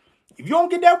 If you don't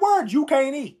get that word, you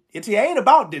can't eat. It ain't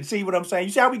about that. See what I'm saying?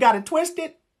 You see how we got it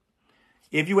twisted?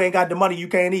 If you ain't got the money, you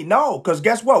can't eat. No, because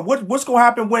guess what? What's going to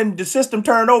happen when the system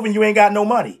turn over and you ain't got no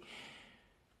money?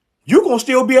 You're going to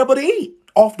still be able to eat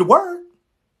off the word.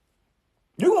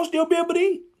 You're going to still be able to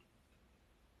eat.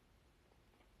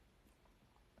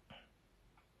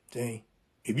 See,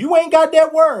 if you ain't got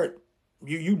that word,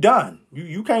 you done.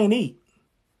 You can't eat.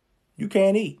 You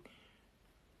can't eat.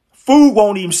 Food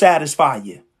won't even satisfy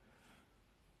you.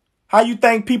 How you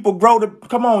think people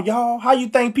come on, y'all. How you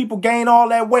think people gain all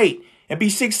that weight and be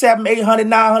 600, 700, 800,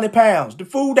 900 pounds? The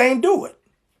food ain't do it.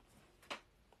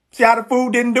 See how the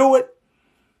food didn't do it?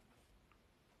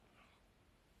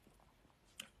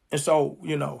 And so,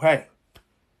 you know, hey,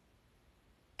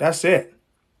 that's it.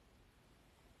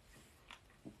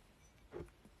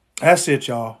 That's it,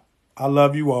 y'all. I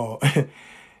love you all.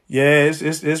 Yeah,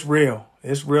 it's real.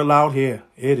 It's real out here.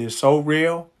 It is so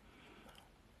real.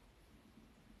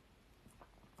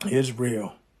 It's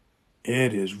real.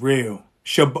 It is real.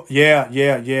 Yeah.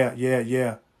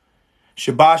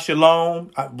 Shabbat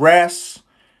shalom. Rest.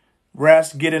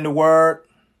 Get in the word.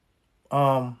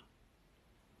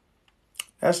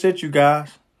 That's it, you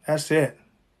guys. That's it.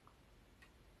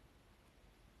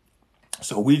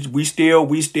 So we still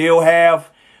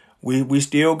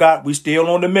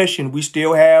on the mission. We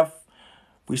still have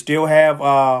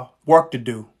work to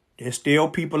do. There's still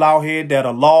people out here that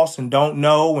are lost and don't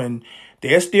know, and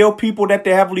there's still people that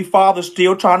the Heavenly Father's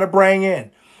still trying to bring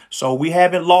in. So we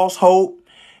haven't lost hope.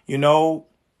 You know,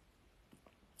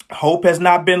 hope has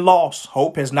not been lost.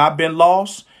 Hope has not been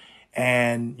lost.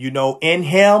 And, you know, in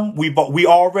Him, we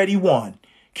already won.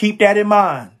 Keep that in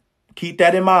mind. Keep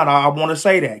that in mind. I want to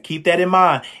say that. Keep that in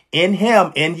mind. In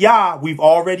Him, in Yah, we've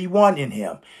already won in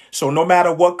Him. So no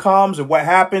matter what comes and what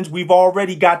happens, we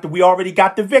already got the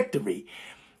victory.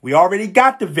 We already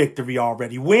got the victory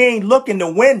already. We ain't looking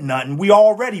to win nothing. We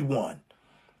already won.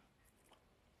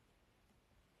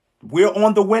 We're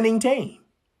on the winning team.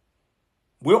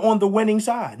 We're on the winning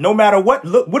side. No matter what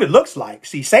it looks like.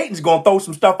 See, Satan's going to throw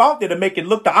some stuff out there to make it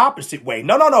look the opposite way.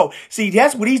 No. See,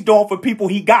 that's what he's doing for people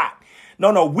he got.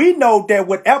 No. We know that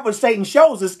whatever Satan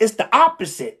shows us, it's the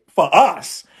opposite for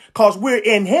us because we're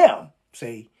in Him.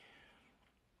 See,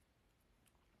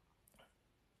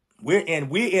 we're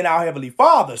in our Heavenly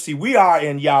Father. See, we are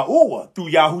in Yahuwah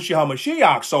through Yahushua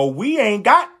HaMashiach. So we ain't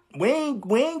got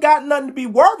nothing to be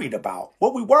worried about.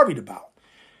 What we worried about?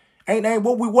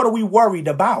 What are we worried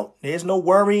about? There's no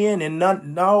worrying and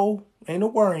none. No, ain't no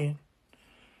worrying.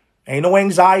 Ain't no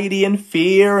anxiety and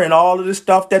fear and all of the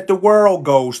stuff that the world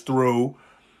goes through.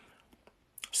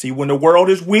 See, when the world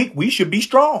is weak, we should be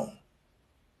strong.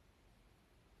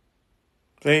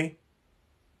 See?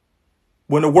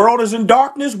 When the world is in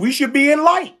darkness, we should be in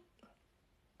light.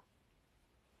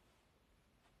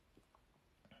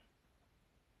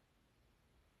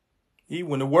 See,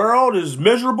 when the world is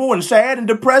miserable and sad and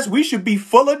depressed, we should be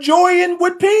full of joy and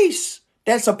with peace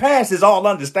that surpasses all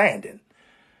understanding.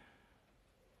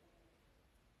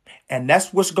 And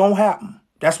that's what's going to happen.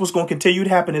 That's what's going to continue to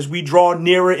happen as we draw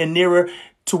nearer and nearer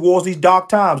towards these dark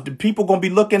times. The people going to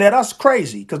be looking at us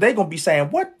crazy because they're going to be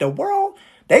saying, what the world?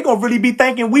 They're going to really be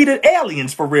thinking we the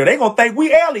aliens for real. They're going to think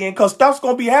we alien because stuff's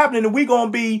going to be happening and we going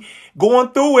to be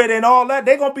going through it and all that.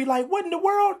 They're going to be like, what in the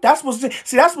world? That's what's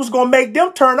going to make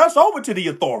them turn us over to the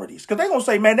authorities because they're going to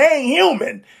say, man, they ain't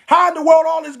human. How in the world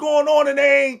all this going on and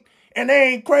they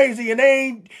ain't crazy and they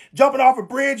ain't jumping off a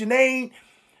bridge and they ain't,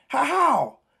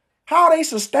 how are they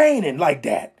sustaining like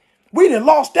that? We done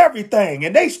lost everything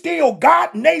and they still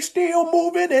got and they still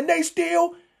moving and they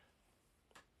still.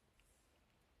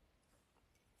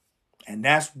 And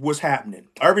that's what's happening.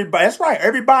 Everybody, that's right.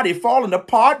 Everybody falling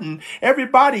apart and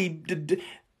everybody.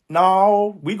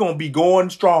 No, we're going to be going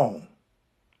strong.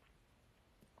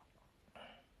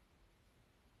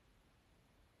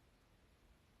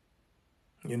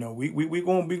 You know, we're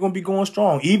going to be going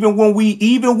strong. Even when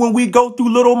we go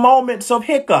through little moments of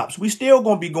hiccups, we still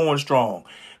going to be going strong.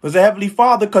 Because the Heavenly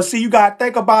Father, because see, you got to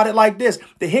think about it like this.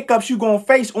 The hiccups you're going to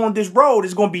face on this road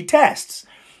is going to be tests.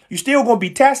 You're still going to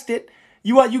be tested.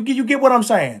 You get what I'm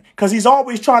saying? Because he's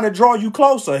always trying to draw you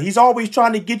closer. He's always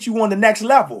trying to get you on the next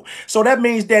level. So that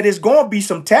means that it's going to be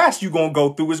some tests you're going to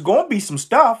go through. It's going to be some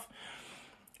stuff.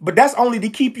 But that's only to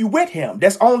keep you with him.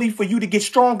 That's only for you to get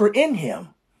stronger in him.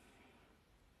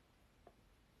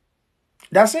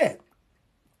 That's it.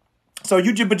 So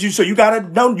you gotta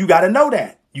know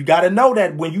that. You gotta know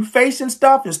that when you facing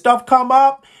stuff and stuff come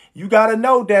up, you gotta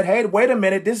know that, hey, wait a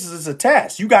minute, this is a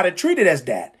test. You gotta treat it as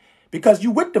that. Because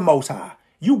you with the Most High.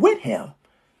 You with him.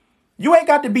 You ain't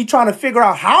got to be trying to figure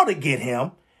out how to get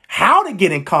him, how to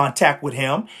get in contact with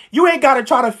him. You ain't got to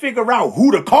try to figure out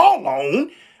who to call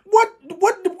on. What,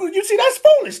 you see, that's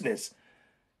foolishness.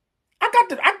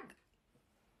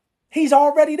 He's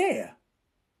already there.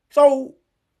 So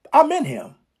I'm in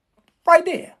him right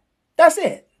there. That's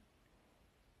it.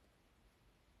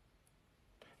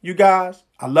 You guys,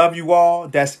 I love you all.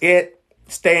 That's it.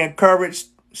 Stay encouraged.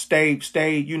 Stay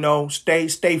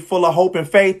full of hope and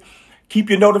faith. Keep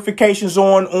your notifications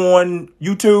on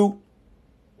YouTube.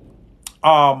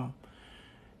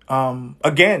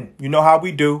 Again, you know how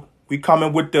we do. We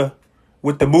coming with the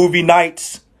movie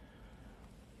nights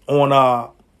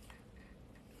on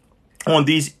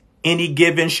these any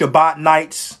given Shabbat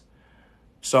nights.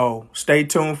 So stay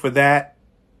tuned for that.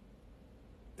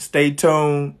 Stay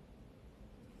tuned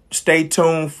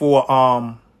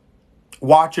for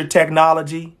Watcher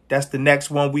Technology. That's the next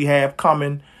one we have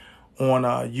coming on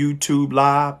YouTube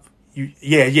Live.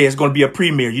 It's going to be a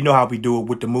premiere. You know how we do it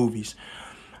with the movies.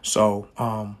 So,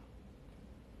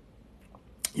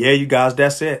 you guys,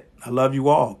 that's it. I love you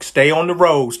all. Stay on the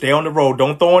road. Stay on the road.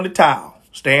 Don't throw in the towel.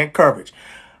 Stay encouraged.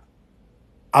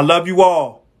 I love you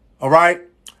all. All right.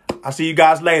 I'll see you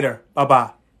guys later.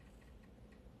 Bye-bye.